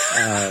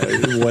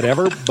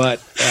whatever. But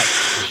at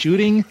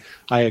shooting,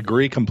 I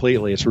agree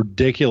completely. It's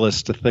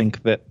ridiculous to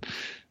think that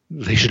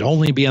they should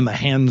only be in the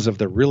hands of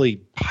the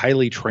really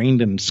highly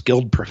trained and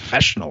skilled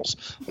professionals,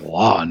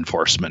 law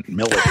enforcement,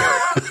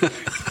 military.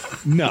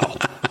 No.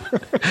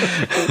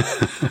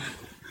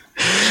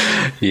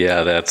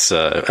 Yeah, that's.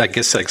 I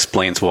guess that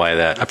explains why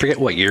that. I forget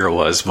what year it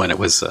was when it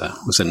was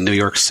in New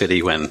York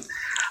City, when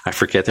I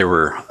forget there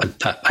were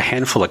a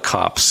handful of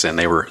cops, and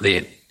they were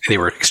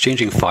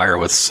exchanging fire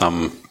with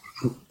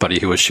somebody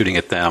who was shooting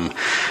at them.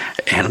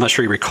 And I'm not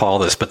sure you recall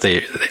this, but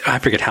I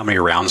forget how many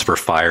rounds were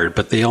fired,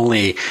 but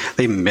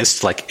they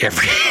missed like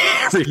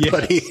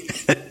everybody.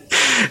 Yeah.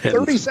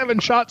 37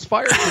 shots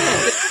fired,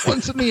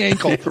 once in the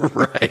ankle.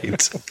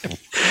 Right.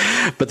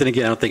 But then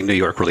again, I don't think New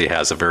York really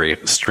has a very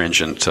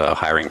stringent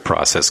hiring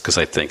process, because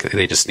I think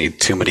they just need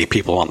too many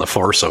people on the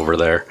force over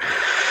there.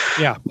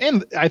 Yeah.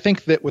 And I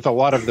think that with a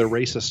lot of the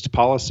racist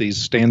policies,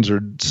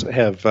 standards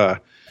have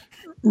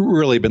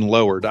really been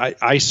lowered.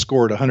 I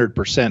scored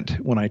 100%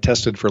 when I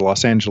tested for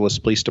Los Angeles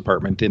Police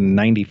Department in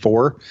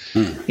 94.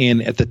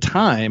 And at the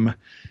time,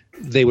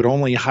 they would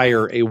only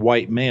hire a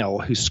white male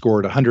who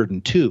scored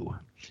 102.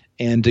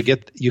 And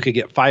you could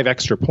get 5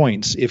 extra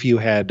points if you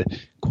had,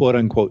 quote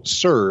unquote,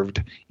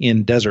 served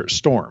in Desert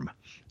Storm.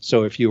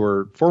 So if you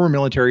were former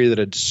military that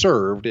had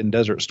served in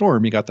Desert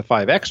Storm, you got the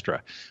 5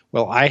 extra.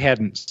 Well, I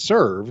hadn't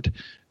served,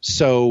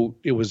 so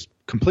it was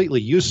completely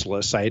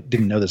useless. I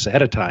didn't know this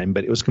ahead of time,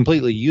 but it was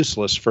completely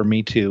useless for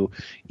me to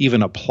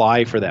even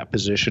apply for that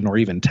position or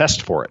even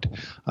test for it.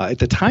 At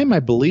the time, I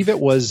believe it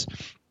was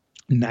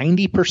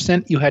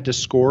 90% you had to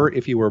score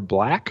if you were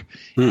black.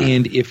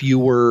 And if you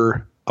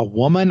were a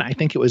woman, I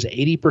think it was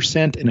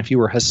 80%. And if you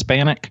were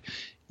Hispanic,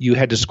 you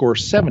had to score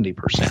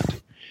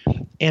 70%.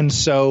 And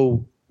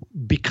so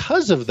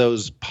because of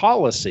those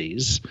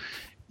policies,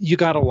 you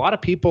got a lot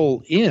of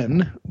people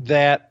in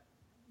that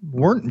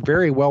weren't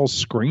very well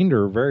screened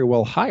or very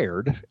well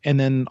hired. And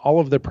then all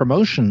of the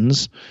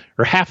promotions,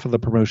 or half of the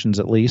promotions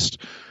at least,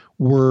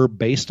 were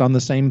based on the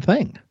same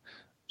thing.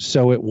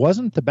 So it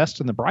wasn't the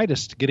best and the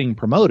brightest getting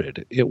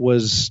promoted. It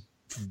was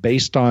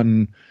based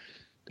on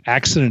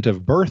accident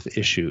of birth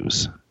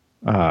issues.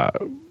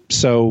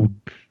 So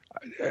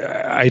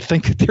I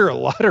think that there are a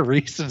lot of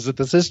reasons that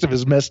the system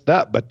is messed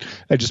up, but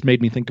that just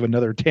made me think of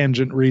another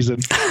tangent reason.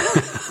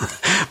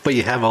 But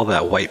you have all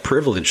that white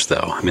privilege, though.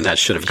 I mean, that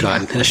should have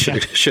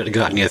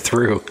gotten you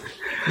through.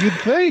 You'd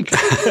think.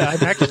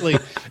 I'm actually,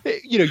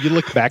 you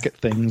look back at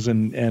things,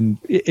 and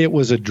it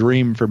was a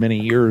dream for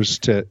many years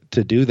to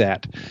do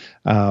that.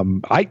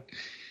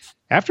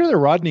 After the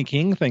Rodney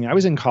King thing, I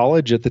was in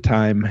college at the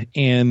time,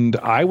 and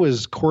I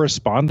was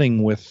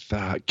corresponding with,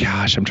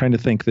 I'm trying to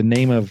think the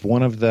name of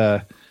one of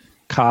the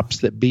cops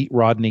that beat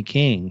Rodney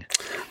King.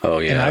 Oh,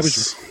 yes. And I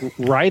was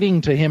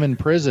writing to him in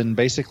prison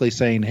basically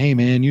saying, hey,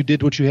 man, you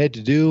did what you had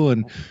to do,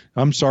 and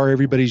I'm sorry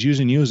everybody's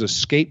using you as a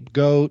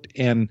scapegoat.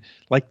 And,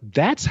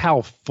 that's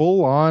how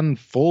full-on,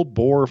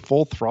 full-bore,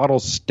 full-throttle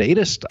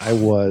statist I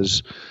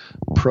was,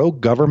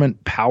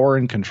 pro-government power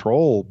and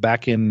control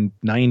back in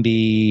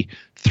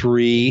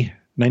 92,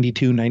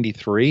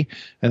 93,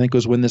 I think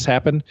was when this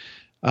happened.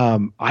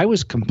 I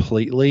was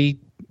completely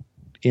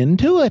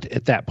into it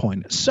at that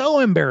point. It's so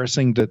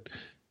embarrassing to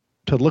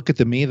look at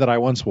the me that I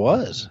once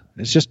was.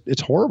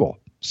 It's horrible.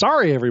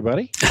 Sorry,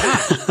 everybody.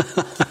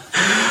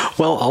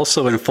 Well,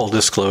 also in full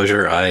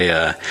disclosure,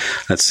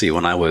 let's see,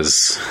 when I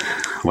was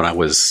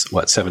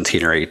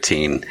 17 or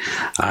 18,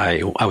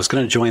 I was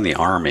going to join the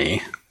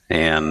Army,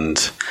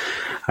 and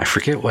I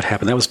forget what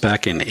happened. That was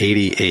back in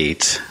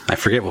 88. I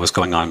forget what was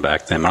going on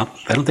back then. I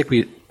don't think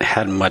we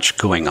had much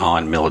going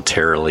on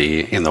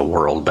militarily in the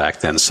world back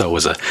then, so it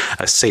was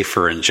a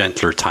safer and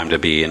gentler time to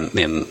be in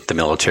the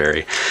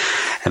military.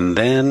 And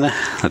then,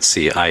 let's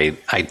see, I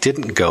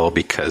didn't go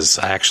because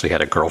I actually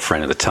had a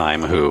girlfriend at the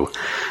time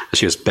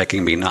she was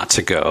begging me not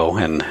to go.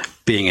 And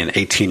being an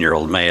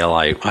 18-year-old male,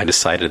 I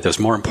decided it was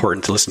more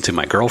important to listen to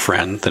my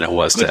girlfriend than it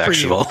was to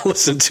actually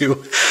listen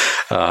to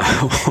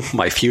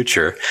my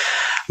future.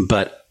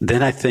 But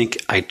then I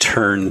think I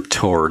turned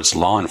towards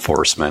law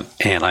enforcement,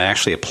 and I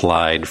actually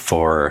applied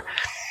for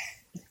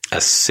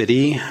a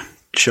city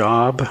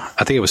job.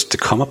 I think it was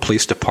Tacoma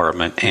Police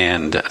Department,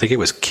 and I think it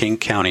was King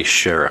County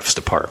Sheriff's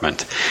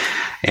Department,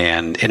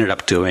 and ended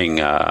up doing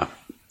the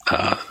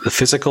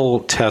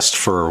physical test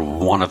for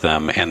one of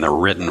them and the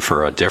written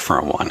for a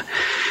different one.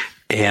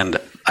 And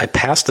I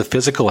passed the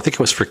physical, I think it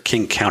was for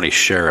King County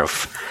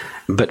Sheriff,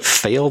 but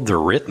failed the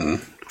written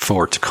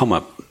for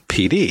Tacoma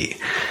PD.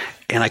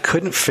 And I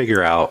couldn't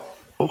figure out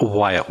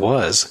why it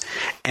was.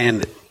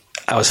 And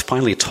I was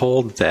finally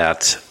told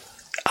that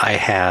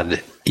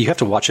you have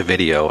to watch a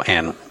video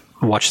and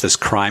watch this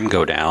crime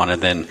go down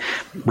and then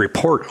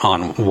report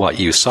on what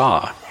you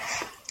saw.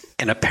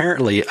 And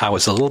apparently I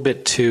was a little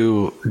bit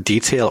too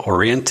detail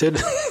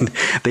oriented.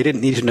 They didn't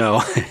need to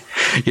know,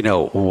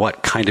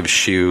 what kind of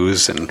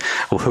shoes and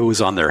who was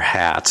on their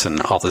hats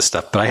and all this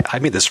stuff. But I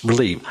made this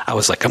I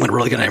was like, I'm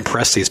really going to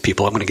impress these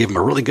people. I'm going to give them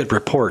a really good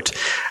report.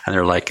 And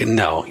they're like,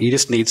 no, you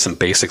just need some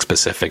basic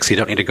specifics. You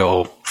don't need to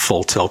go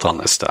full tilt on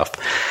this stuff.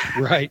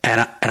 Right.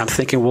 And I'm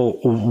thinking, well,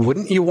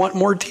 wouldn't you want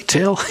more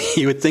detail?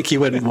 You would think you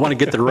would want to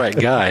get the right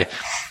guy.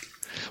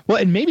 Well,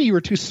 and maybe you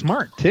were too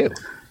smart too.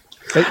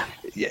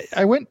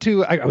 I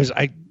was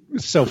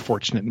so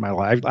fortunate in my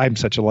life. I'm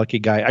such a lucky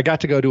guy. I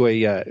got to go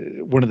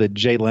to one of the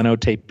Jay Leno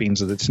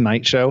tapings of the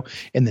Tonight Show.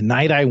 And the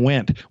night I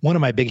went, one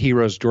of my big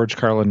heroes, George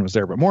Carlin, was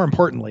there. But more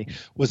importantly,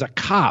 was a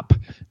cop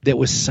that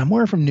was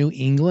somewhere from New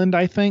England,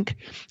 I think.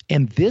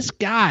 And this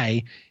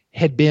guy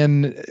had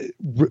been,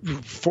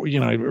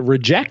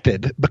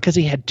 rejected because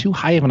he had too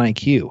high of an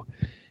IQ.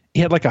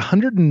 He had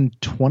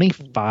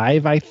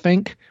 125, I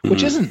think,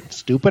 which isn't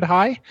stupid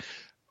high,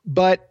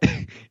 but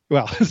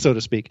well, so to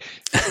speak.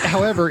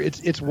 However,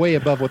 it's way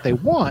above what they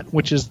want,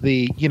 which is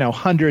the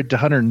 100 to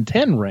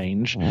 110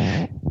 range.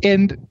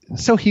 And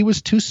so he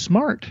was too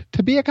smart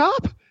to be a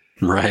cop.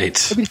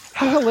 Right. I mean,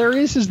 how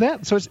hilarious is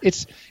that? So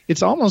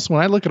it's almost,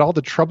 when I look at all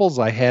the troubles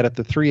I had at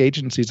the 3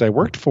 agencies I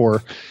worked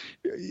for,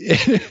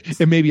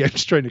 and maybe I'm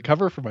just trying to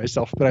cover for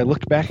myself, but I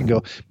look back and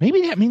go,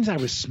 maybe that means I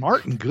was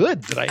smart and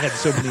good, that I had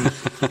so many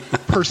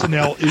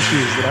personnel issues,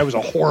 that I was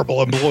a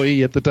horrible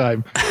employee at the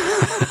time.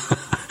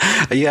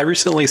 Yeah, I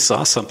recently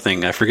saw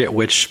something. I forget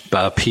which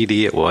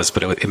PD it was,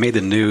 but it made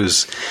the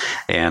news,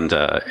 and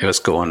it was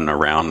going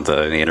around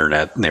the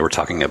internet, and they were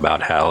talking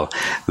about how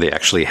they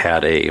actually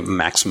had a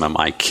maximum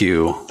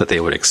IQ that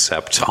they would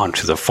accept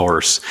onto the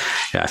force.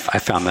 Yeah, I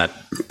found that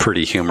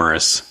pretty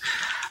humorous.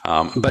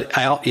 But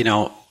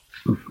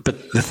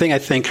the thing I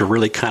think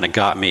really kind of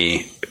got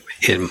me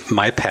in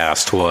my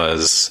past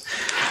was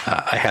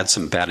I had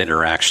some bad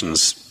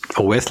interactions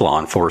with law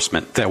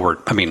enforcement that were,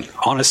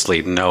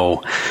 honestly,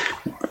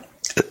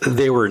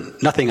 they were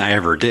nothing I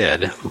ever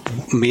did.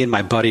 Me and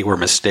my buddy were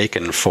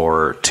mistaken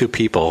for two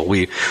people.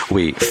 We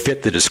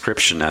fit the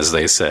description, as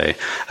they say,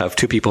 of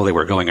two people that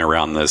were going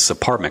around this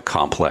apartment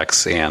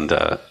complex and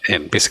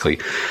basically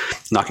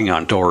knocking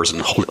on doors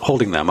and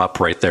holding them up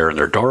right there in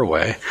their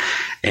doorway.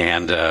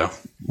 And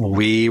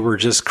we were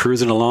just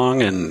cruising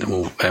along,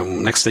 and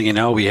next thing you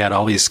know, we had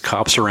all these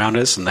cops around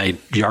us, and they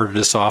yarded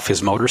us off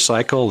his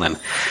motorcycle. And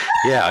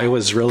yeah, it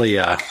was really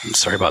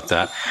sorry about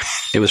that.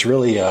 It was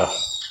really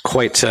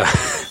quite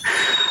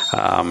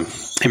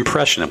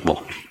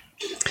impressionable.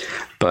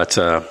 But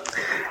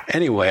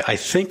anyway, I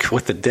think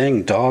with the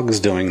dang dogs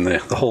doing the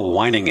whole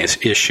whining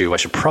issue, I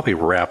should probably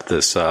wrap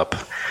this up.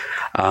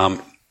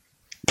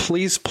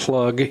 Please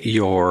plug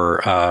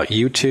your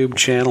YouTube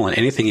channel and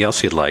anything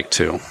else you'd like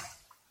to.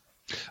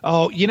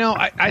 Oh,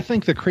 I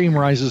think the cream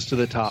rises to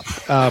the top.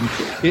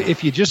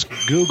 If you just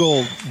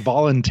Google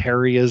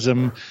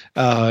voluntarism,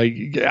 I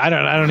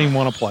don't even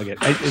want to plug it.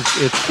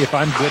 If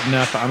I'm good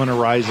enough, I'm going to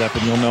rise up,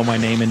 and you'll know my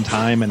name in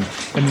time. And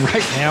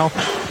right now,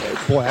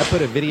 boy, I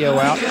put a video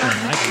out, and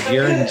I can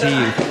guarantee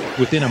you,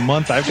 within a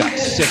month, I've got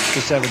 6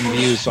 to 7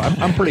 views. So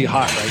I'm pretty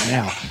hot right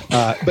now.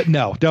 But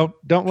no,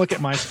 don't look at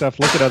my stuff.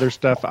 Look at other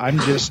stuff. I'm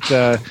just.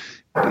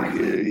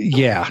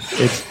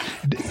 It's,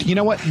 you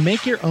know what?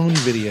 Make your own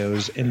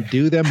videos and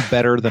do them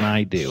better than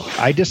I do.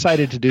 I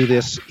decided to do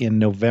this in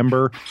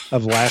November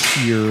of last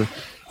year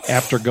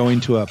after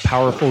going to a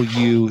Powerful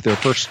You, their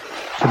first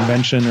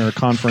convention or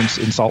conference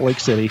in Salt Lake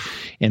City,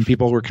 and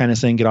people were kind of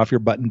saying, get off your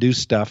butt and do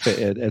stuff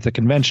at the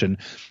convention.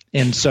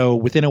 And so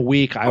within a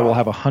week, I will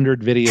have 100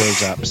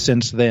 videos up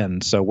since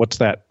then. So what's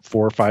that,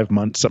 4 or 5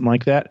 months, something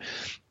like that?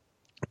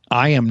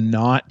 I am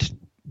not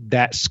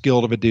that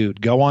skilled of a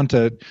dude. Go on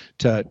to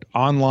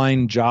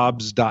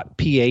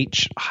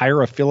onlinejobs.ph,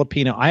 hire a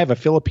Filipino. I have a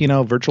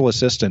Filipino virtual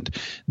assistant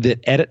that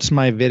edits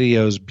my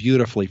videos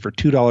beautifully for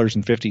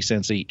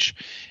 $2.50 each.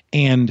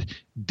 And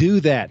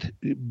do that.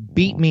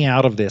 Beat me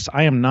out of this.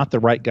 I am not the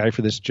right guy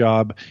for this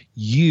job.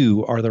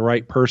 You are the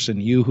right person.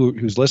 You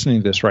who's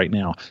listening to this right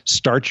now.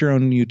 Start your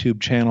own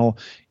YouTube channel.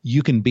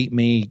 You can beat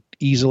me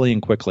easily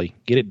and quickly.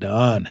 Get it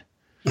done.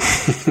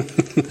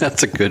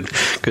 That's a good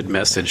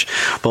message.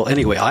 Well,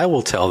 anyway, I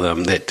will tell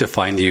them that to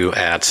find you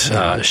at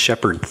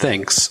Shepard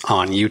Thinks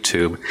on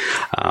YouTube.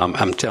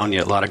 I'm telling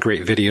you, a lot of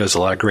great videos, a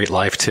lot of great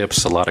life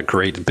tips, a lot of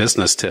great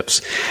business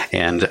tips,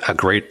 and a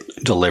great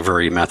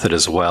delivery method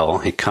as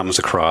well. You come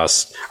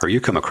across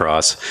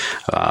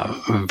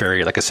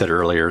very, like I said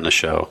earlier in the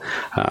show,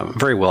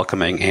 very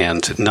welcoming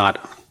and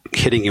not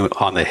hitting you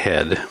on the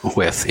head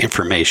with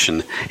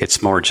information.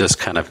 It's more just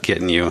kind of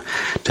getting you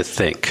to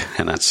think,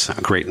 and that's a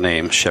great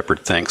name,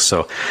 Shepard Thinks.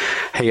 So,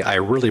 hey, I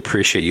really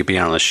appreciate you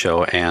being on the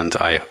show, and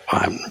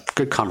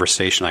good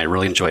conversation. I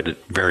really enjoyed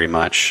it very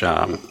much.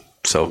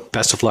 So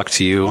best of luck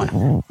to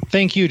you.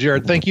 Thank you,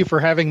 Jared. Thank you for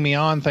having me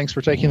on. Thanks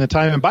for taking the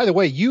time. And by the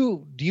way,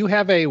 do you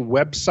have a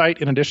website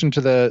in addition to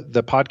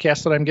the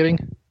podcast that I'm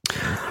getting?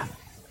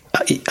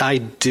 I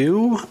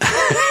do.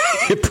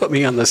 You put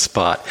me on the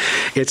spot.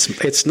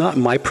 It's not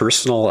my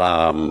personal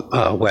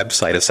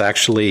website.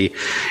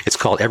 It's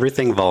called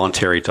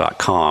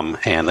everythingvoluntary.com,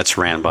 and that's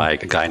ran by a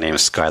guy named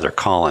Skylar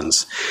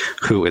Collins,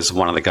 who is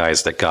one of the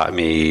guys that got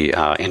me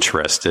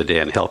interested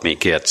and helped me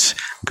get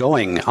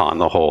going on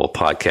the whole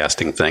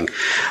podcasting thing.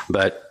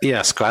 But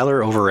yeah,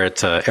 Skylar over at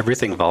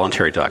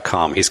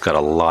everythingvoluntary.com, he's got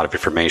a lot of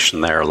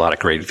information there, a lot of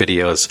great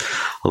videos,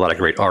 a lot of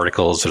great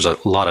articles. There's a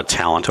lot of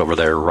talent over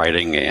there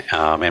writing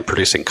and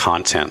producing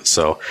content.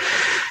 So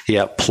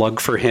yeah, plug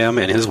for him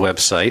and his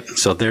website.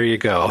 So there you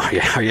go.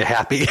 Are you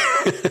happy?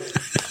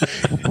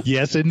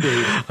 Yes,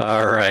 indeed.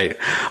 All right.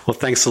 Well,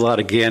 thanks a lot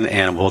again,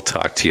 and we'll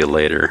talk to you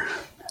later.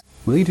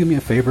 Will you do me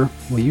a favor?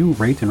 Will you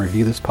rate and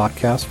review this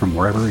podcast from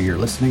wherever you're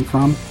listening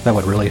from? That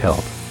would really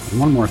help. And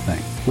one more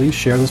thing. Please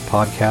share this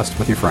podcast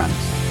with your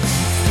friends.